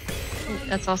out.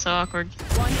 That's also awkward.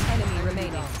 One enemy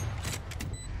remaining.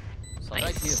 So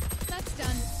Nice. That's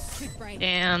done. Quick break.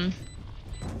 Damn.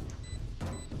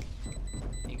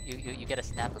 You get a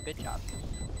snap. A good job.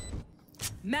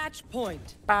 Match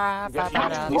point. Oh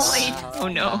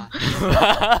no.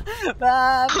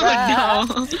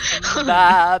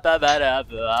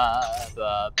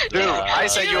 Dude, I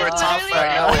said you were top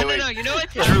frag. No, wait. No, you know what?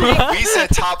 Drew, we said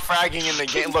top fragging in the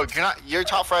game. Look, you're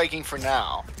top fragging for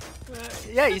now.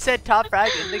 Yeah, you said top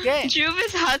frag in the game. Juve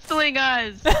is hustling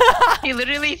us. He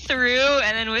literally threw,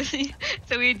 and then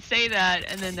so we'd say that,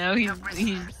 and then now he's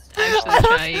actually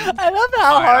trying. I love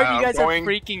how Alright, hard you guys I'm are going-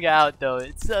 freaking out, though.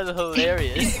 It's so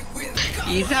hilarious.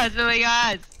 He's hustling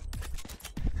us.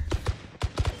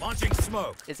 Launching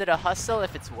smoke. Is it a hustle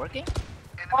if it's working?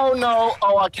 Oh no.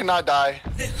 Oh, I cannot die.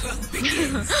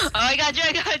 Oh, I got you.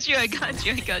 I got you. I got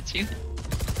you. I got you.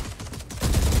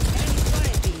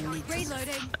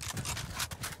 Reloading.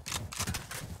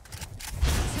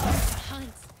 Time to hunt.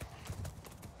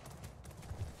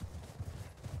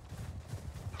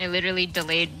 I literally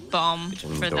delayed bomb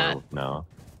for that. No.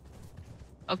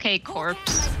 Okay,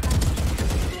 corpse.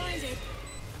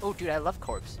 Oh, dude, I love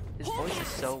Corpse. His voice is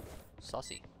so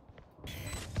saucy.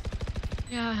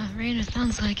 Yeah, Reyna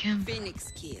sounds like him.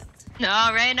 Phoenix killed.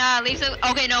 No, Reyna leaves it.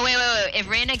 Okay, no, wait. If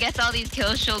Reyna gets all these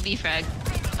kills, she'll be fragged.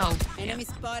 Oh. Enemy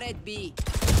spotted B.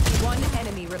 One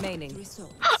enemy remaining.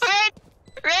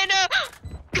 Reyna!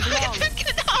 No!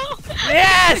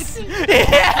 Yes!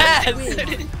 Yes!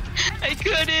 I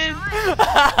couldn't.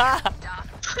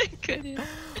 I couldn't.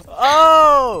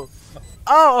 Oh!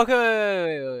 Oh,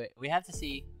 okay, wait. We have to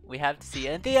see. We have to see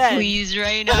at the end. Please,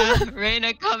 Reyna.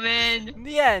 Reyna, come in. In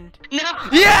the end. No!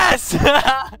 Yes! Look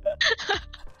at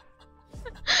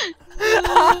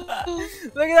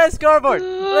that scoreboard!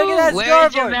 Look at that Where's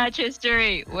scoreboard! your match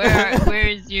history? Where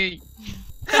is your...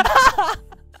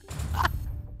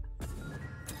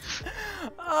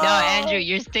 No, Andrew,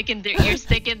 you're sticking through this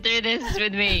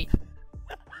with me.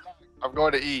 I'm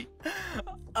going to eat.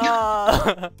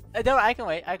 No, I can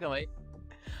wait.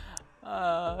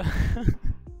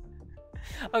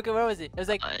 Okay, where was it? It was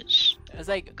like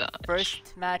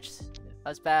first match I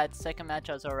was bad, second match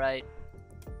I was alright.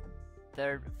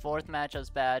 Fourth match I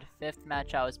was bad, fifth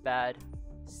match I was bad,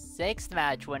 sixth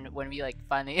match when we like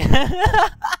finally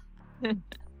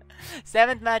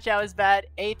seventh match I was bad,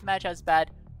 eighth match I was bad,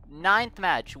 ninth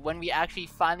match when we actually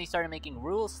finally started making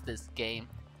rules this game,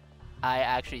 I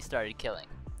actually started killing.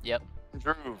 Yep.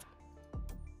 Drew,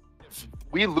 if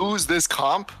we lose this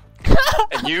comp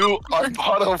and you are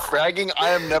bottom fragging, I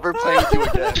am never playing with you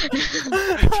again.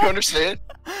 Do you understand?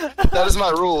 That is my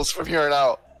rules from here on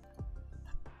out.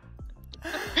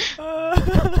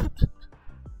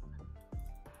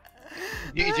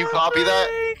 You copy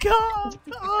that?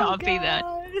 Copy that.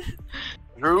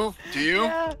 Drew, do you?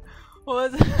 Yeah.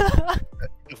 What?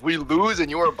 If we lose and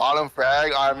you are bottom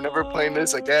frag, I'm never playing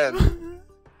this again.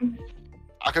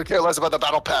 I could care less about the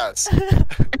battle pass.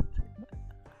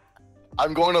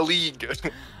 I'm going to league.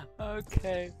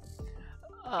 Okay.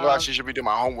 Well, actually, should be doing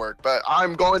my homework, but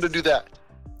I'm going to do that.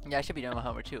 Yeah, I should be doing my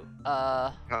homework too.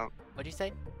 What'd you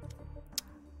say?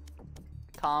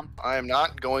 Comp. I am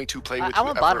not going to play with I you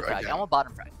want ever bottom frag. again. I want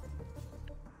bottom frag.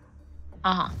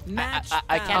 Uh-huh.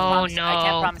 I can't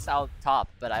promise I'll top,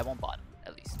 but I won't bottom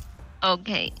at least.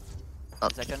 Okay.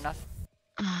 Is that good enough?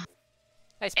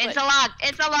 Hey, split. It's a lock.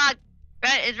 It's a lock.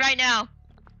 It's right now.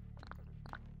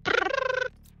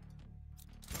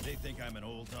 They think I'm an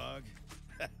old dog?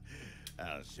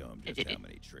 I'll show them just how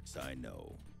many tricks I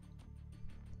know.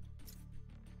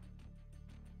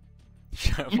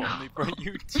 Shut up, only for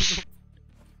YouTube.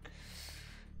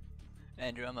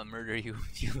 Andrew, I'm gonna murder you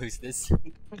if you lose this.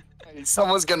 Hey,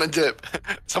 someone's gonna dip.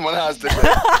 Someone has to dip.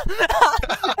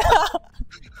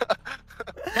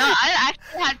 No, I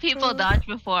actually had people dodge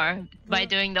before by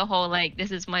doing the whole like,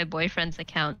 this is my boyfriend's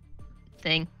account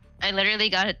thing. I literally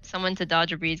got someone to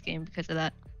dodge a Breeze game because of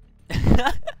that.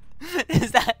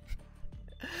 Is that?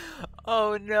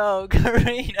 Oh no,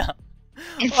 Carina!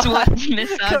 It's what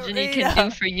misogyny can do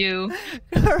for you.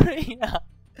 Carina!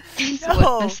 It's No.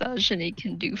 what misogyny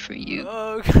can do for you.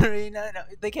 Oh, Carina, no,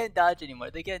 they can't dodge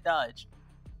anymore. They can't dodge.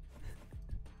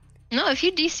 No, if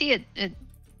you DC it,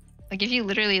 like if you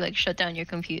literally like shut down your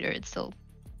computer, it still.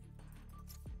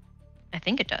 I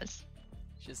think it does.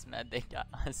 Just mad they got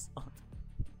assaulted.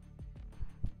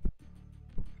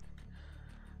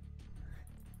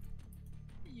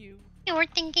 You were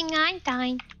thinking I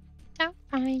died. Don't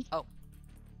worry. Oh.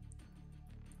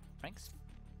 Ranks?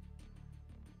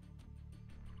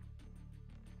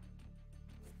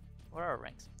 Where are our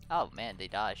ranks? Oh man, they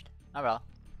dodged. Oh well.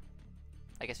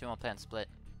 I guess we won't play on split.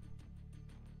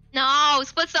 No,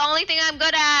 split's the only thing I'm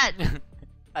good at.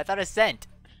 I thought Ascent.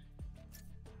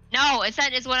 No,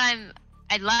 Ascent is what I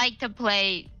like to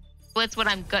play. Split's what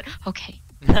I'm good. Okay.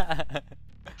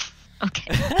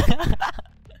 Okay.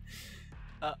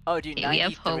 Oh, dude, Okay, we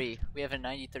have 93. We have a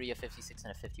 93, a 56,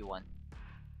 and a 51.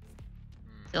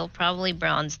 Still probably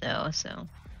bronze though, so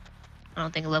I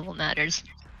don't think level matters.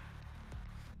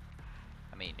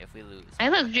 I mean, if we lose.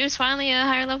 Hey, look, Drew's finally a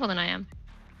higher level than I am.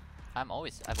 I've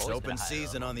always It's been open a higher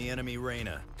season on the enemy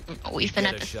Reyna. We've been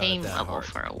Get at a the shot same that level heart.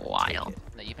 for a while. level.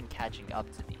 No, you've been catching up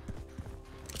to me.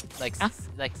 Like,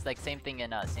 like same thing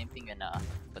in what's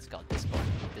it called,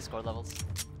 Discord levels.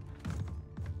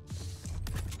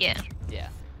 Yeah. Yeah.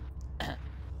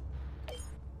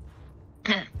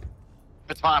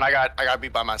 It's fine. I got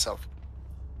beat by myself.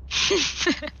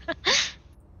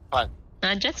 Fine.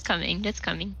 Just coming. Just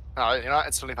coming. No, you know what?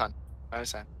 It's totally fine. I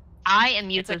understand. I am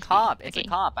It's a useless. comp. It's Okay. a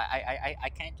comp. I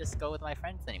can't just go with my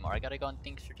friends anymore. I gotta go and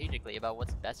think strategically about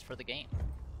what's best for the game.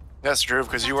 That's true,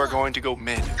 because you are going to go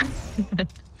mid.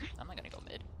 I'm not gonna go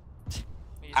mid.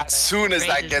 As soon as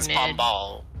that Raze is gets mid.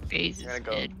 bombal. Raze is Gotta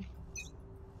go. mid.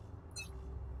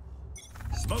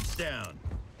 Smoke's down.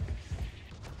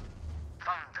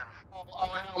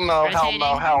 Hell no, hell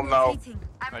no, hell no. Rotating.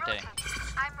 I'm rotating.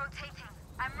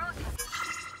 I'm rotating.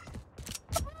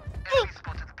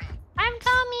 I'm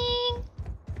coming.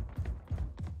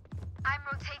 I'm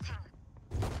rotating.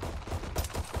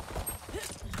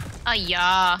 Oh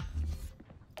yeah.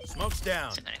 Smoke's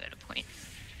down. I'm gonna go to point.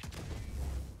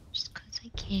 Just cause I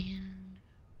can.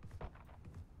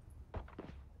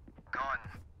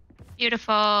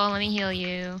 Beautiful. Let me heal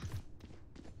you.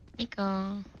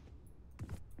 Nico.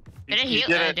 Did it heal?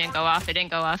 did Oh, it. it didn't go off. It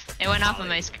didn't go off. It went off on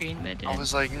my screen, but it didn't. I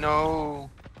was like, no.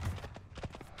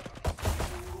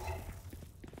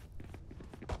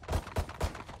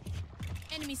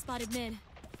 Enemy spotted mid.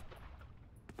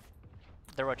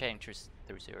 They're rotating through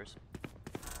sewers.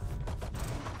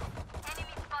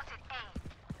 Enemy spotted A.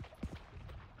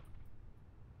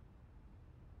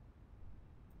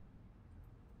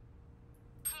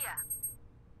 Here.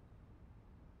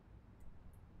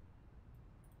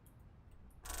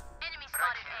 Enemy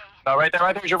spotted A. No, right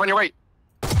there, you're on your right.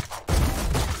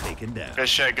 Taken down. Good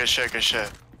shit, good shit, good shit.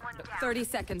 30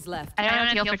 seconds left. I don't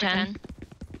have heal for 10.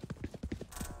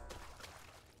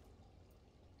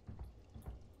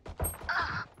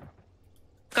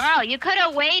 Girl, you could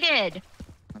have waited.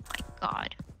 Oh my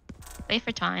god. Wait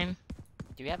for time.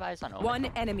 Do we have eyes on Omen? One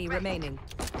enemy remaining.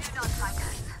 Do not like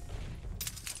us.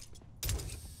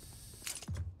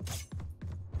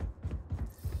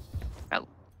 Bro.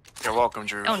 You're welcome,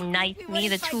 Drew. Oh, nice. Me,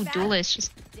 the two duelists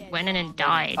just went in and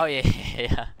died. Oh yeah,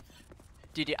 yeah.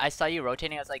 Dude, I saw you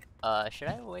rotating. I was like, should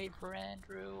I wait for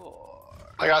Andrew or?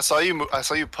 Like I saw you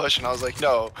push, and I was like,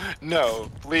 no,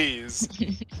 please.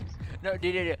 No,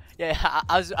 dude. Yeah,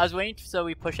 I was waiting so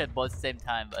we push at both the same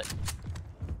time, but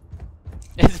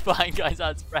it's fine, guys.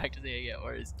 I was practicing. I get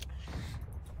worse.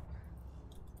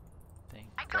 Thank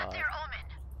God. Got their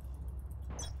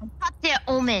omen. Got their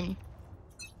omen.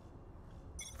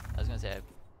 I was gonna say.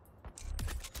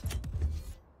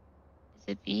 Is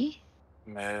it B?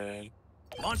 Mid.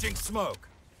 Launching smoke.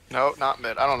 No, not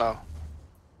mid. I don't know.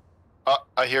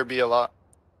 I hear B a lot.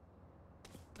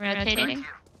 Rotating. I'm rotating.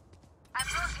 I'm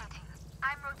rotating.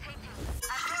 I'm rotating.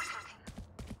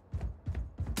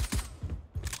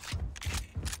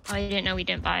 Oh, I didn't know we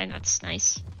didn't buy. That's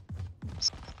nice.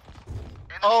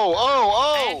 Oh,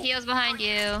 I have oh, heals behind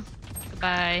you.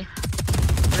 Goodbye.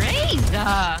 Raze!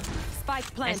 Spike Nice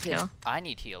planted. kill. I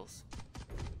need heals.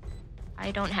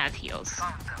 I don't have heals.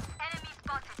 Enemy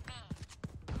spotted B.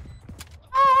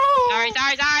 Sorry.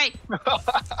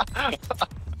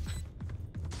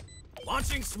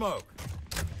 Launching smoke.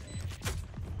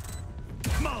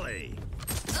 Molly.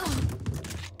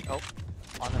 Oh,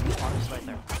 on this right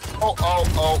there.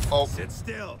 Oh. Sit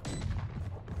still.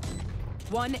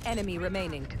 One enemy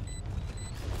remaining.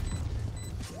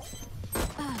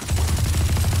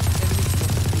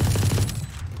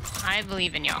 I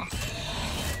believe in y'all.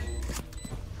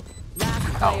 Last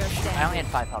Oh, player I standing. only had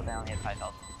 5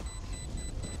 health.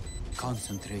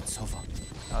 Concentrate, Sova.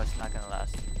 Oh, it's not gonna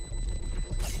last.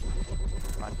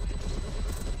 Come on.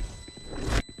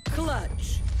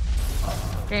 Clutch.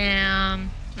 Damn.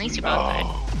 At least you both died.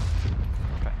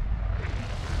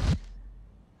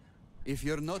 If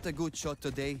you're not a good shot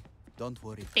today, don't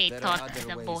worry. They There are thought other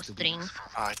the ways to do bowstring. it.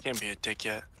 I can't be a dick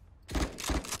yet.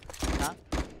 Huh?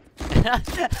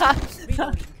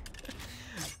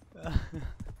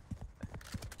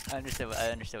 I understand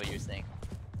what you're saying.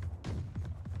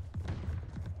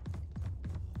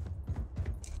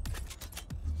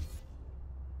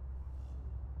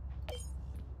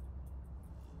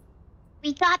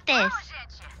 We got this.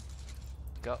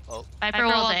 Go. Oh. Viper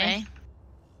all day.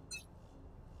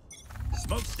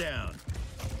 Smoke's down.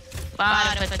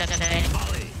 Bottom put that today.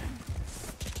 Molly.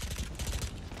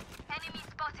 Enemy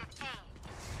spotted A.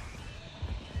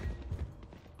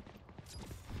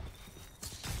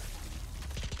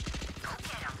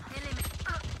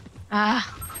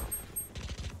 Ah.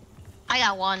 I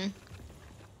got one.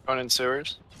 Going in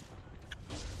sewers.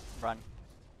 Run.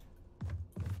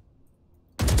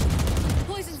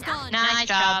 Poison's gone. Nice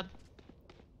job.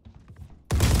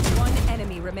 One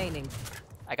enemy remaining.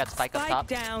 I got Spike up Spike top.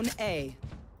 down A.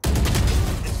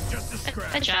 It's just a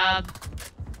scratch. Good job.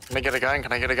 Can I get a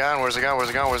gun? Where's the gun?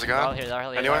 They're all here.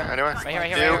 Anywhere?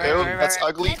 Right here. Ew, that's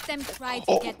ugly. Let them try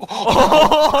to get.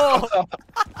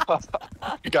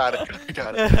 You got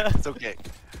it. It's okay.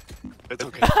 It's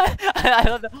okay. I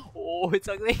love that. Oh, it's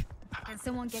ugly. Can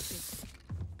someone get this?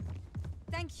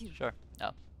 Thank you. Sure.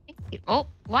 No. Oh,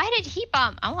 why did he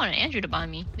bomb? I wanted Andrew to bomb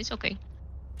me. It's okay.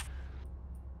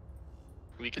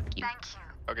 We could. Thank you.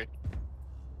 Okay.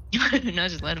 No,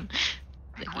 just let him.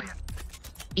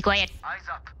 Be quiet. Eyes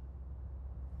up.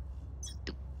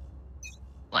 2,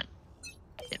 1.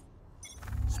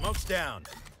 Smoke's down.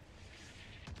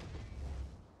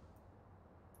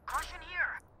 Caution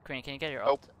here. Karina, can you get your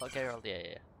ult? Oh, get your ult. Yeah, yeah,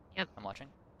 yeah. Yep. I'm watching.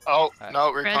 Oh, Alright.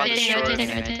 no, recon Rotating, destroyed.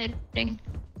 rotating.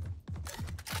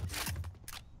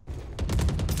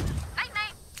 Night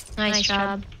night. Nice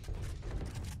job.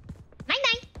 Night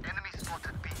night. Enemy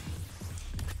spotted B.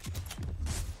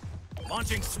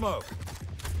 Launching smoke.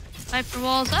 Viper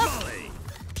walls up. Volley.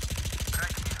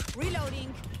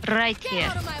 Reloading. Right Get here.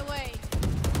 out of my way.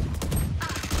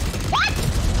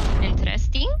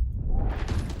 Interesting.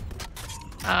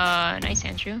 Nice,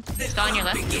 Andrew. Still on your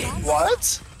left.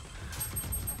 What?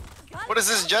 What is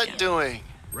this jet doing?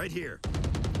 Right here.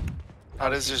 How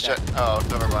does this jet? Oh,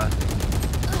 never mind.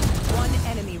 One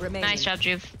enemy remaining. Nice job,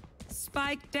 Juve.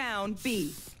 Spike down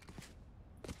B.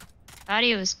 Thought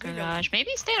he was garage.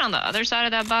 Maybe stand on the other side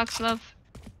of that box, love.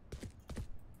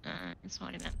 That's what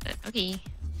I meant, but okay.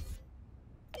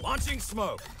 Launching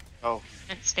smoke. Oh,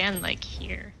 And stand like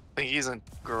here. I think he's in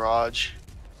garage.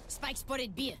 Spike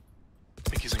spotted B. I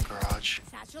think he's in garage.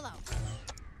 Satchel out. Do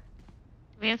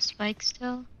we have spikes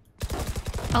still?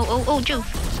 Oh, Juve.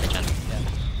 Good job.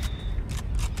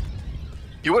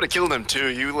 You would have killed him too.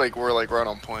 You like were like right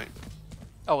on point.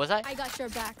 Oh, was I? I got your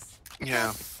backs.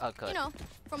 Yeah. Oh, good. You know,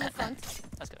 from the front.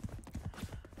 That's good.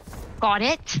 Got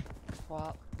it.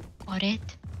 Well, Got it.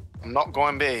 I'm not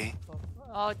going B.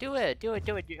 oh, do it.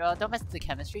 Don't mess with the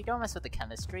chemistry. Don't mess with the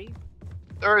chemistry.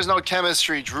 There is no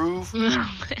chemistry, Drew. I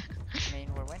mean,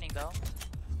 we're winning though.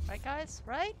 Right, guys?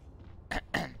 Right?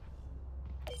 I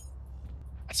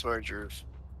swear, Drew.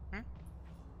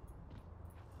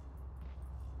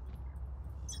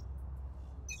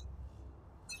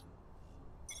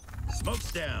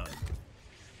 Smoke's down.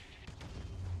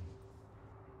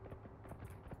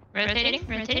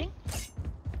 Rotating.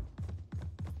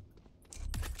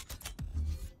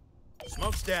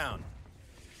 Smoke's down.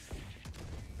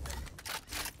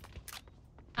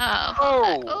 Oh.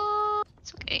 Oh. Oh,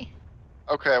 it's okay.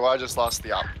 Okay, well I just lost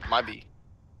the op. My B.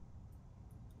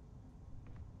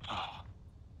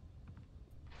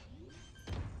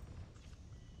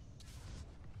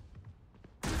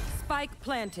 Spike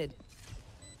planted.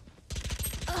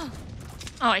 Oh,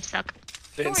 I suck.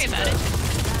 Don't worry about it.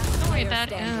 Don't worry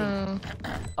about it. Oh.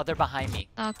 Oh, they're behind me.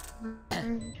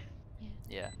 Awkward.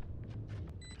 Yeah.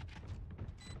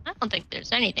 I don't think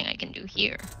there's anything I can do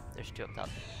here. There's two up top.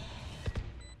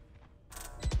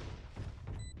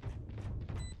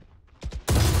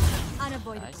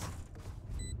 Unavoidable. Nice.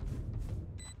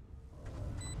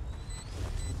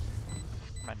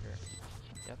 Render.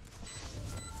 Yep.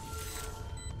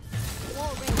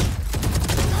 Wall ready.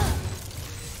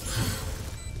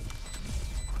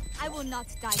 I will not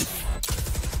die here.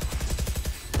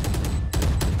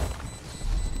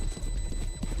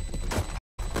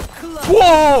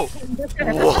 Whoa!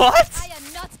 What? I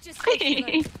am not just a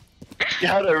healer. You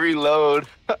had to reload.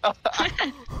 What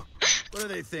do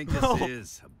they think this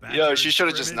is? A Yo, she should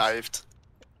have just scrimmage? knifed.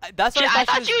 That's what I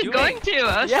thought you were going to.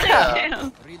 I was Yeah.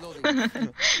 like, Reloading.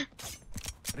 damn.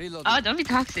 Reloading. Oh, don't be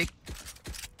toxic.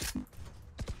 You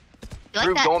like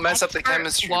Drew, that don't mess up the expert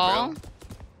chemistry, wall? bro.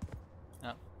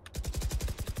 No.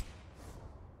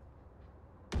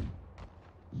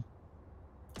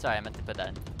 Sorry, I meant to put that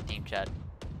in team chat.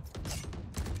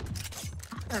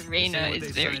 Arena This is what they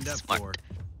very signed up smart. for.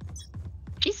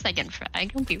 She's second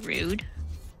frag. Don't be rude.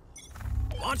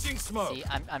 Launching smoke. See,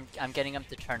 I'm getting them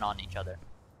to turn on each other.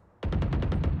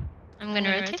 I'm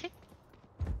gonna rotate.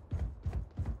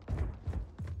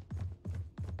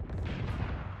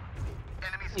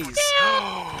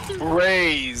 Jeez.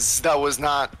 Raise. That was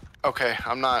not. Okay,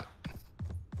 I'm not.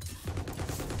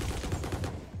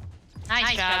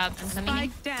 Nice job. I'm coming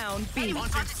in. Spike down B.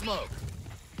 Launching smoke.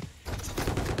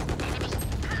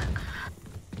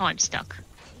 Oh, I'm stuck.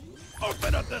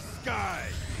 Open up the sky.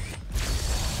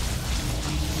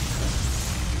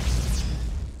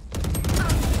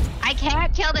 I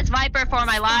can't kill this Viper for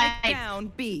my Spike life.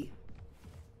 down B.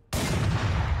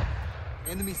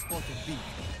 Enemy spotted B.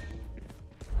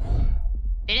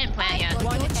 They didn't plan yet.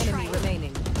 One enemy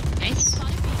remaining. Nice.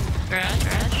 Garage.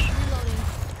 Reloading.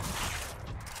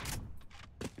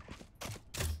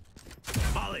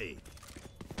 Molly.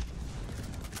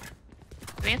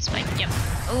 Do we have spike? Yep.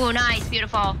 Oh, nice.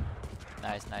 Beautiful.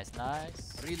 Nice.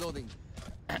 Reloading.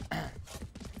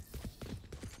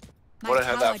 Would have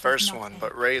had that first one,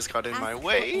 but Ray's got in my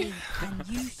way. And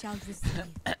you shall receive.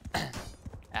 Ah,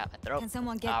 my throat. Can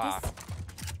someone get Ah. this?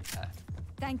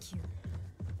 Thank you.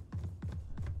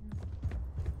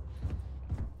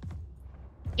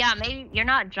 Yeah, maybe you're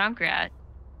not Junkrat.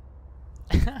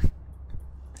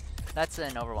 That's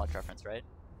an Overwatch reference, right?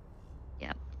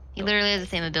 Yeah. He literally has the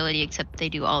same ability, except they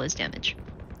do all his damage.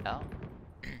 Oh.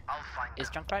 Is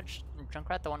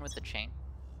Junkrat the one with the chain?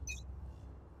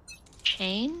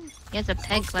 Chain? He has a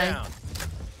peg leg.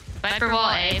 Viper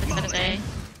wall A, footsteps A.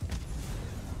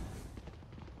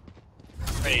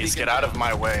 Please get out of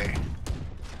my way.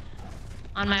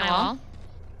 On my wall.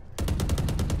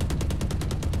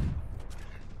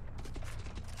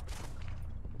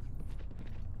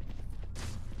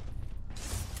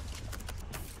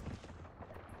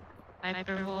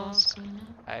 Viper walls.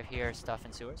 I hear stuff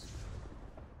in sewers.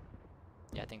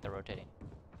 Yeah, I think they're rotating.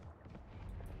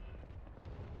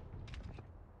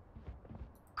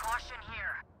 Caution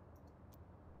here.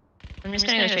 I'm just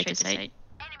gonna go straight to site.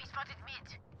 Enemy spotted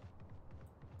mid.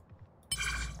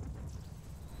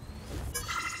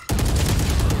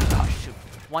 Oh shoot.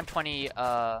 120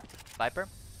 Viper.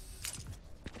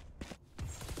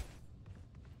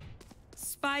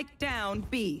 Spike down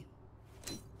B.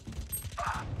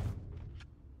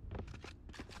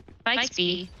 Spike's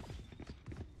B.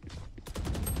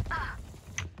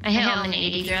 I hit him an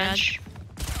 80 grudge.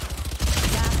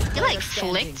 He like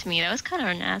flicked me. That was kind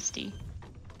of nasty.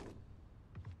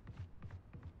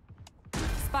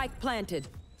 Spike planted.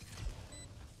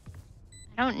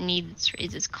 I don't need this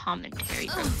Raze's commentary,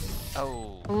 bro.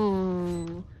 Oh.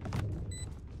 Ooh.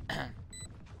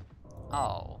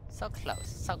 Oh, so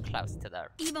close to the.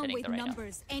 Even with right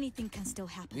numbers, anything can still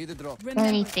happen. Need a drop. Remember,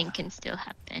 Anything can still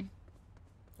happen.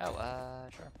 Oh,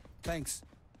 sure. Thanks.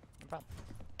 No problem.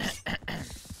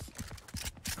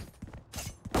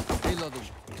 Reloading.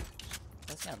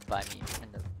 That's gonna buy me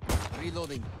in the.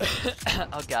 Reloading.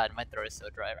 Oh god, my throat is so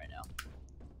dry right now.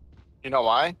 You know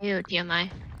why? Ew,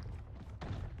 TMI.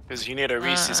 Because you need a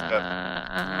Reese's cup.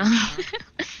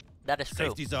 That is true.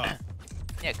 Safety's off.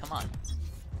 Yeah, come on.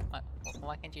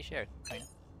 Why can't you share it? Carina?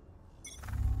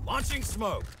 Launching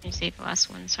smoke. You saved the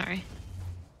last one, sorry.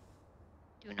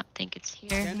 Do not think it's here.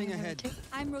 Standing ahead.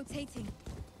 I'm rotating.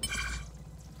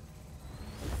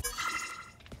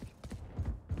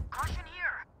 Caution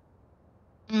here.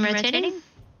 I'm rotating.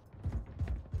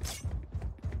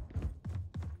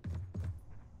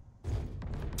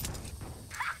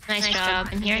 Nice job.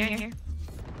 I'm here.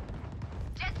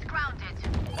 Jets grounded.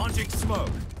 Launching smoke.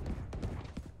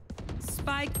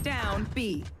 Spike down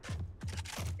B.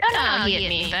 Don't hit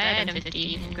me, but I had him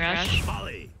 50 in Grush.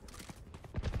 Volley.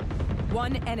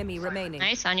 One enemy remaining.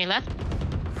 Nice, on your left.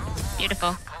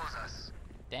 Beautiful.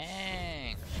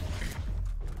 Dang.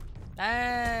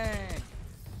 Dang.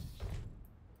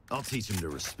 I'll teach them to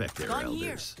respect their Gun here.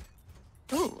 elders.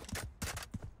 Ooh.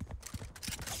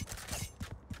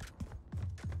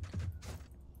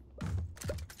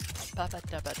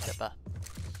 Ba-ba-da-ba-da-ba.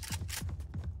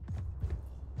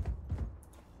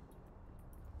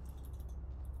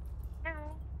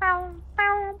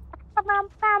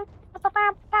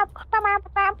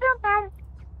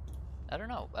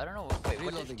 I don't know. Wait,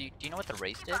 what did, do you know what the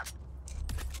race did?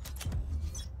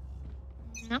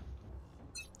 No.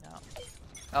 No.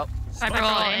 Oh. Viper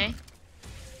wall A.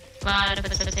 Lot of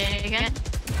footsteps A again.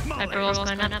 Viper wall's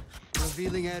going up.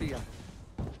 Revealing area.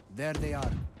 There they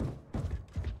are.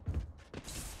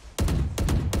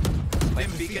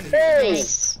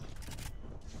 Nice.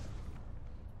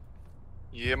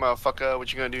 Yeah, motherfucker.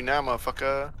 What you gonna do now,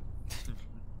 motherfucker?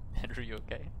 Andrew, you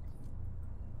okay?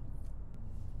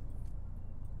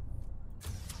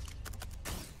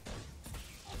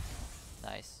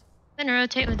 Nice. I'm gonna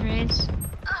rotate with Raze.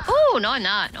 Oh, no, I'm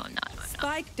not. No, I'm not.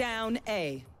 Spike down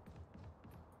A.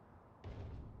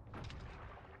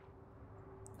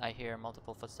 I hear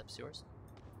multiple footsteps. Yours?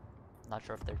 Not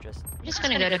sure if they're just. I'm just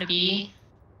gonna go to B.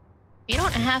 You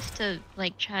don't have to,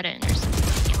 like, try to intercept.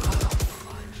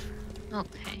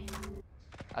 Okay.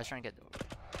 I was trying to get.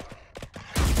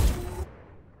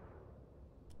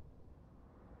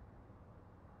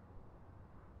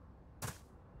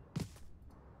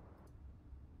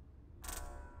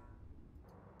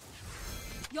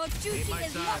 Your duty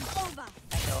is not over.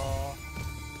 Hello.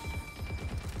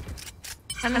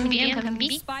 Come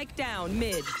B. Spike down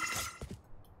mid.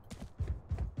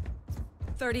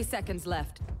 30 seconds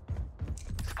left.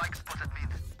 Spike spotted mid.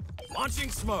 Launching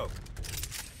smoke.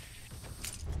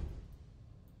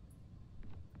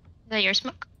 Is that your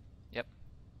smoke? Yep.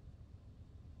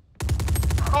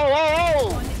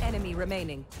 Oh! One enemy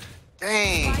remaining.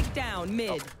 Dang! Spike down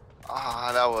mid.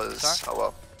 Ah, that was. Sorry? Oh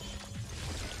well.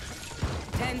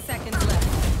 10 seconds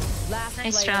left. Last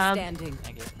Nice player job. standing.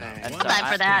 Thank you. Dang. I'll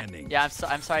die for that. Yeah,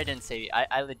 I'm sorry I didn't save you.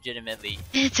 I legitimately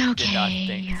It's did not okay.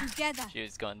 think Together, she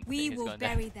was going. we he was will going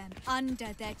bury them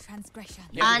under their transgression.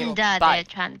 Yeah, okay, Under bye. the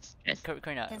transgress.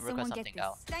 Karina, Can request someone get something this?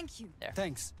 out. Thank you. There.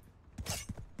 Thanks.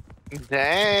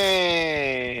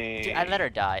 Dang. Dude, I let her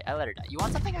die. I let her die. You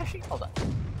want something actually? Hold on.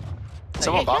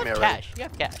 Someone you bought have me already. cash. You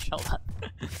have cash. Hold on.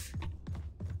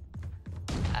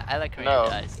 I let Karina No.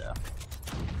 die, so.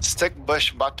 Stick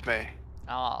Bush bought me.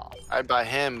 Oh. I'd buy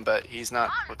him, but he's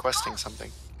not requesting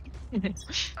something.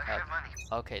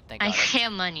 Okay, thank I God.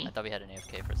 have money. I thought we had an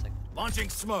AFK for a second. Launching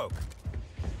smoke.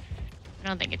 I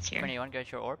don't think it's here. Karina, you want to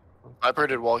get your orb? Viper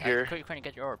did wall here. Karina,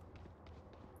 get your orb.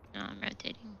 No, I'm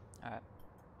rotating. Alright.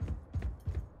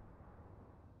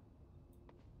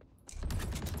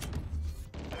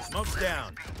 Smoke's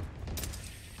down.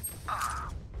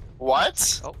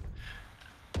 What? Oh.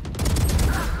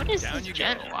 What is Down this you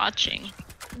Jet go. watching?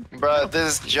 Bruh,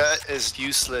 this jet is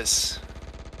useless.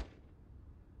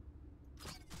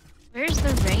 Where's the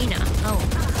Reyna?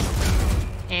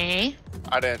 Oh. Hey.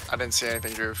 I didn't see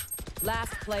anything, Drew.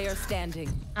 Last player standing.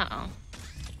 Uh-oh.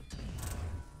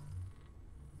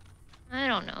 I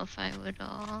don't know if I would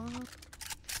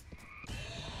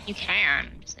You can,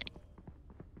 I'm just saying.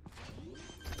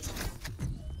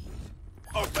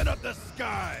 Open up the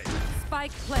sky.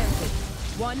 Spike planted.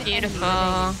 One enemy Beautiful.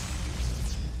 remaining.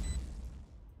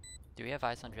 Do we have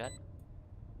eyes on Jet?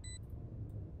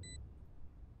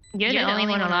 You're the only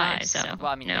one alive, so.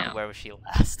 Well, I mean, no. yeah, where was she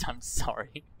last? I'm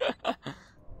sorry.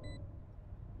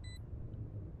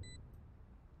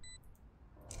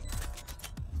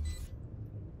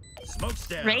 Smoke's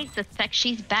down. Raise the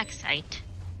sexy's backside.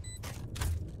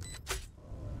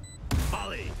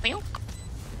 Molly. Meow.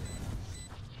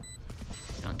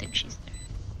 I don't think she's there.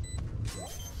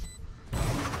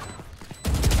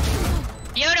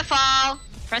 Beautiful!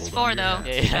 Press 4 though.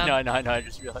 Yeah, no, I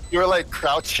just realized. You were like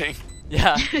crouching.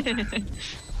 Yeah.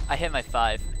 I hit my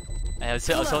 5. I was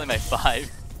holding my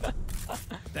 5.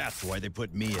 That's why they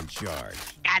put me in charge.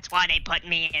 That's why they put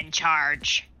me in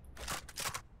charge.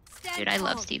 Stand Dude, I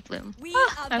love tall. Steve Bloom. We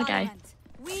Ah, are I would die. violent.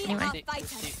 We Anyway. are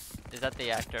fighters. Is that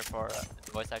the actor for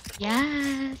the voice actor? For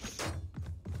Yes.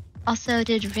 Also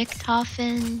did not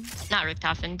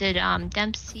Richtofen, did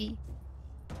Dempsey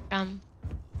from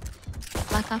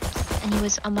Black Ops, and he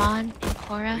was Amon in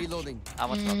Korra. Reloading. I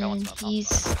want smoke. I want And smoke. he's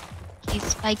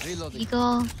Spike Reloading.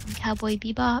 Eagle in Cowboy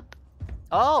Bebop.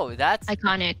 Oh, that's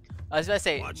Iconic. I was gonna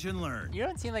say. Watch and learn. You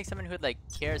don't seem like someone who would like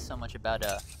care so much about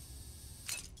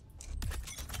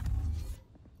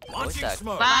Launching that?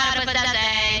 smoke.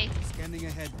 Scanning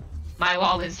ahead. My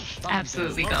wall is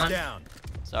absolutely Smoke's gone. down.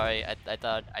 Sorry, I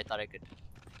thought I could.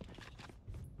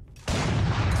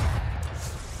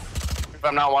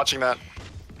 I'm not watching that.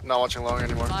 I'm not watching long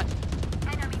anymore.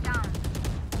 Enemy down.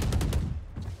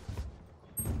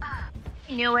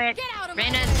 Knew it. Get out of my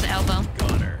Reyna's way. elbow.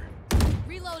 Gunner.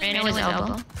 Reloading. Reyna was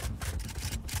elbow.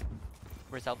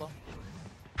 Where's elbow?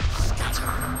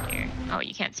 Here. Oh,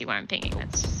 you can't see where I'm pinging.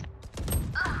 That's just...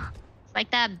 It's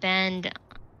like that bend.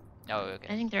 Oh, okay.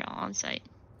 I think they're all on site.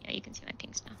 Yeah, you can see my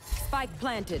pings now. Spike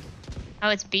planted. Oh,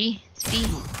 it's B. It's B.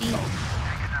 B.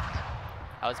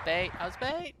 I was bait.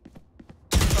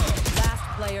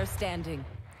 Last player standing.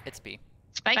 It's B.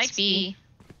 Spike's B.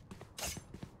 Okay,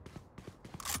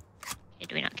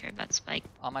 do we not care about Spike?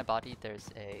 On my body, there's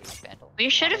a vandal. We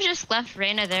should have just left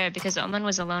Reyna there because Omen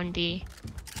was alone B.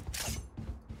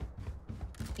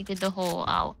 He did the whole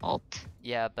alt.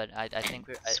 Yeah, but I think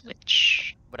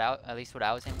switch. At least what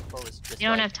I was aiming for was just. You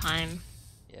don't like, have time.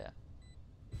 Yeah.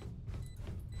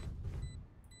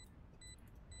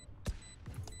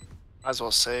 Might as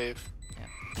well save.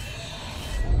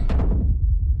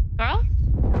 Girl?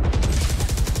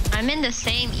 I'm in the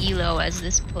same elo as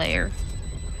this player.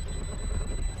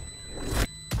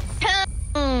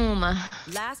 Boom!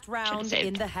 Last round saved.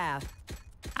 in the half.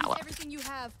 Use everything you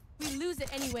have. We lose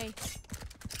it anyway.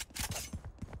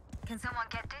 Can someone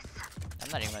get this? I'm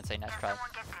not even gonna say nice Can try. someone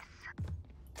get this?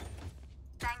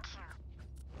 Thank you.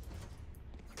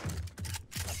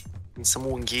 Can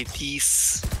someone get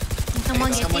this? Can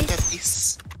someone get Someone this?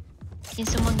 this? Can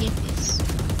someone get this?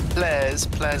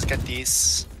 Please get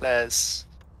this. Please.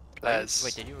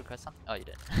 Wait, did you request something? Oh, you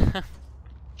did.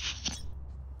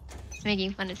 It's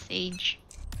making fun of Sage.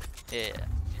 Yeah.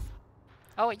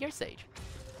 Oh, wait, you're Sage.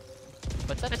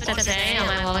 What's up? What's that say on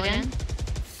my wall again?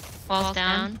 Falls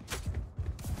down.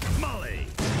 Molly.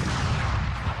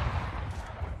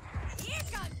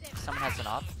 Someone has an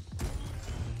op.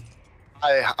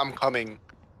 I'm coming.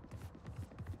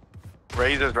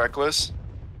 Raid is reckless.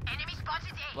 Enemy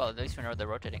spotted A. Well, at least we know they're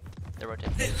rotating. They're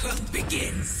rotating. The hunt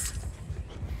begins.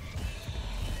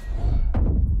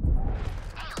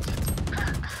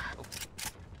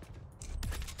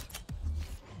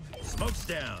 Smoke's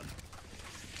down.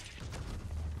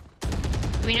 Do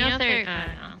we know if they're...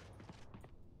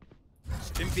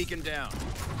 Stim beacon down.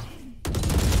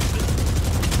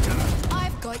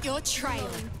 I've got your trail.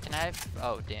 Can I have...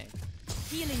 Oh, dang.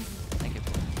 Healing. Thank you.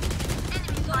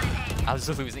 I was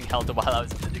losing health while I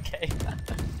was in the decay.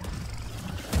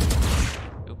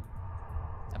 Oop.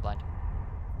 I'm blind.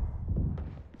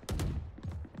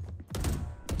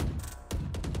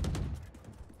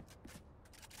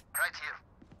 Right here.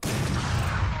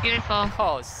 Beautiful.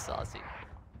 Oh, saucy.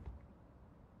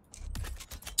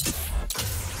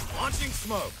 Launching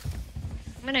smoke.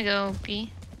 I'm gonna go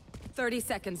B. 30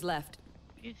 seconds left.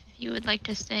 If you would like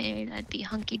to stay, that'd be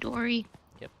hunky-dory.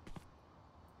 Yep.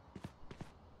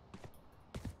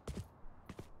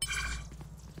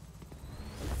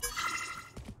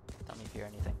 Tell me if you hear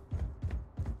anything.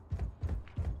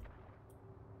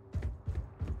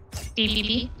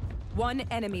 BBB. One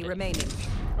enemy remaining.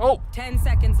 Oh! 10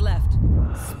 seconds left.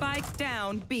 Spike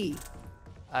down B.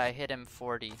 I hit him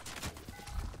 40.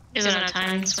 There's enough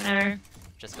times, whatever.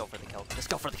 Just go for the kill. Just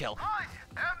go for the kill.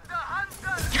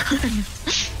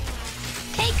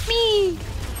 Take me!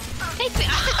 Take me!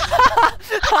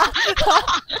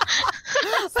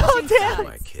 Oh, damn! Who am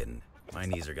I kidding? My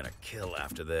knees are gonna kill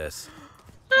after this.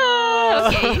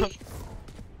 Okay.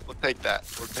 We'll take that.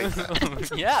 We'll take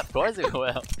that. Yeah, of course it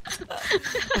will.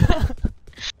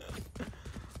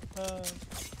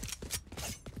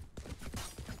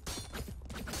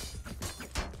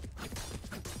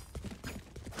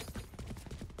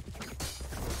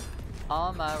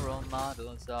 All my role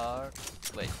models are...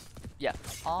 Wait. Yeah.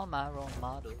 All my role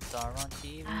models are on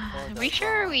TV. Are we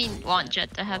sure we want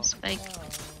Jet to have Spike?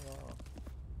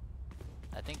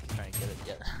 I think he's trying to get it.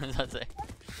 Yeah. That's it.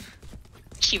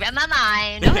 She read my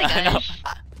mind. Oh my gosh.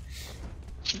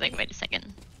 She's like, wait a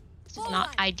second. This is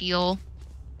not ideal.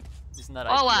 It's not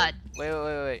Forward.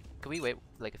 ideal. Wait. Can we wait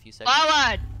like a few seconds?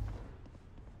 Forward.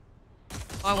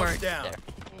 Forward. Down. There.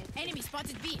 Enemy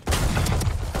spotted B.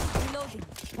 Reloading.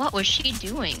 What was she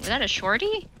doing? Was that a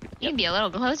shorty? You can be a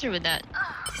little closer with that.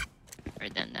 Or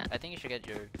than that. I think you should get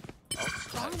your...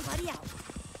 Bomb buddy out.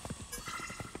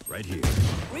 Right here.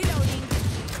 Reloading.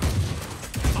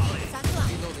 Satchel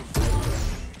out.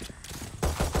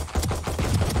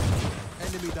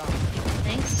 Enemy down.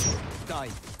 Thanks. Die.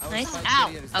 Nice.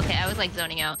 Ow! Okay, I was like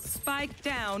zoning out. Spike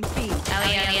down B.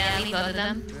 Alley, both of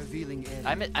them. Revealing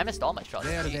enemy. I missed all my shots.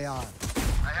 There they are.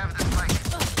 I have the spike.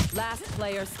 Last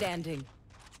player standing.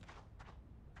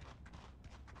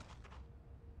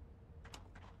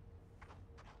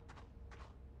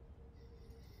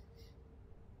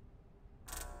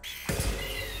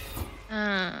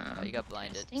 Oh, you got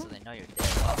blinded, so they know you're dead.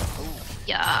 Oh,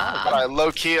 yeah. But I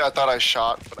low key, I thought I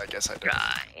shot, but I guess I didn't.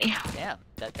 Right. damn,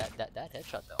 that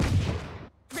headshot though.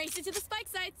 Race it to the spike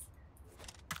sites.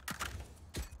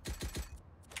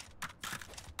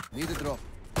 Need a drop.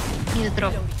 Need a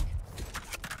drop. Reloading.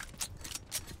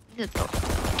 Need a drop.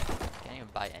 Can't even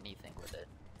buy anything with it.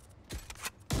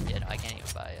 Yeah, no, I can't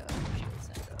even buy shields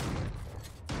and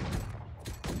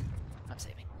I'm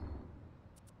saving.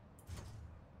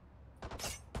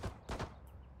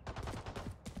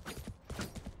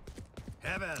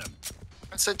 Have at him.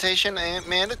 Presentation ain't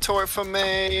mandatory for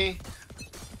me.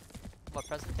 What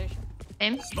presentation?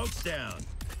 Same. Smoke's down.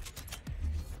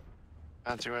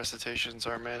 Anti-recitations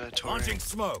are mandatory. Launching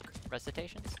smoke.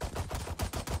 Recitations?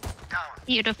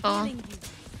 Beautiful. Healing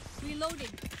you. Reloading.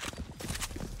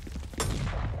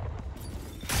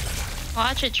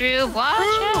 Watch it, Drew. Watch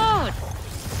out.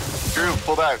 Drew,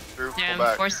 pull back. Drew, Yeah, pull I'm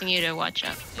back. forcing you to watch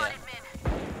out. Yeah.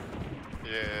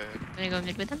 Yeah. Gonna go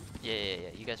mid with him?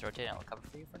 Yeah. You guys rotate and I'll cover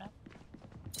for you for now.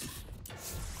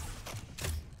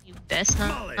 You best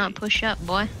not push up,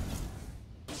 boy.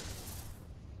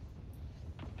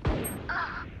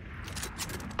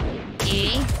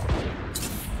 E.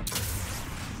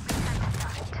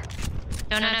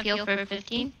 Don't have heal for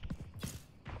 15.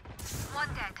 One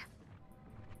dead.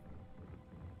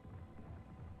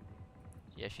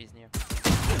 Yeah, she's near.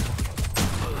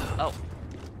 Oh.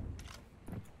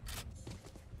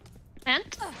 And?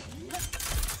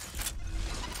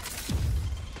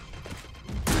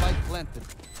 Spike planted.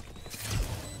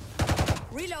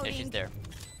 Reloading. Yeah, she's there.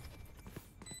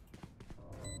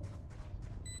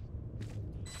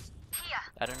 Here.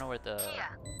 I don't know where the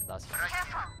last one is.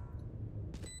 Careful.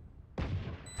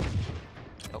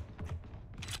 Oh.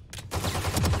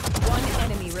 One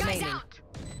enemy remaining.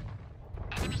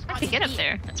 How'd he get up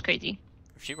there? That's crazy.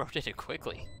 She rotated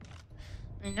quickly.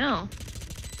 I know.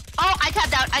 Oh, I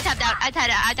tapped out. I tapped out.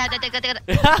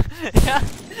 Yeah.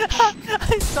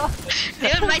 I saw.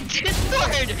 Dude, my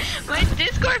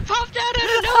Discord popped out of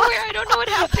nowhere. I don't know what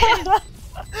happened.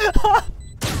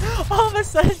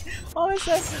 sudden,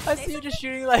 I see you just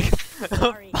shooting like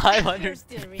 500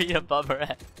 feet above her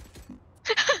head.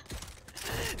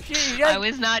 I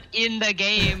was not in the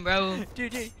game, bro.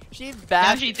 Dude, she Now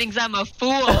backed. she thinks I'm a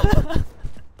fool.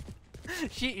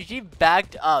 She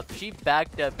backed up. She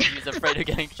backed up. She was afraid of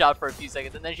getting shot for a few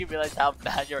seconds, and then she realized how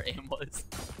bad your aim was.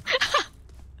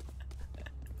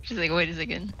 She's like, wait a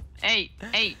second. Hey,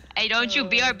 don't you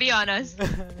BRB on us.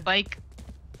 Bike.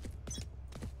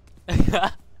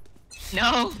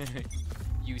 No.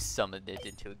 You summoned it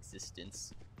into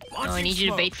existence. No, I need you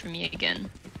to bait for me again.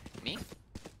 Me?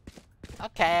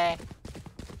 Okay.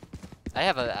 I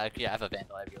have a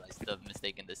vandal. I realized the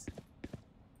mistake in this.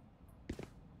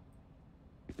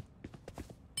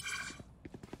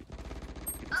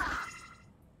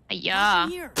 Yeah.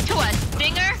 To a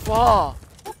stinger? Whoa.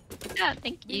 Yeah,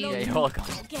 thank you. Yeah, you're welcome.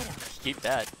 Keep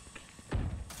that.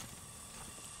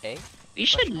 A? We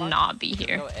should not be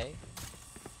here. Go A?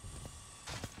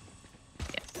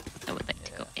 Yes, I would like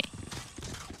to go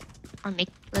A. Or let's make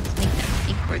them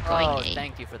think we're going A. Oh,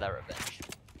 thank you for that revenge.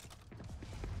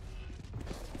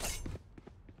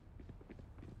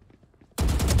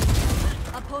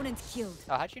 Opponent killed.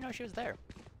 Oh, how'd you know she was there?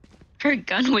 Her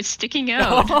gun was sticking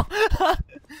out.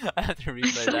 I have to I replay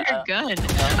saw that. her gun.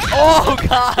 Oh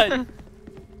god!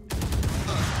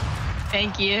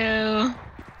 Thank you.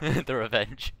 The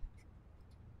revenge.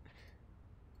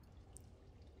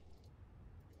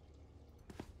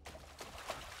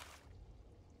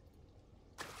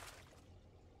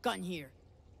 Gun here.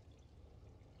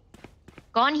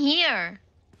 Gone here.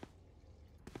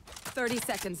 30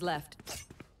 seconds left.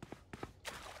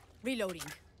 Reloading.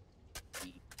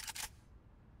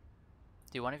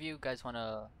 Do one of you guys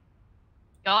wanna...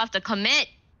 Y'all have to commit.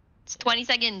 It's 20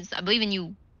 seconds. I believe in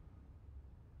you.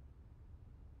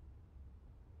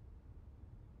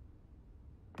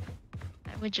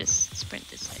 I would just sprint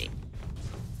this site.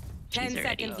 10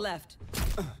 seconds left.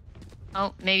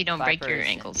 Oh, maybe don't break your Viper's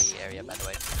in ankles. the area, by the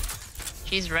way.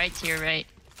 She's right to your right.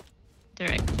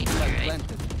 Directly to your right.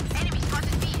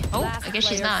 Oh, I guess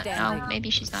she's not. No, maybe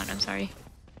she's not. I'm sorry.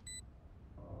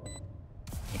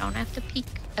 You don't have to peek.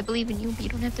 I believe in you, but you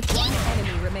don't have to peek. One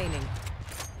enemy remaining.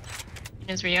 He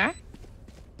knows where you are?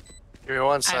 Give me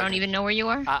 1 second. I don't even know where you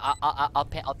are. I'll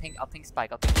ping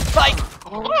Spike. I'll ping Spike!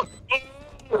 Oh.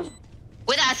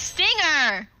 With a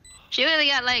stinger! She only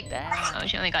got like... Oh,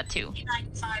 she only got 2.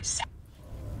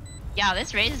 Yeah,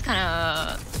 this race is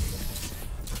kinda...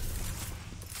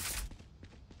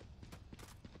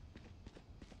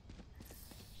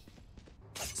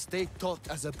 Stay taut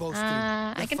as a bowstring.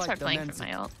 I can start playing from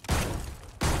my ult.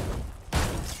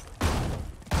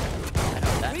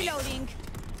 Reloading.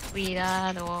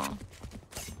 Cuidado.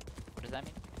 What does that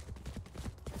mean?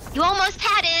 You almost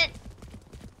had it!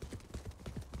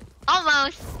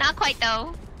 Almost. Not quite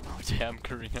though. Oh damn,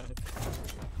 Carina.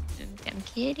 I'm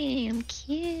kidding. I'm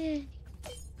kidding.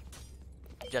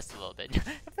 Just a little bit. A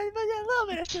little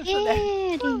bit of truth in there.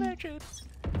 Kidding. A little bit of truth.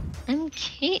 I'm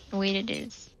kidding. Wait, it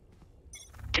is.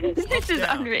 This is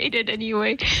unrated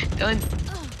anyway. Don't.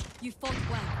 You fought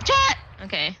well. Chat!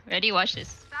 Okay, ready? Watch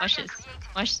this. Watch this.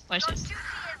 Watch this.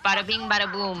 Bada bing,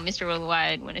 bada boom, Mr.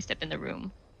 Worldwide when I step in the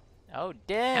room. Oh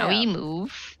damn. Now we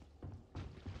move.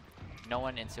 No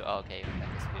one into. Oh, okay. I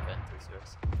guess we've been through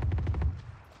sewers.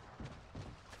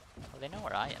 Well, they know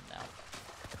where I am now.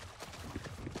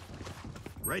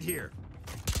 Right here.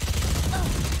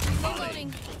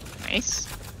 Reloading. Nice.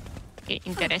 Okay,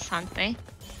 interesante.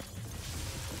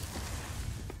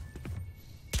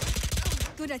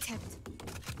 Good attempt.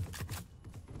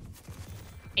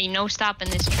 Ain't no stopping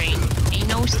this train. Ain't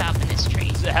no stopping this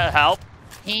train. Help!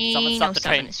 Ain't Someone no stop the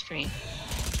stopping train. this train.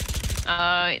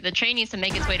 The train needs to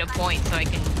make its way to point so I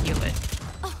can heal it.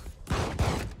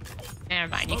 Never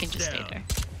mind, you can just stay there.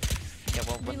 Yeah,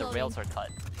 well, when the rails are cut.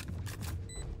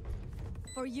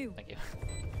 For you. Thank you.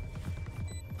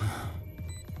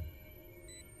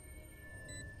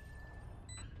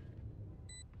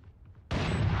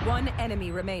 One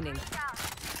enemy remaining.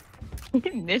 He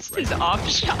missed his off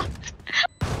shot.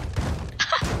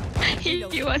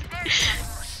 he went.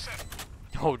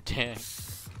 Oh dang.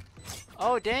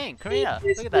 Oh dang, Carina, He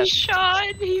look at missed that. his shot.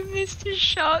 He missed his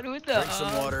shot with the. Drink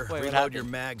some water, Wait, what reload your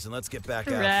happened? mags, and let's get back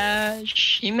out there.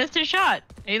 Trash. He missed his shot.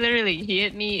 He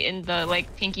hit me in the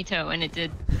like pinky toe, and it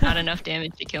did not enough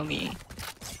damage to kill me.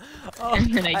 Oh,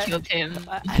 And then I killed him.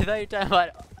 I thought you were talking about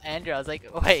Andrew. I was like,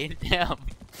 wait, damn.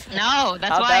 No,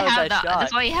 that's How why I bad was have that that. shot?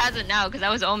 That's why he has it now, because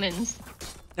that was Omens.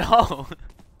 No.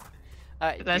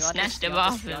 Alright, I snatched him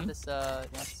off you want him. this, you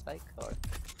want this spike or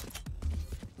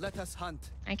Let us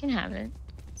hunt. I can have it.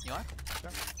 you want?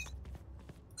 Sure.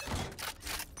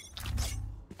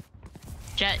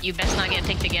 Jet, you best not get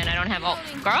picked again. I don't have ult.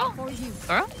 Girl?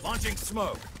 Girl? Launching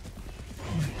smoke.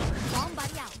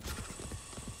 Somebody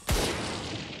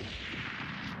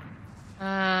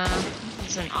out. This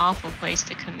is an awful place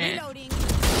to commit. Reloading.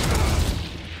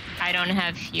 I don't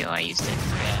have heal. I used it.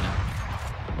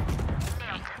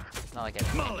 It's not like I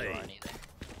can do anything.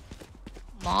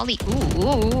 Molly.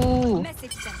 Ooh.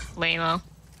 Message sent. Lame-o.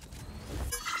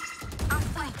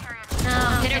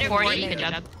 No, hit her 40. Good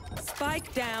job.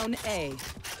 Spike down A.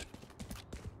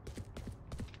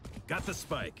 Got the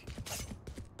spike.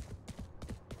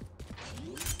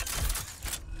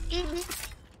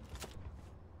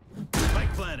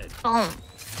 Spike planted. Boom.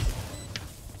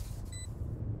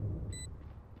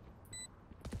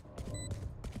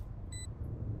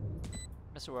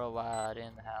 Mr. Worldwide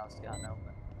in the house, got an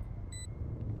open.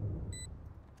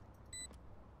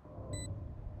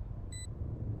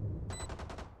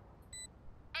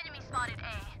 Enemy spotted A.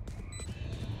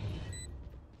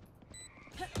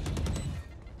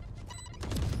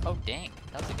 Oh dang,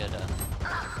 that was a good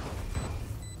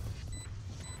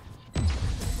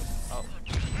oh.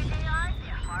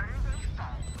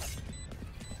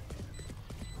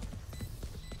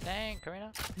 Dang,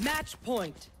 Carina. Match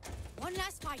point. One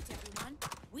last fight, everyone.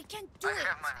 We can do I it.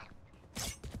 have money.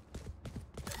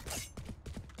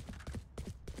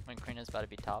 When Carina's about to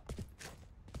be top.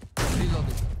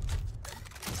 Reloading.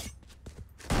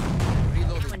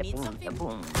 Anyone need something?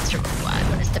 Boom. Mr. Worldwide,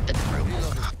 wanna step in the room.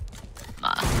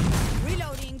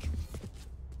 Reloading.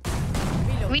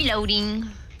 Reloading.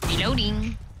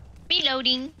 Reloading.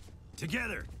 Reloading.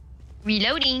 Together.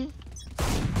 Reloading.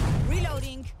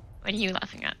 Reloading. What are you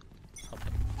laughing at?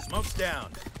 Smoke's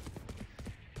down.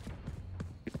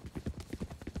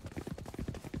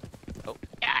 Oh.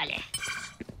 Dale.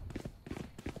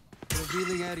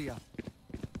 Revealing area.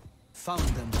 Found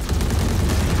them.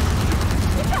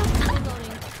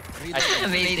 Reloading.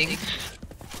 Amazing.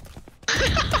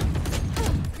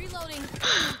 Reloading.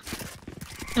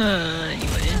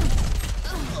 Anyway.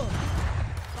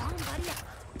 Somebody out.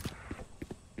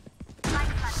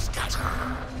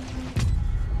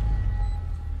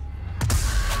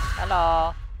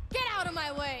 Hello. Get out of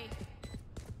my way.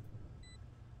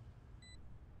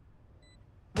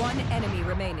 One enemy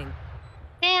remaining.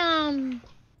 Damn.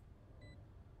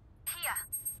 Here.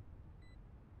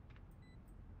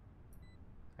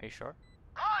 Are you sure?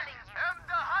 Calling you. I'm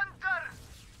the hunter.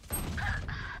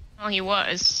 Oh, he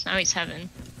was. Now he's heaven.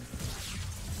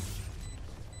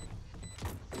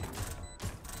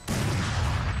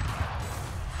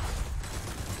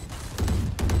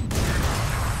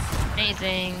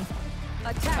 Amazing.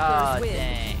 Attackers Oh win.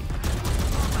 dang.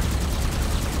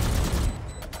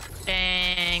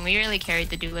 Dang, we really carried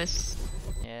the do list.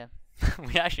 Yeah.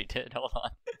 We actually did, hold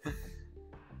on.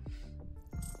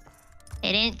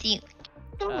 I didn't see.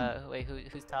 Wait,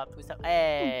 who's top? Who's top?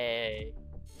 Hey!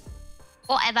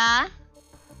 Whatever.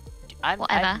 I'm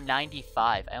Whatever.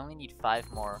 95. I only need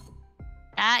 5 more.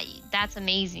 That's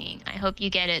amazing. I hope you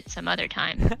get it some other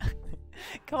time.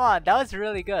 Come on, that was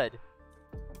really good.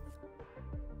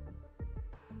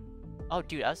 Oh,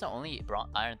 dude, I was the only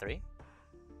Iron 3?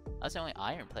 I was the only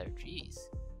Iron player, jeez.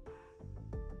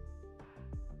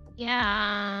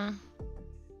 Yeah.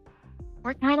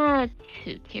 We're kind of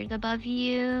 2 tiers above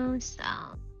you, so.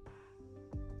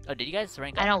 Oh, did you guys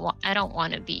rank I up? don't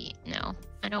want to be. No,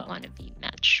 I don't want to be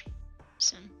match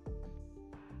person.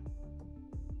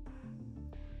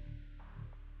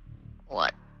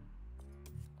 What?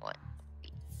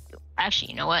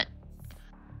 Actually, you know what?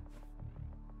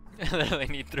 I literally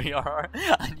need 3 RR.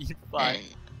 I need 5.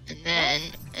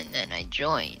 And then I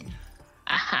join.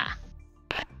 Aha.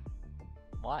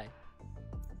 Why?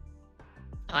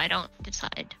 No, I don't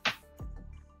decide.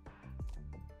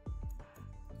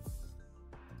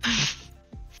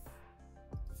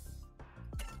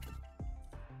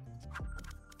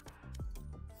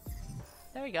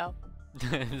 There we go.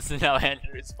 This is now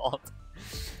Andrew's fault.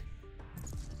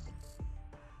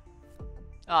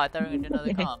 Oh, I thought we were gonna do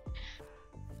another comp.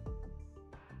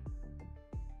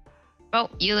 Oh,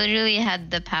 you literally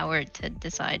had the power to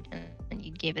decide, and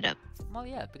you gave it up. Well,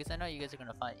 yeah, because I know you guys are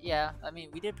gonna find. Yeah, I mean,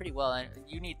 we did pretty well. And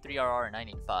you need 3 RR and I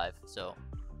need 5. So,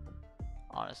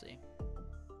 honestly,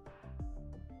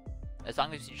 as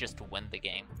long as you just win the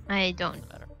game. I don't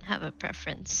have a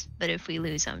preference, but if we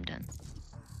lose, I'm done.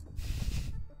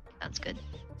 That's good.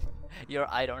 Your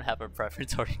I don't have a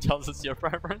preference already tells us your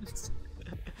preference.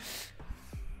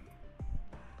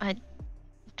 I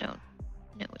don't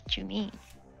know what you mean.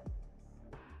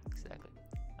 Exactly.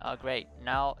 Oh, great.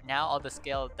 Now all the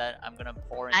skill that I'm gonna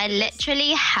pour into I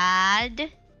literally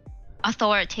had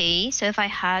authority, so if I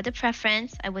had a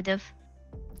preference, I would have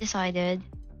decided.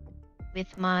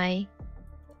 with my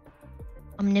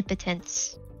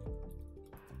omnipotence.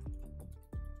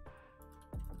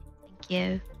 Thank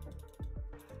you.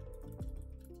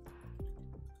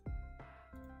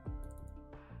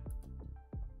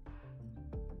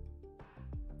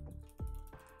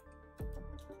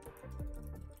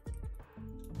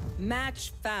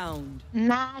 Match found.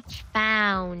 Match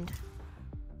found.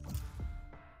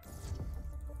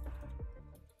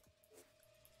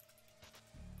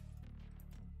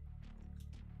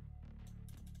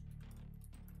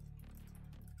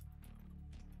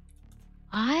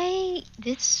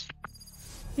 This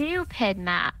stupid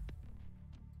map.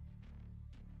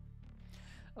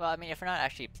 Well, I mean, if we're not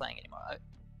actually playing anymore,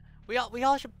 we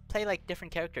all should play like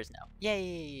different characters now.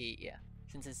 Yay! Yeah,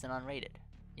 since it's an unrated.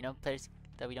 You know, players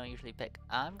that we don't usually pick.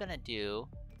 I'm gonna do.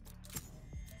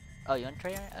 Oh, you want to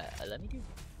try? Let me do.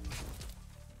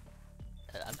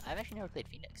 I've actually never played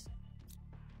Phoenix.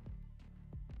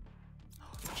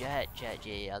 Jet,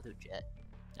 yeah, I'll do Jet.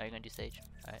 Are you gonna do Sage?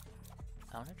 Alright.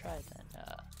 I wanna try it then.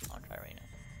 I wanna try Reyna.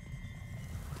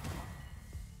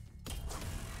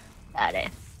 Got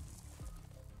it.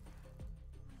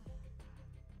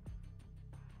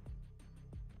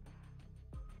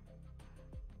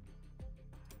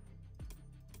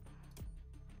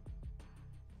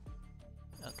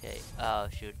 Okay, oh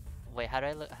shoot. Wait, how do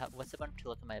I look? What's the button to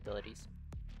look at my abilities?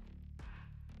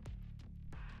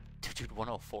 Dude,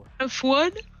 104.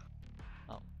 F1?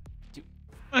 Oh. Dude,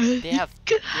 they have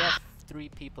 3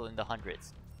 people in the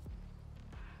hundreds.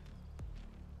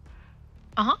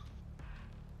 Uh-huh.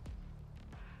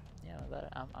 Yeah, but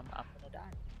I'm gonna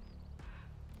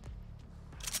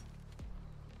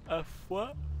die.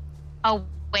 What? Oh,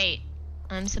 wait.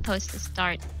 I'm supposed to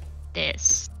start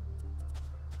this.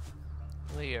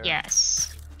 Clear.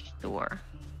 Yes. Sure.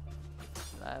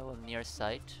 I will near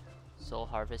sight. Soul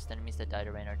harvest. Enemies that die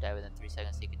to Reyna or die within 3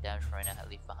 seconds taken damage from Reyna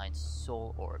leave behind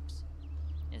soul orbs.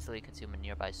 Instantly consume a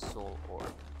nearby soul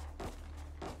orb.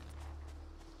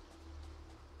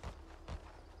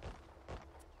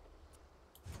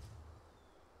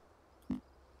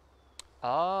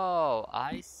 Oh,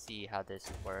 I see how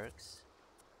this works.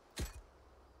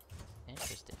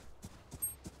 Interesting.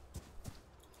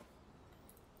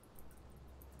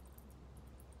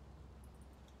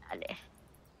 Dale.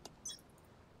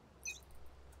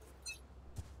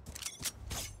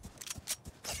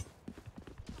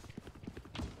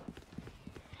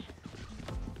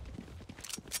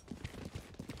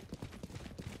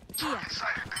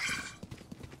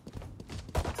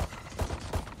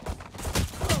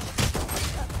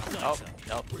 Oh,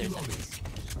 nope, there's enemies.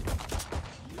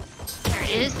 There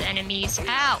is enemies.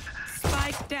 Ow!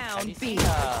 Spike down, B.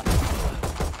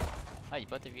 Oh, you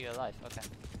both of you are alive. Okay.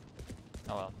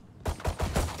 Oh well.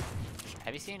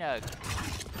 Have you seen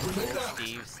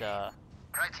Steve's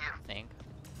thing?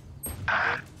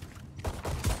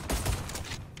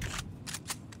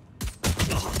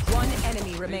 One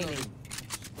enemy remaining.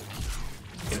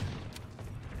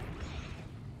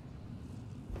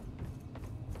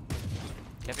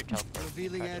 Careful, teleport.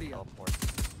 Revealing area. Teleport.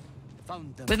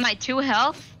 Found them. With my 2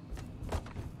 health?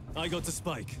 I got the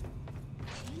spike.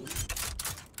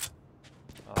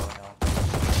 Oh no.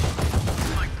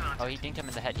 Oh, he dinked him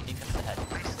in the head. He dinked him in the head.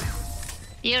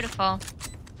 Beautiful.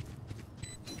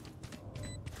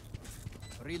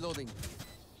 Reloading.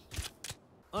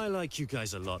 I like you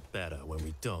guys a lot better when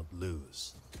we don't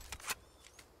lose.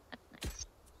 That's nice.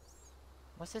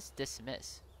 What's this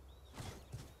dismiss?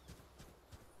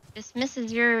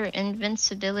 Dismisses your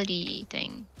invincibility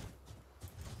thing.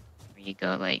 Where you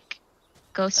go like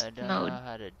ghost I don't mode. know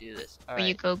how to do this. Where you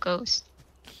Alright. go ghost.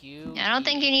 Q. I don't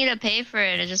think you need to pay for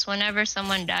it. It's just whenever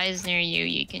someone dies near you,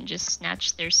 you can just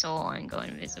snatch their soul and go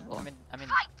invisible. I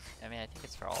think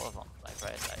it's for all of them. Like,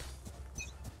 right? Like,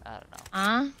 I don't know.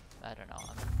 Huh? I don't know.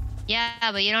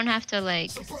 Yeah, but you don't have to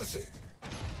like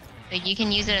you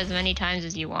can use it as many times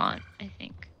as you want, I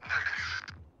think.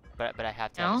 But I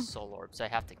have to have a soul orb, so I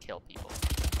have to kill people.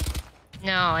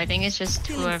 No, I think it's just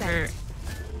whoever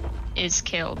is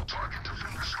killed.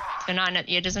 So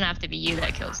it doesn't have to be you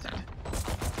that kills them.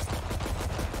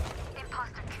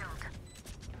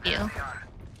 Deal.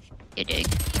 You dig.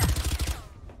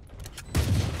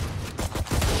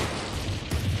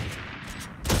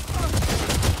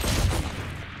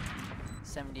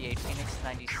 78 Phoenix,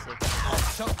 96.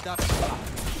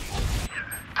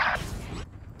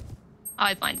 Oh,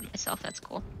 I blinded myself. That's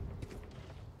cool.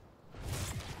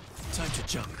 Time to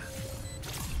jump.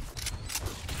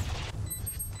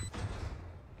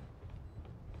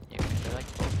 Yeah, they're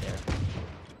like both there.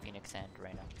 Phoenix and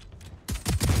Reyna.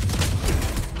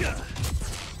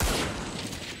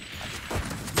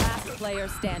 Last player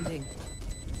standing.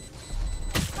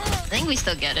 think we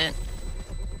still get it.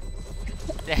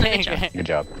 Good job. Good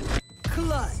job.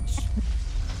 Clutch.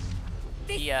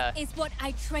 This He, is what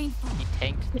I trained for. he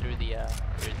tanked through the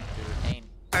pain.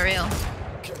 For real.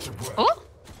 Catch your breath. Oh?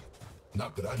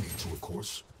 Not that I need to, of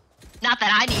course. Not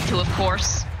that I need to, of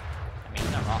course. I mean,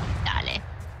 he's not wrong. Dale. I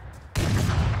think he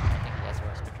has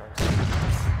worse controls.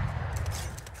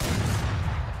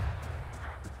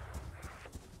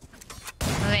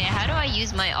 Okay, how do I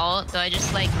use my ult? Do I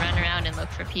just like run around and look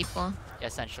for people?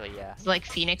 Essentially, yeah. It's like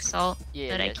Phoenix ult Yeah,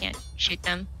 that I yeah. can't shoot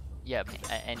them. Yeah,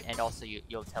 and also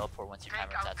you'll teleport once your time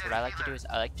runs out. So what I like to do is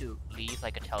I like to leave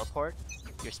like a teleport,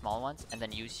 your small ones, and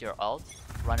then use your ult,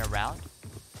 run around,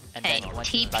 and Hey, then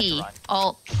once you're about to TP, run,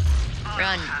 ult,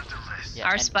 run. yeah,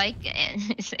 Our and- spike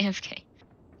and is AFK.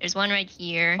 There's one right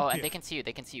here. Oh, and they can see you.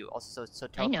 They can see you. Also, so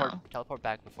I know. teleport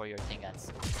back before your thing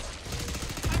ends.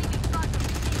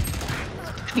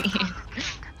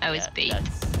 I was Yeah, bait.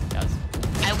 that was.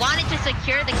 I wanted to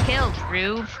secure the kill,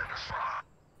 Drew.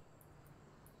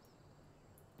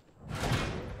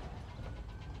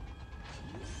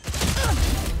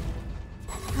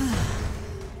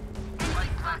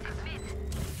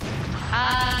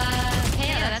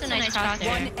 Okay, that's a nice crosshair.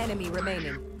 One enemy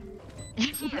remaining.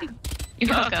 You're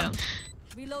welcome.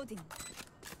 Reloading.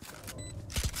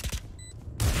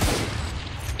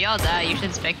 If y'all die, you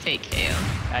should spectate KO.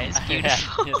 It's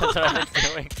beautiful. Yeah, that's what I was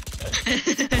doing.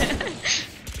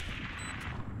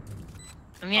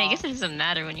 I mean, I guess it doesn't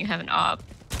matter when you have an op.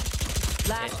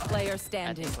 Last player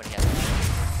standing.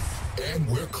 And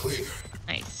we're clear.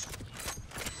 Nice.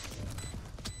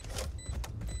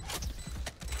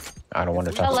 I don't want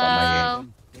to talk about my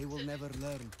game. They will never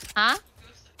learn. Huh?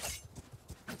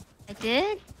 I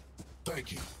did?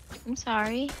 Thank you. I'm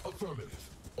sorry. Affirmative.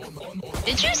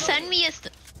 Did you send me a...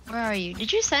 Where are you?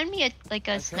 Did you send me a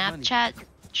Snapchat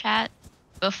chat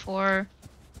before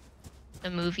the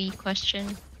movie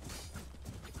question?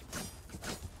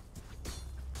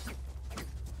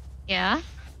 Yeah?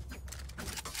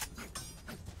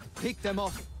 Pick them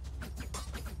off.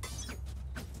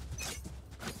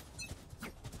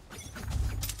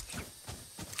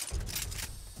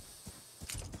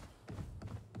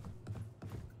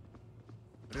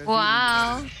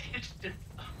 Wow.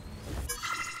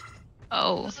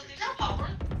 Oh.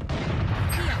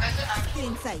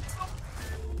 In sight.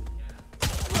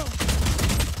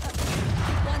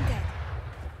 One dead.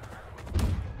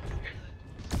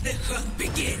 The hunt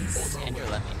begins. Andrew,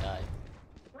 let me die.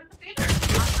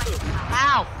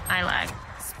 Ow! I lag.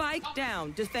 Spike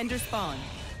down. Defender spawn.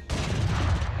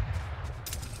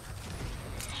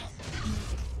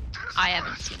 I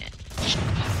haven't seen it.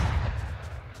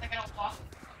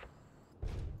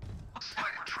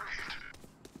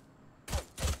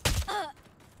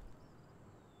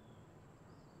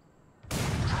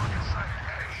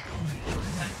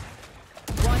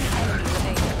 One enemy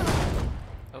remaining.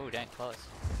 Oh, dang close.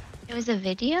 It was a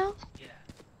video? Yeah.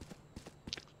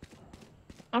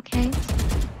 Okay.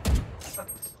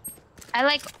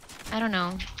 I don't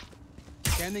know.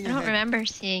 I don't remember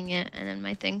seeing it, and then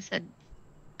my thing said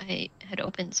I had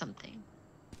opened something.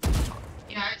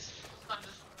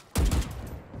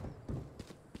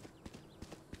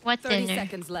 What's 30 in there?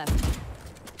 seconds left.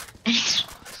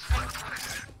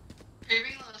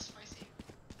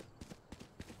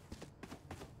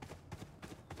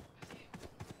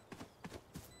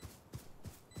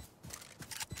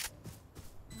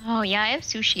 Oh yeah, I have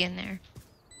sushi in there.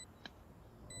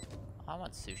 I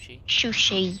want sushi.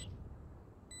 Sushi.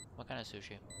 What kind of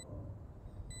sushi?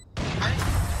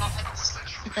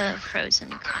 The frozen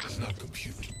kind.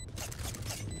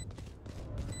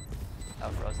 Oh,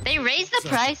 frozen. They raised the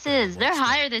prices. They're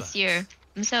higher this year.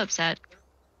 I'm so upset.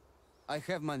 I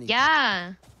have money.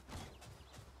 Yeah.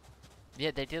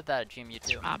 Yeah, they did that at GMU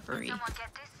too. Robbery.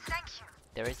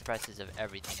 They raised the prices of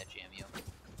everything at GMU.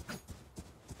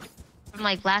 From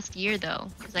like last year though,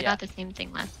 because I Yeah. got the same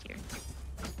thing last year.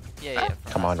 Yeah.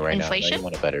 Come on, right now. Inflation? You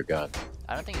want a better gun.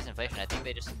 I don't think it's inflation. I think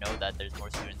they just know that there's more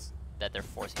students, that they're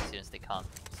forcing students to come.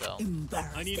 So.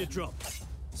 I need a drop.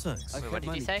 Thanks. Wait, what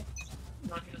did he say?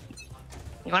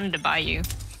 He wanted to buy you.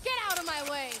 Get out of my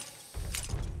way.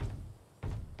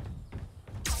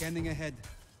 Scanning ahead.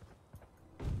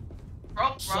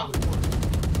 Solid work.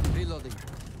 Reloading.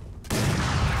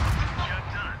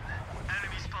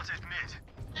 Enemy spotted mid.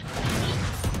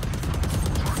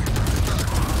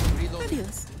 Reloading.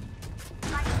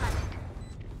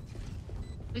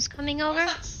 Who's coming over?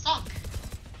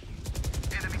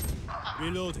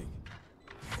 Reloading.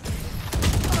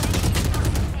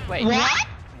 Wait. What?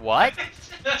 What?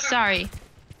 Sorry.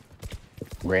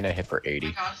 Reyna hit for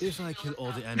 80. If I kill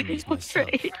all the enemies myself,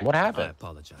 What I happened?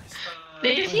 apologize.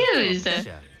 They defused.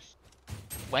 Shatters.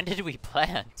 When did we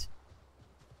plant?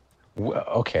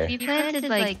 Okay. We planted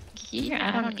like here.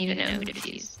 I don't even know who to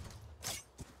use.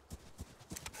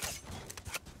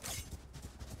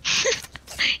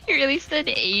 He really said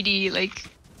 80, like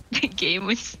the game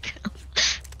was still.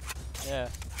 Yeah.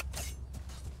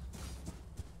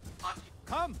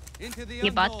 Come into the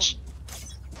Hibachi.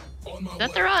 Is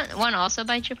that the one also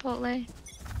by Chipotle?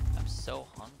 I'm so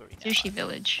hungry now. Sushi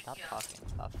Village. Stop talking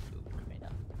about food right now.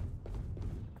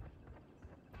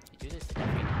 You do this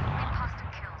every time.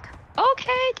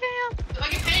 Okay, damn.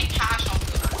 Like you're paying cash on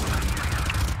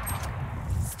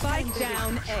Spike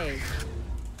down A.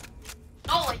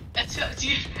 No, like that's do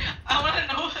you, I wanna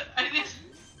know what I need.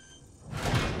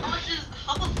 How much is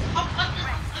how much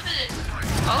is it?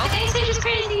 Okay, Sage is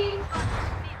crazy.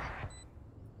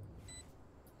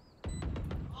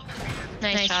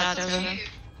 Nice shot, Dova.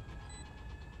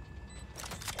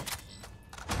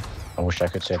 I wish I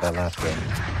could say that last game.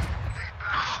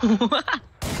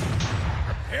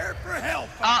 Prepare for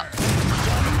hellfire.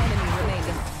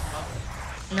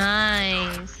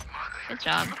 Nice. Good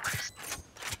job.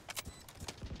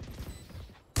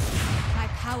 My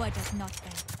power does not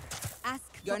bend. Ask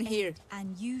for Gun here.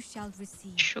 and you shall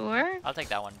receive. Sure. I'll take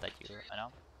that one that you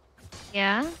know.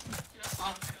 Yeah.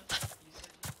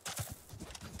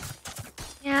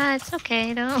 Yeah, it's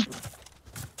okay though.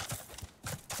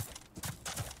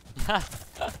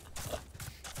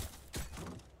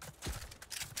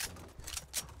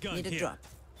 Gun Need a here. drop.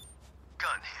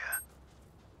 Gun here.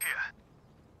 Here.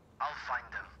 I'll find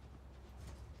them.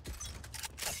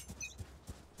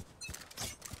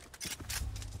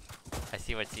 I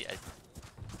see what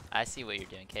I see what you're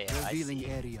doing, Kay. I Revealing see.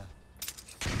 area.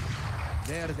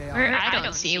 There they are. Where, I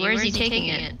don't see. Where's he taking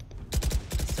it?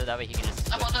 So that way he can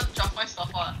just. I want to drop my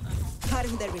stuff on.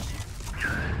 Cutting their vision.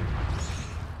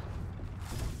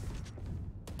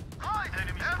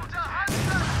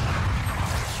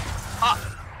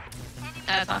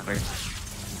 That's awkward.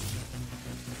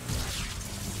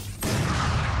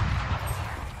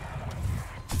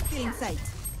 Still in sight.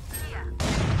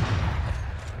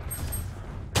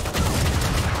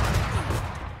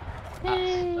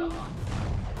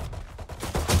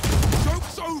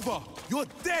 Joke's over! You're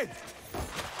dead!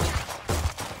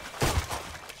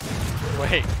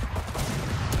 Wait.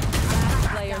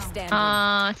 Player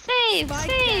standing. Save, Spike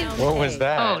save. down What was A.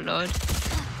 that? Oh lord.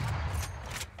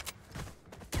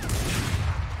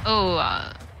 Oh,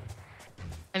 I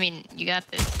mean, you got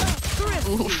this.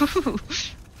 Ooh.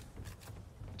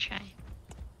 Try.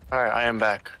 Alright, I am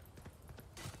back.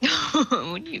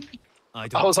 What do you? I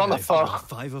I was on the care if there phone. are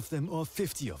 5 of them or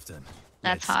 50 of them.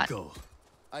 That's Let's hot. go.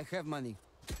 I have money.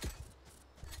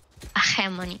 I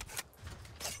have money.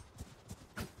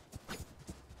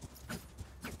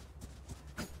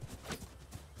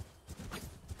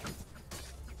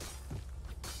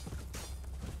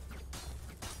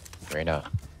 Reina.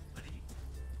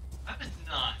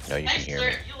 No, you can hear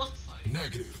me.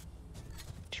 Negative.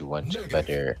 Do you want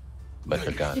better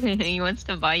gun? He wants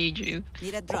to buy you, Drew.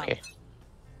 Need a drop. Okay.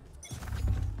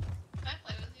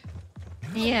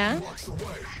 Yeah.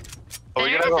 Oh, The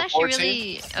you're internet's gonna have a actually 14?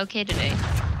 really okay today.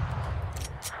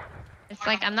 It's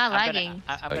like I'm not lagging.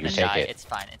 I'm Oh, gonna you take die. it. It's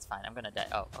fine. It's fine. I'm gonna die.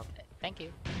 Oh, okay. Thank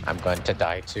you. I'm going to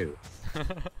die too.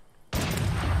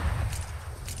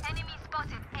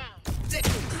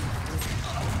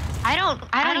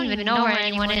 I don't even know where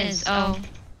anyone is. Oh,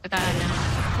 forgot it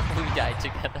now. We died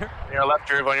together. On your left,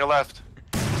 Drew, on your left.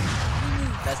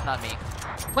 That's not me.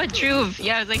 What Drew?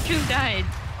 Yeah, I was like, Drew died.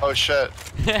 Oh shit.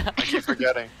 I keep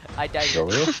forgetting. I died For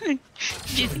real? Do you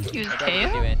think he was I died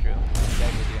with you, KO? Andrew. I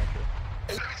died with you,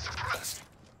 Andrew.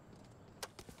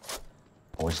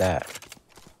 What was that?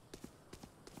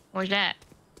 Where's that?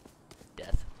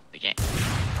 Death. Okay.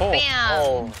 Oh. Bam!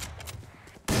 Oh.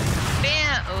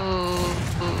 Bam! Oh.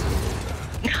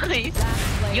 Nice.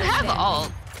 You have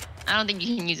ult. I don't think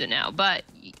you can use it now, but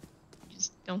you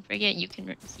just don't forget you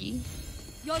can see.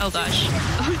 Oh gosh.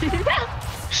 One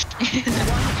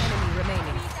enemy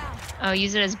remaining. Oh,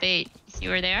 use it as bait. See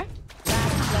where they are?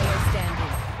 Last player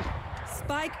standing.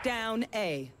 Spike down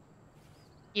A.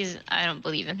 I don't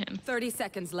believe in him. 30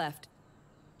 seconds left.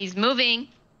 He's moving.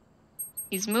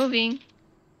 He's moving.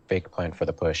 Fake plan for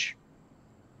the push.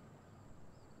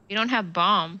 We don't have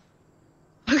bomb.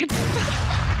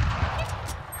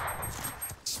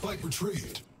 Spike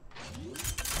retrieved.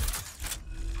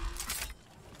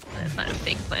 That's not a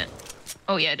fake plant.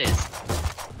 Oh yeah, it is.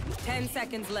 10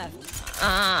 seconds left.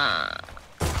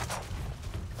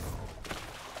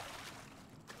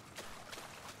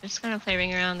 Just gonna play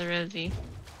ring around the rosy.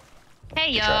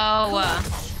 Hey yo! try.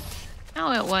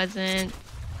 No, it wasn't.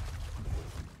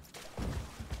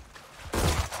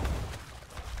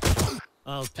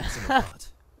 I'll pick them apart.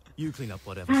 You clean up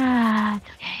whatever's Ah, left.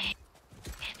 okay.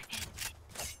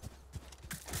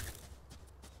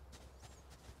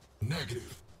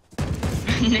 Negative.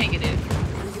 Negative.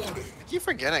 I keep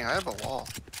forgetting I have a wall.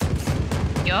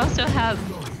 You also have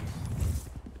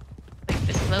like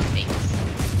the slow things.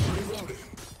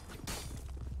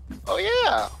 Oh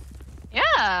yeah.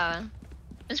 Yeah.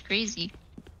 That's crazy.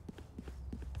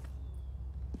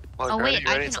 Well, Oh ready, wait,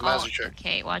 I ready? can. It's a Oh, magic trick.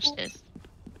 okay, watch this.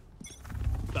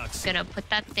 I'm Back gonna put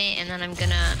that thing, and then I'm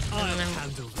gonna.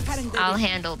 I'll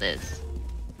handle this.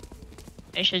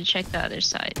 I should check the other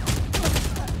side.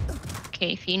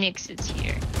 Okay, Phoenix is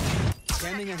here.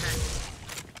 Scanning ahead.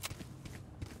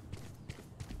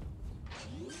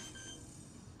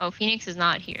 Oh, Phoenix is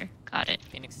not here. Got it.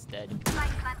 Phoenix is dead.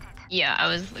 Yeah, I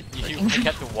was like, You looking.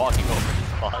 kept walking over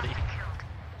his body.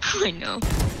 I know.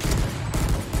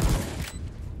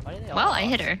 Why did they all Well, I walk?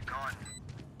 hit her.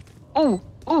 Oh,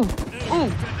 oh, oh!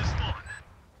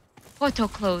 Photo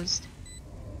closed.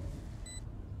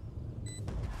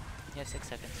 You have 6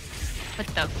 seconds. Put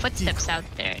the footsteps out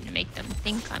there to make them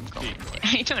think I'm going there.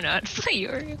 I don't know how to play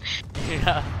Yoru.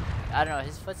 Yeah. I don't know,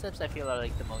 his footsteps I feel are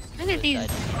like the most Look at these.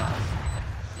 item.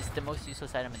 It's the most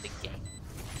useless item in the game.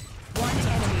 One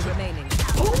enemy remaining.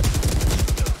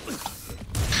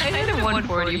 I hit him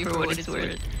 140 for what it's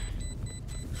worth.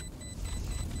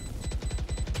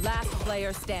 Last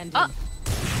player standing. Oh.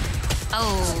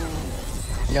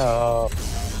 Oh. No.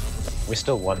 We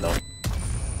still won though.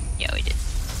 Yeah, we did.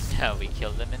 Yeah, we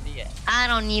killed them in the end. I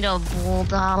don't need a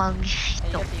bulldog. And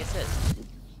you got the assist.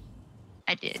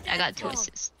 I did. I got 2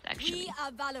 assists, actually. We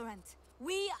are Valorant.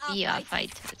 We are Yeah,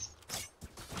 fighters. fighters.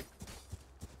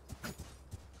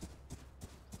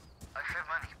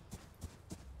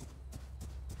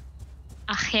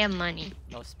 I have money.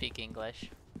 No speak English.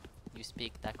 You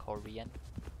speak that Korean.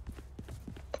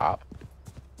 Pop.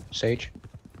 Sage.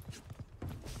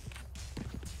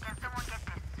 Can someone get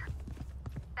this?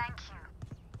 Thank you.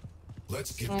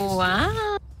 Let's get this.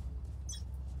 Wow.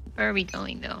 Where are we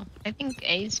going though? I think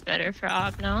A is better for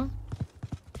Ob now.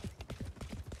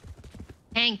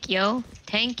 Tank, yo.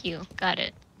 Tank you. Got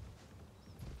it.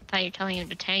 I thought you were telling him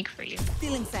to tank for you.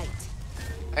 Feeling sight.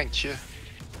 Thank you.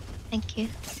 Thank you.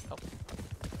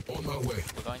 On my way.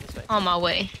 We're going this way. On my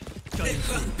way. The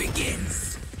fun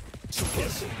begins.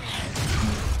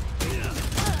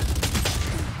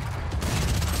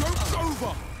 Joke's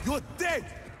over. You're dead.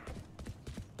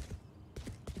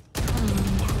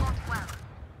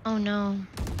 Oh no.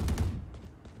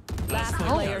 Last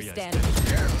player standing.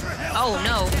 Oh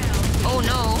no. Oh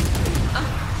no.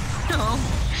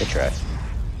 Oh, Good try.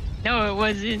 no. No, it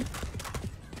wasn't.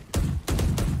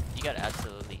 You got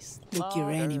absolutely Look your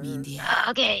enemy in the eye.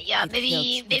 Okay, yeah, It maybe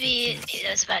helps with the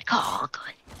that's a bad call. Go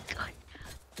on.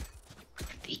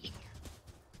 B.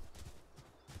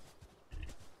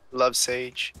 Love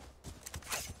Sage.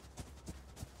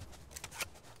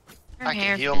 Her I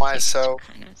hair can heal physics myself.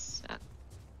 kinda suck.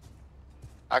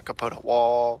 I could put a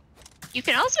wall. You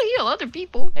can also heal other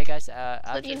people. Hey guys,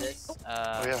 after you this,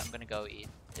 Oh, yeah. I'm gonna go eat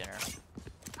dinner.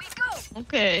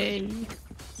 Okay.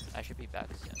 I should be back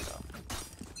soon though.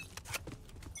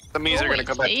 The means are gonna Always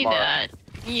come back say tomorrow. that.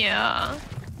 Yeah.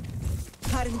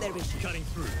 Cutting their vision. Cutting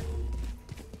through.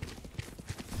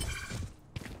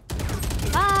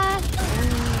 Ah.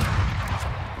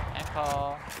 And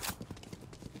call.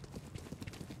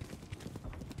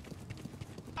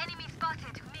 Enemy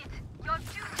spotted. Mid. Your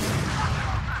duty.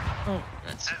 Oh,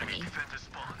 that's funny.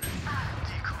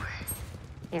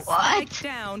 Spike What?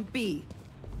 down B.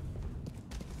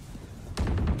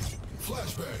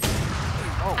 Flashbang.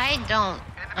 I don't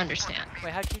understand.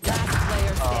 Wait, how'd you die? Last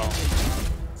player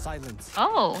standing. Silence.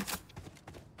 Oh.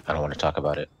 I don't want to talk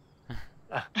about it.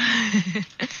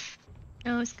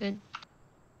 No, it's good.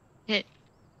 Hit.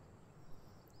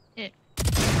 Hit.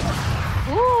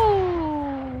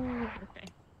 Ooh. Okay.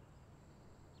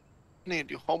 I need to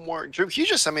do homework. Drew, can you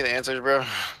just send me the answers, bro?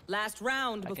 Last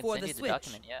round I can before send the you the switch.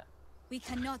 document, yeah. We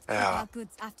cannot Yeah. keep our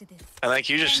goods after this. And like,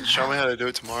 you just show me how to do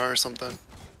it tomorrow or something.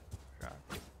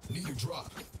 Need a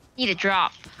drop. Need a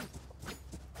drop.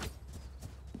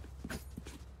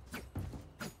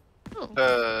 Ooh.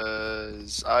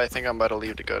 Cause I think I'm about to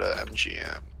leave to go to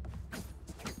MGM.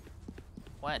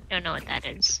 When? Don't know what that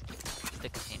is. The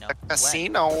casino. The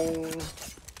casino.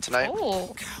 Tonight.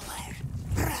 Oh.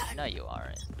 When? No, you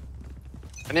aren't.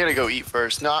 I need to go eat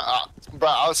first. No, bro,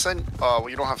 I'll send. Oh, well,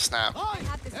 you don't have Snap.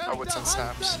 I would send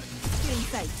snaps. Feeling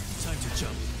sight. Time to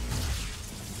jump.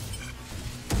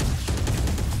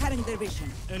 Cutting their vision.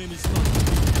 Enemy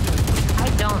spotted. I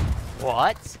don't.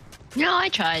 What? No, I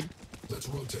tried. Let's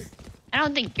rotate. I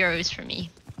don't think Yoru's for me.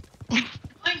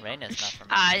 Like, Reyna's not from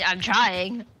me. I'm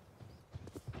trying.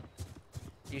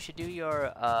 You should do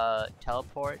your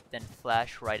teleport, then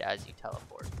flash right as you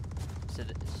teleport.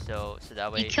 So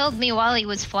that way. He killed me while he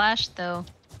was flashed, though.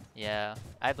 Yeah,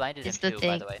 I blinded him Is the too, by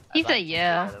thing. the way. He said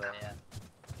yeah. By the way, yeah.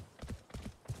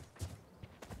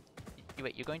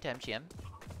 Wait, you're going to MGM?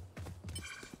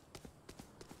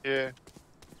 Yeah.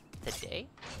 Today?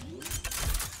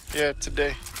 Yeah,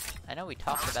 today. I know we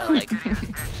talked about like.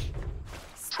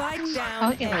 Spike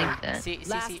down. Talking like that. See,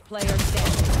 Last player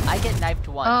standing. I get knifed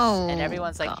once, and Oh,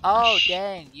 everyone's like, gosh. "Oh,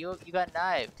 dang, you got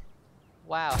knifed."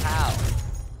 Wow, how?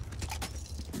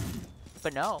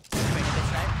 But no, Carina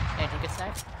gets knifed. Andrew gets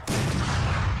knifed.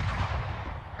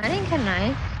 I didn't get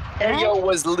knife. Mario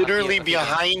was literally Okay.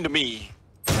 behind me.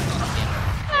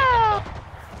 Oh.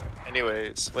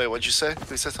 Anyways, wait, what'd you say?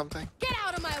 They said something? Get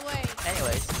out of my way!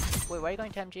 Anyways, wait, why are you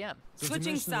going to MGM?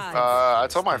 Switching sides. I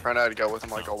told my friend I'd go with him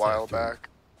like a while back.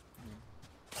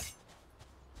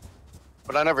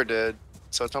 But I never did.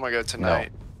 So I told him I'd go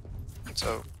tonight.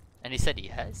 So. And he said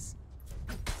yes.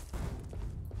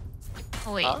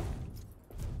 Oh, wait. Huh?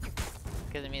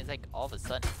 Because I mean, it's like all of a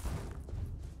sudden.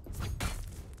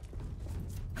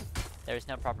 There is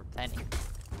no proper planning.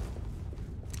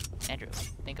 Andrew,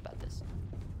 think about this.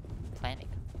 Planning.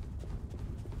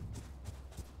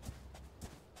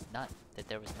 None. That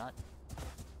there was none.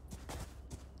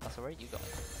 Also, where are you going?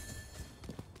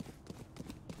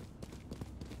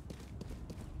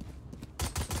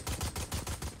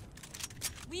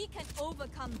 We can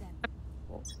overcome them.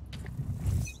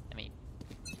 I mean,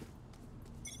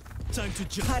 Time to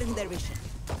jump. Cutting their vision.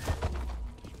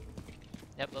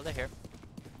 yep, well, they're here.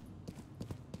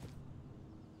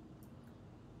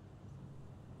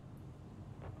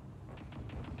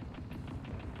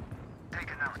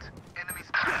 Taken out. Enemy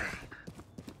spotted.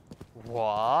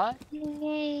 What?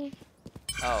 Yay.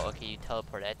 Oh, okay, you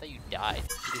teleported. I thought you died.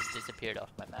 You just disappeared off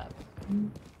my map.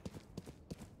 Healing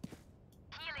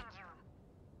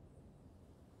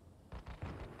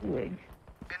you. Weird.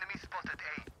 Enemy spotted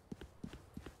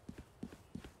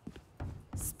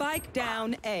A. Spike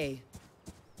down A.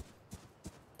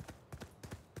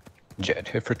 Jet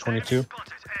hit for 22.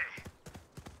 Spotted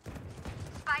A.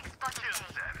 Spike spotted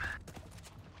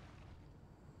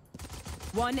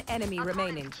A. One enemy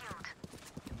remaining.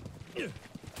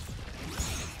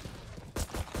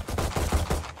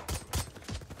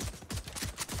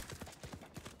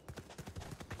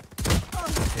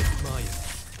 Maya.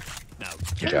 Now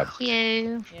Good job. Thank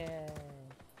you. Yeah.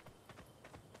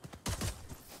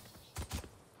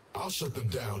 I'll shut them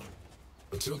down.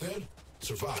 Until then,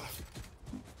 survive.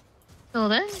 So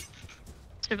then,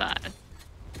 survive.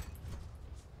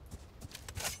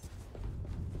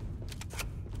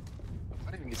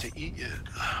 I didn't even get to eat yet.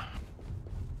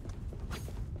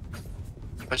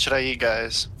 What should I eat,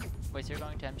 guys? Wait, so you're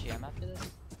going to MGM after this?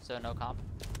 So no comp?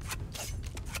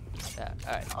 Yeah,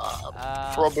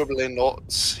 alright. Probably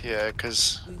not. Yeah,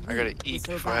 because I gotta eat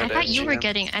before I I head thought to you were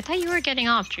MGM. getting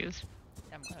off, Truth.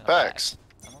 Yeah, I'm gonna go Facts.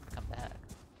 back. I won't come back.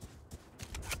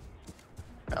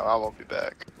 No, I won't be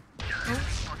back.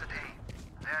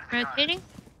 Rotating?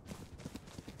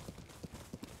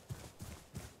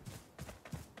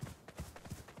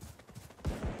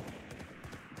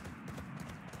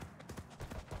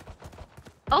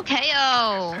 Okay,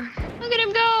 oh. Look at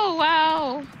him go,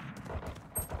 wow.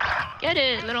 Get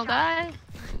it, little guy.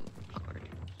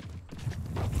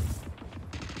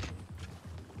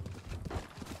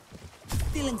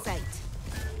 Still in sight.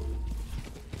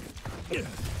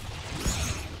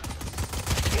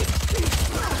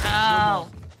 Oh.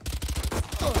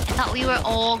 I thought we were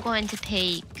all going to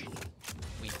take.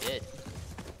 We did.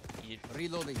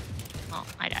 Reloading. Oh,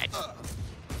 I died.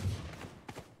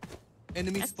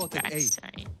 Enemy That's spotted A.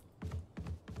 backside.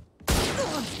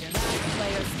 Last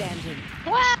player standing.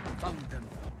 What? Found them.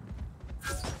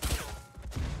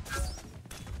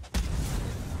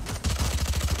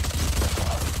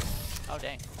 Oh,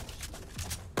 dang.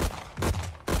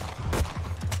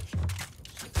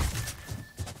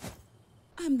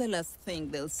 I'm the last thing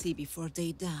they'll see before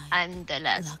they die. I'm the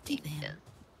last Lucky thing them.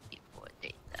 before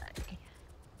they die.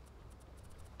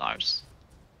 Bars.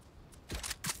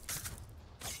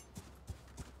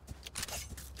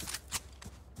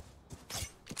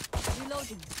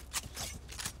 Reloading.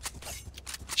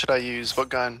 Should I use what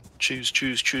gun? Choose.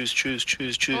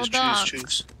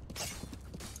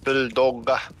 Bulldog.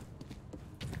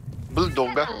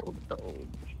 Bulldog. Bulldog.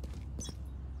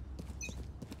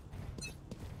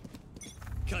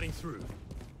 cutting through.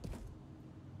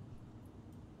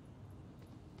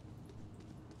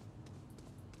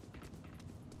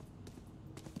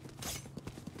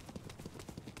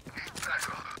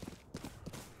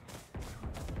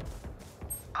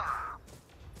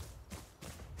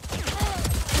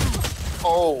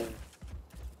 Oh.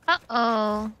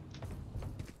 Uh-oh.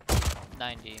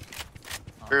 90.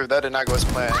 Drew, that did not go as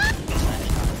planned.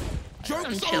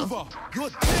 Joke's over. You're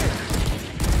dead.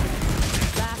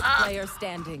 Last player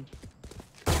standing.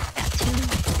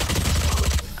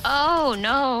 Oh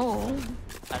no.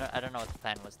 I don't know what the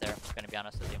plan was there. I'm gonna be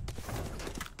honest with you.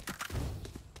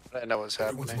 I didn't know what was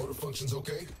happening. Everyone's motor functions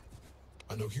okay?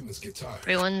 I know humans get tired.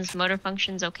 Everyone's motor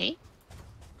functions okay?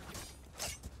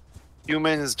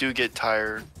 Humans do get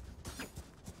tired.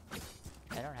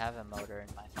 I don't have a motor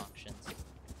in my functions.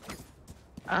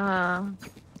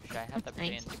 Should I have that nice.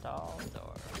 pre-installed,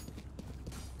 or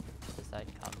does that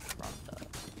come from the?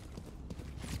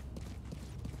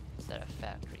 Is that a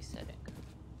factory setting?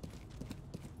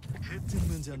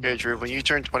 Okay, Drew, when you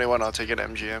turn 21, I'll take an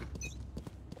MGM.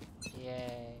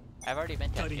 Yay! I've already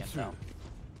been to MGM though.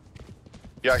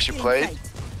 You actually played?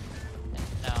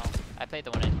 No, I played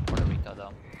the one in Puerto Rico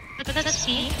though. Let's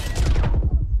see.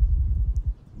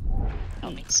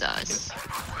 Jesus.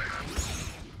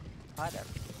 Bye there.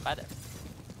 Bye there.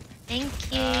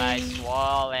 Thank you. Nice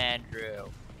wall, Andrew.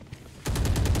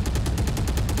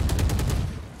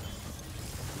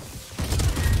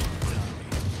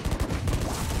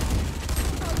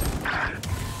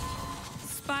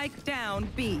 Spike down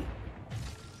B.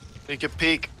 You can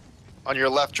peek on your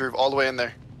left, Drew, all the way in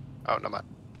there. Oh, no, man.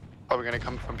 Probably gonna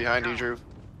come from behind you, Drew.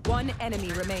 One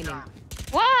enemy remaining.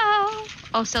 Whoa!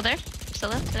 Oh, still there? Still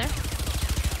there? Still there?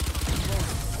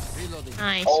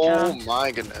 Nice Oh job.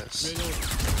 my goodness.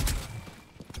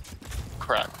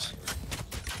 Cracked.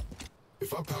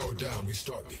 If I power down,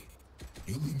 restart me.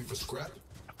 You leave me for scrap?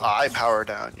 I power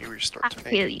down, you restart I to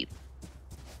me. feel you.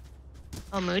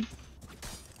 Oh, mood.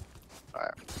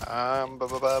 Alright.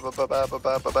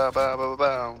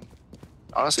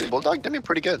 Honestly, Bulldog did me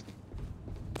pretty good.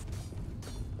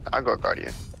 I'll go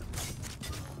Guardian.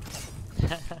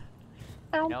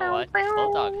 You know what?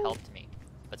 Bulldog helped me,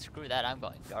 but screw that. I'm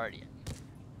going Guardian.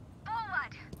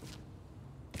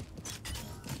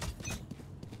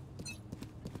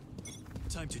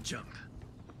 Time to jump.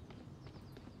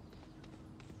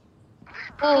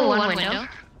 Oh, one window.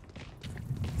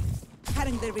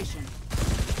 Cutting their vision.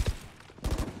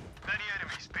 Many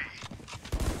enemies B.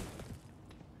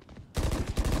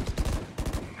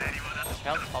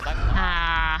 Help, fall back.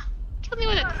 Ah. Kill me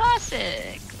with a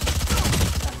classic.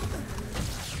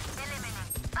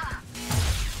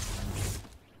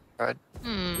 Alright.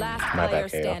 Last My player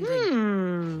bad, KO.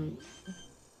 standing.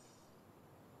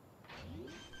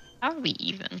 How are we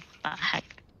even? The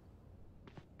heck?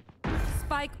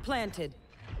 Spike planted.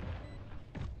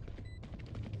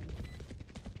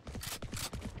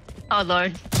 Oh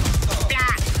lord. Dang,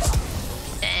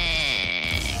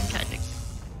 tragic.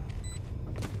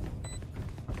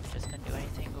 Just can't do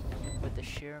anything with the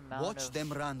sheer amount Watch of...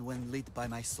 them run when lit by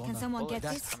my sonar. Can someone get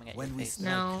That's this? coming at When your we face. strike.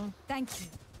 No. Thank you.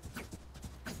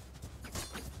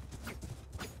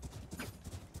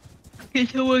 Can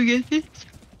someone get this?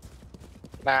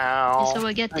 Now. Can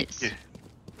someone get Thank this? you.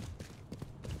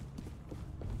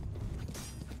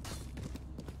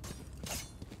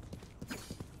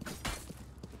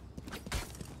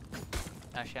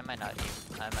 Actually, I might not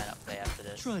play after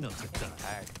this. Try not to I'm getting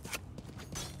tired.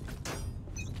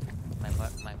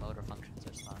 My motor functions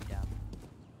are slowing down.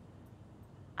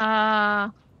 I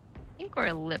think we're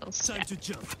a little Time sad. to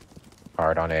jump.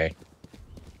 Hard on A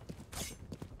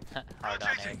Hard on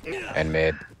A. and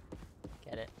mid.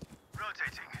 Get it?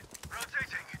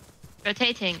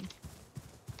 Rotating.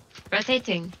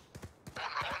 Rotating.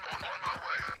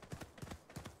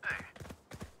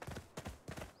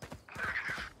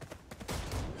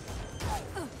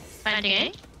 Finding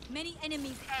A? Many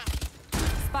enemies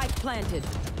Spike planted.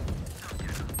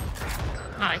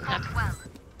 Oh, I tapped.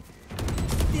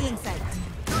 still in sight.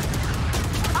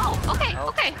 Oh, okay.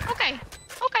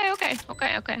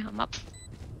 I'm up.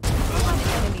 One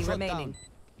enemy Shut remaining.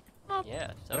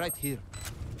 Yeah. So Right here.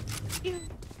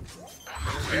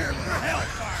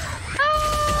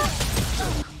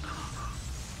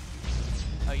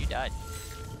 Oh, you died.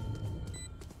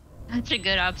 That's a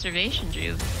good observation,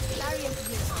 Drew.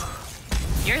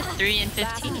 You're 3 and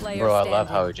 15. Last player Bro, I standing. love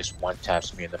how he just one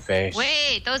taps me in the face.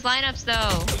 Wait, those lineups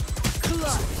though.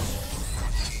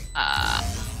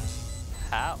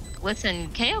 How? Listen,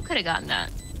 KO could have gotten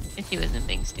that if he wasn't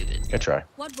being stupid. Good try.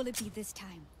 What will it be this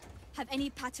time? Have any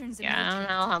patterns Yeah, I don't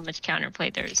know how much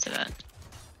counterplay there is to that.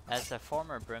 As a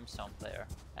former Brimstone player,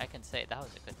 I can say that was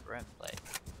a good Brim play.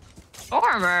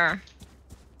 Former.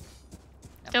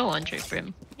 Still one trick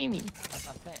Brim. What do you mean?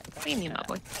 I'm playing. What do you mean, my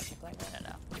boy? I'm playing right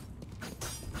now.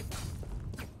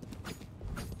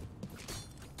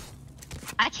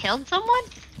 I killed someone?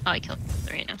 Oh, I killed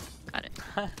 3 now. Got it.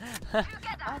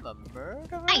 I'm a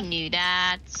murderer? I knew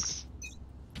that.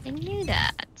 I knew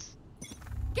that.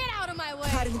 Get out of my way!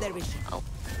 Oh.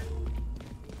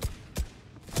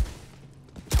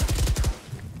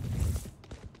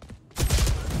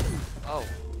 Oh.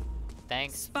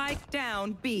 Thanks. Spike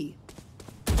down B.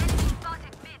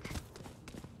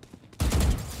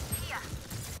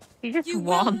 You just You will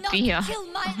walled not B off. kill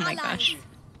my Oh my allies. gosh.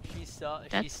 She saw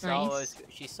That's us. nice.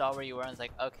 She saw where you were and was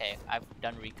like, okay, I've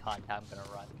done recon, now I'm gonna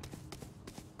run.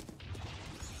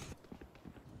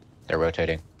 They're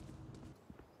rotating.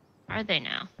 Are they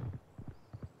now?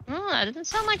 Oh, that doesn't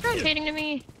sound like rotating to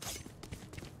me.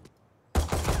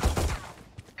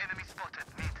 Enemy spotted.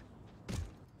 Mid.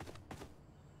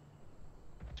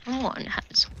 Someone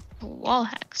has wall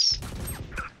hacks.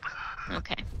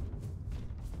 Okay.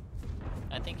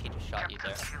 I think he just shot you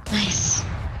there. Nice.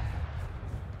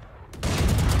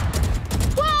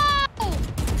 Whoa!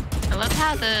 I love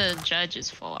how the judge is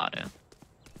full auto.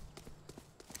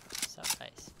 So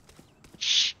nice.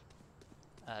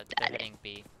 They're hitting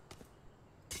B.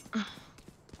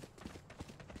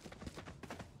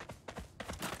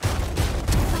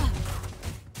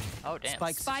 Oh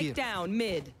damn. Spike down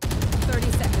mid.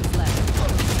 30 seconds left.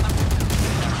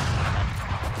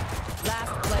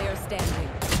 Last player standing.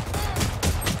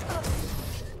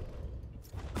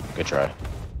 Good try.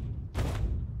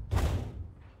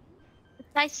 This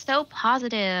guy's so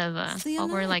positive. While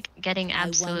we're like getting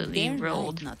absolutely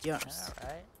rolled. Not yours.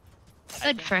 Alright.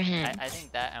 Good for him. I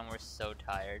think that, and we're so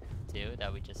tired too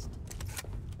that we just.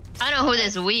 I don't know who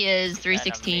this we is.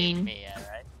 316. Me, yeah,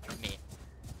 right? Me.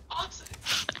 Awesome. I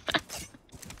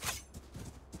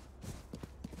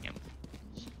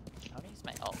want to use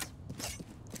my ult.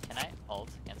 Can I ult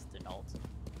against an ult?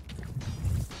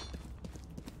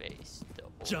 Face the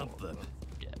Jump them.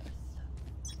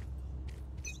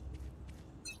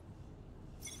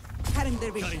 Cutting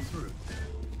their vision. Cutting through.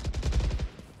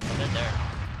 They're there.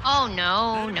 Oh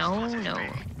no, no, no.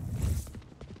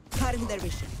 Cutting their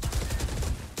vision.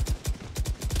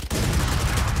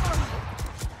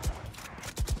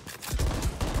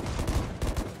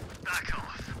 Back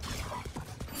off.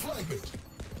 Fragment.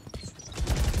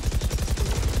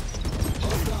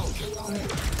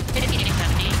 Hitting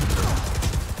 70.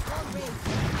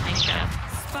 Nice job.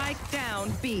 Spike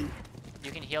down B.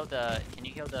 You can heal the. Can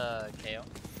you heal the KO?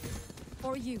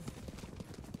 For you.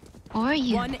 Or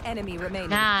you. One enemy remaining.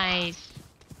 Nice.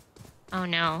 Oh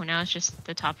no, now it's just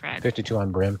the top frag. 52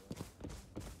 on Brim.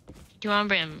 2 on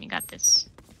Brim, you got this.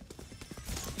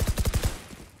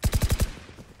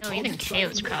 Oh, even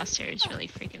KO's crosshair is really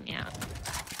freaking me out.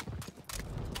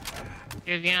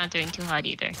 You're not doing too hot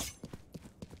either.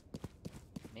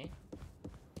 Me?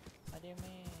 What do you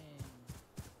mean?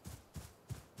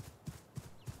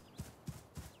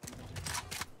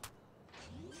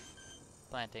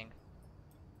 Planting.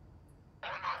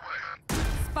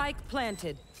 Spike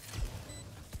planted.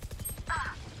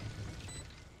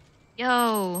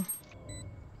 Yo.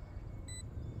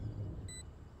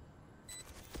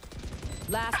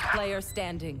 Last player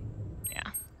standing.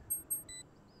 Yeah.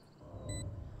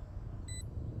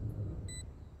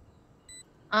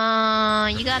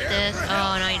 You got this.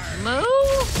 Oh no,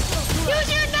 move!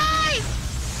 Use your knife!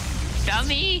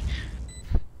 Dummy!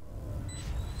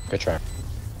 Good try.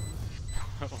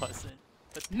 What was it?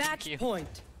 But thank Match you.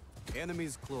 point.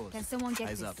 Enemies close. Can someone get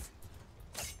Eyes this? up.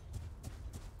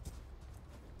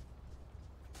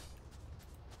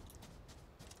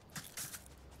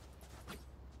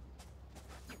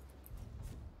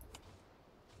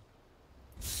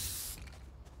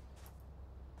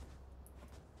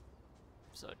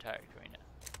 So tired, Karina.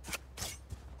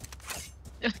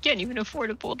 I can't even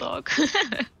afford a bulldog.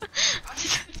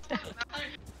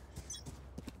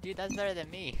 Dude, that's better than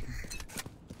me.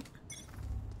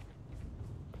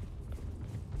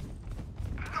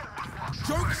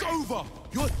 Joke's over.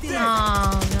 You're dead.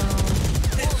 Oh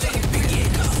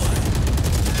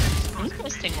no.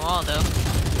 Interesting wall though.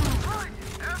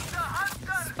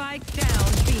 Spike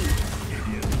down B.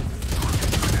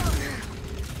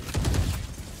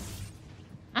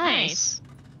 Nice.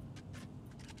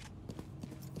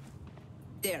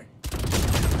 There.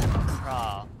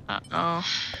 Raw. Uh-oh.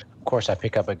 Of course, I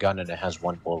pick up a gun and it has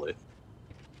 1 bullet.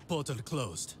 Portal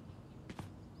closed.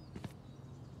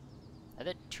 I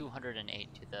did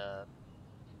 208 to the.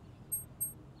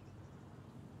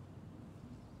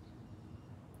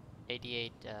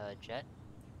 '88 jet.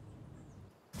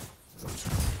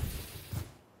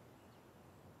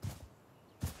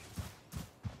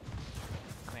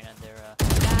 Karina, they're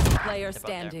Last player they're both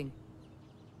there. standing.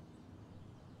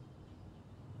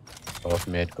 Both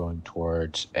mid going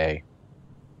towards A.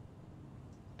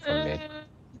 From mid.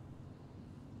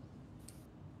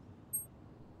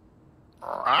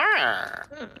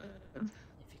 If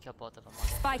you kill both of them,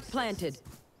 Spike planted.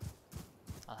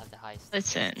 I'll have the highest.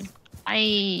 Listen,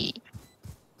 I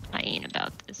ain't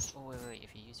about this. Oh wait.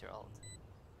 If you use your ult,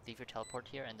 leave your teleport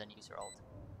here and then use your ult.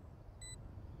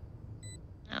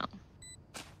 No.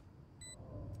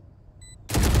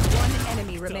 One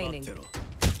enemy remaining.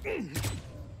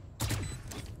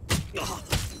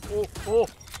 Oh.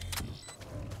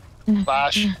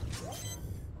 Flash.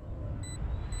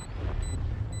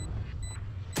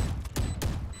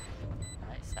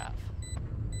 Nice half.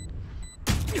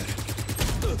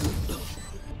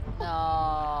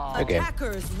 No.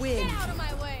 Attackers win. Get out of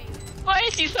my way. Why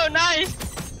is he so nice?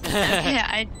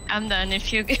 Yeah, I'm done.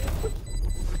 If you.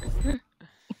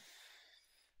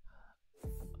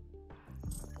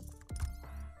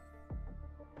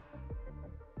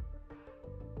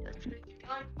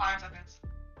 Like 5 seconds.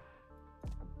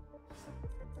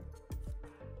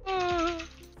 Nice.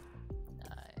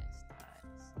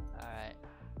 Alright.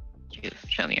 Drew,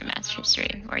 show me your match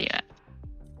history. Where are you at?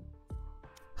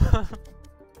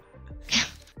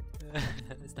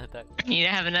 It's not that. I need to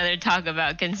have another talk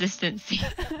about consistency.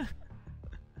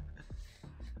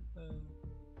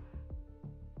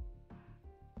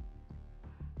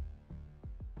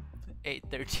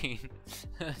 8-13.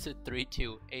 That's a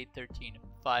 3-2. 8-13.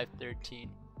 5-13.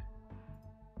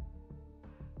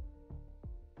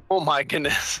 Oh my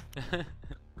goodness.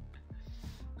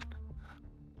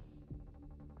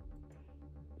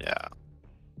 Yeah.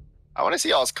 I want to see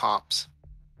y'all's comps.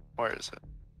 Where is it?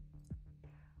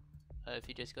 If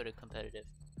you just go to competitive.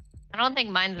 I don't think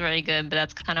mine's very good, but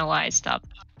that's kind of why I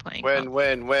stopped playing. Win.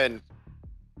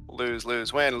 Lose,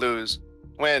 win, lose.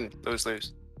 Win,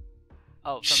 lose.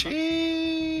 Oh,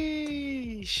 Sheesh.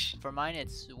 for mine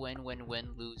it's win,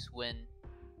 lose, win.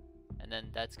 And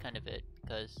then that's kind of it,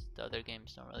 because the other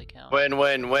games don't really count. Win,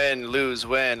 lose, win, lose,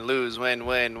 win. Lose, win,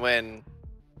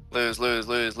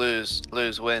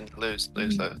 lose.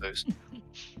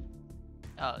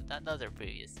 Oh, those are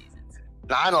previous seasons.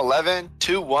 9-11,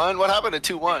 2-1. What happened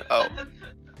to 2-1? Oh, I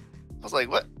was like,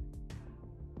 what?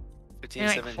 15, They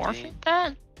like 17. forfeit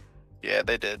that? Yeah,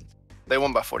 they did. They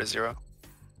won by 4-0.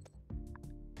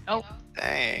 Oh,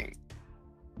 dang.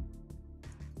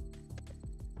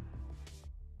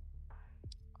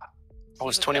 I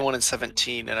was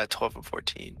 21-17 and at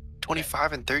 12-14.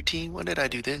 25-13. When did I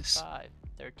do this? 5,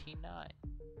 13, 9.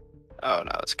 Oh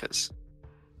no, it's because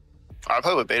I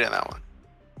played with Beta in that one.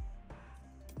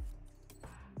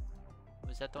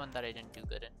 Was that the one that I didn't do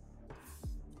good in?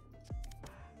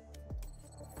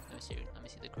 Let me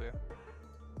see the career.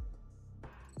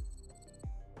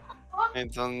 I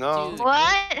don't know. Dude,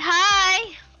 what?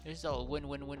 Hi. This is all win.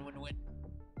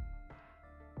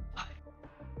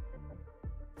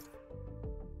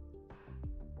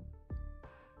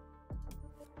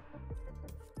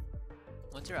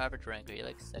 What's your average rank? Are you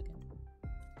like second?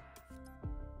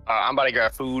 I'm about to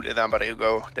grab food and then I'm about to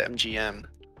go to MGM.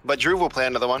 But Drew will play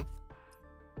another one.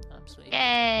 I'm sleepy.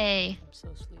 Yay. I'm so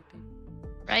sleepy.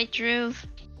 Right, Drew?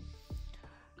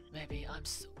 Maybe I'm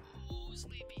so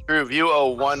sleepy. Drew, you owe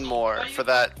one more for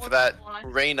that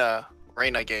Reyna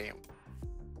game.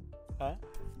 Huh?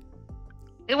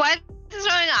 Why is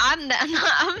showing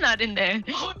I'm not in there?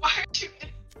 Oh, why aren't you in?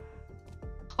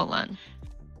 Hold on.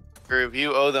 Drew,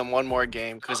 you owe them one more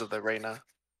game because of the Reyna.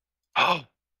 Oh,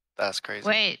 that's crazy.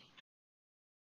 Wait.